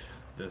defeat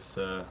this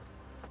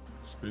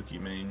spooky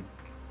main.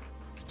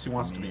 He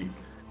wants to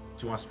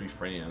be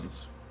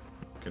friends.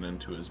 Looking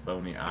into his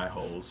bony eye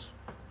holes.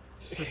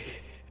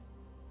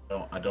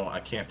 I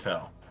can't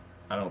tell.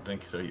 I don't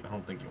think so. I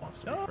don't think he wants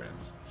to be No.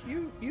 friends.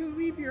 You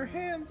leave your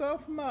hands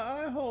off my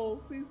eye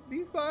holes.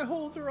 These eye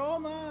holes are all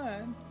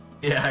mine.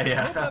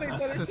 Yeah. Nobody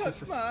better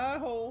touch my eye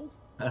holes.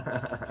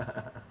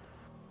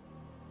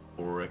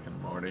 Rick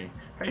and Morty.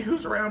 Hey,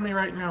 who's around me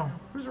right now?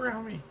 Who's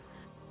around me?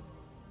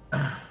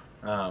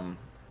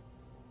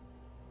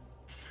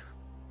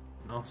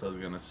 Also, I was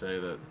gonna say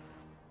that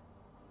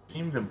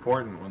seemed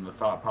important when the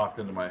thought popped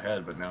into my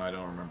head, but now I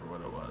don't remember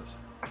what it was.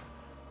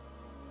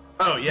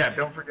 Oh yeah,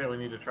 don't forget we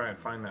need to try and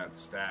find that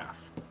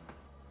staff.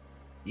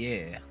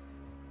 Yeah.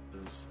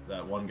 'Cause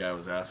that one guy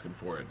was asking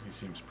for it. He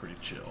seems pretty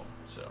chill.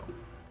 So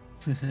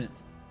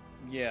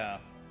Yeah,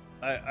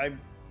 I'm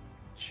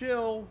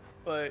chill,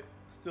 but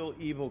still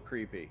evil,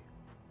 creepy.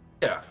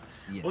 yeah,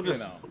 Yeah. we'll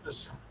just You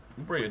know.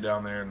 we'll bring it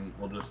down there and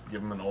we'll just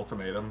give him an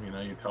ultimatum. You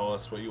know, you tell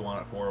us what you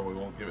want it for, we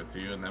won't give it to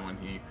you, and then when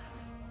he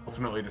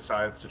ultimately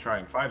decides to try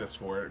and fight us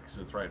for it because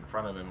it's right in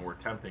front of him and we're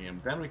tempting him,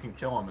 then we can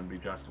kill him and be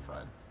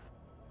justified.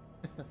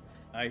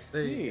 I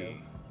There you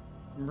see.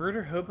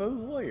 Murder hobo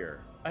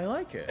lawyer. I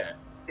like it. Yeah,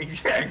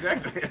 yeah,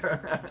 exactly.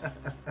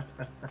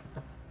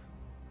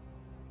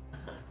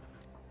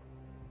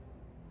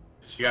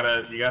 you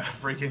gotta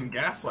freaking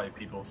gaslight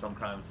people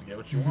sometimes to get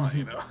what you want,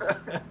 you know.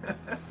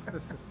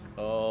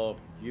 Oh,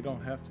 you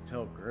don't have to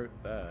tell Groot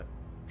that.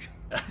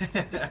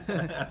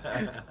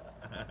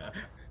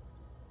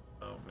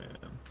 Oh man.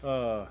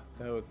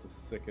 That was the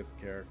sickest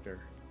character.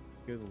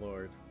 Good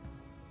lord.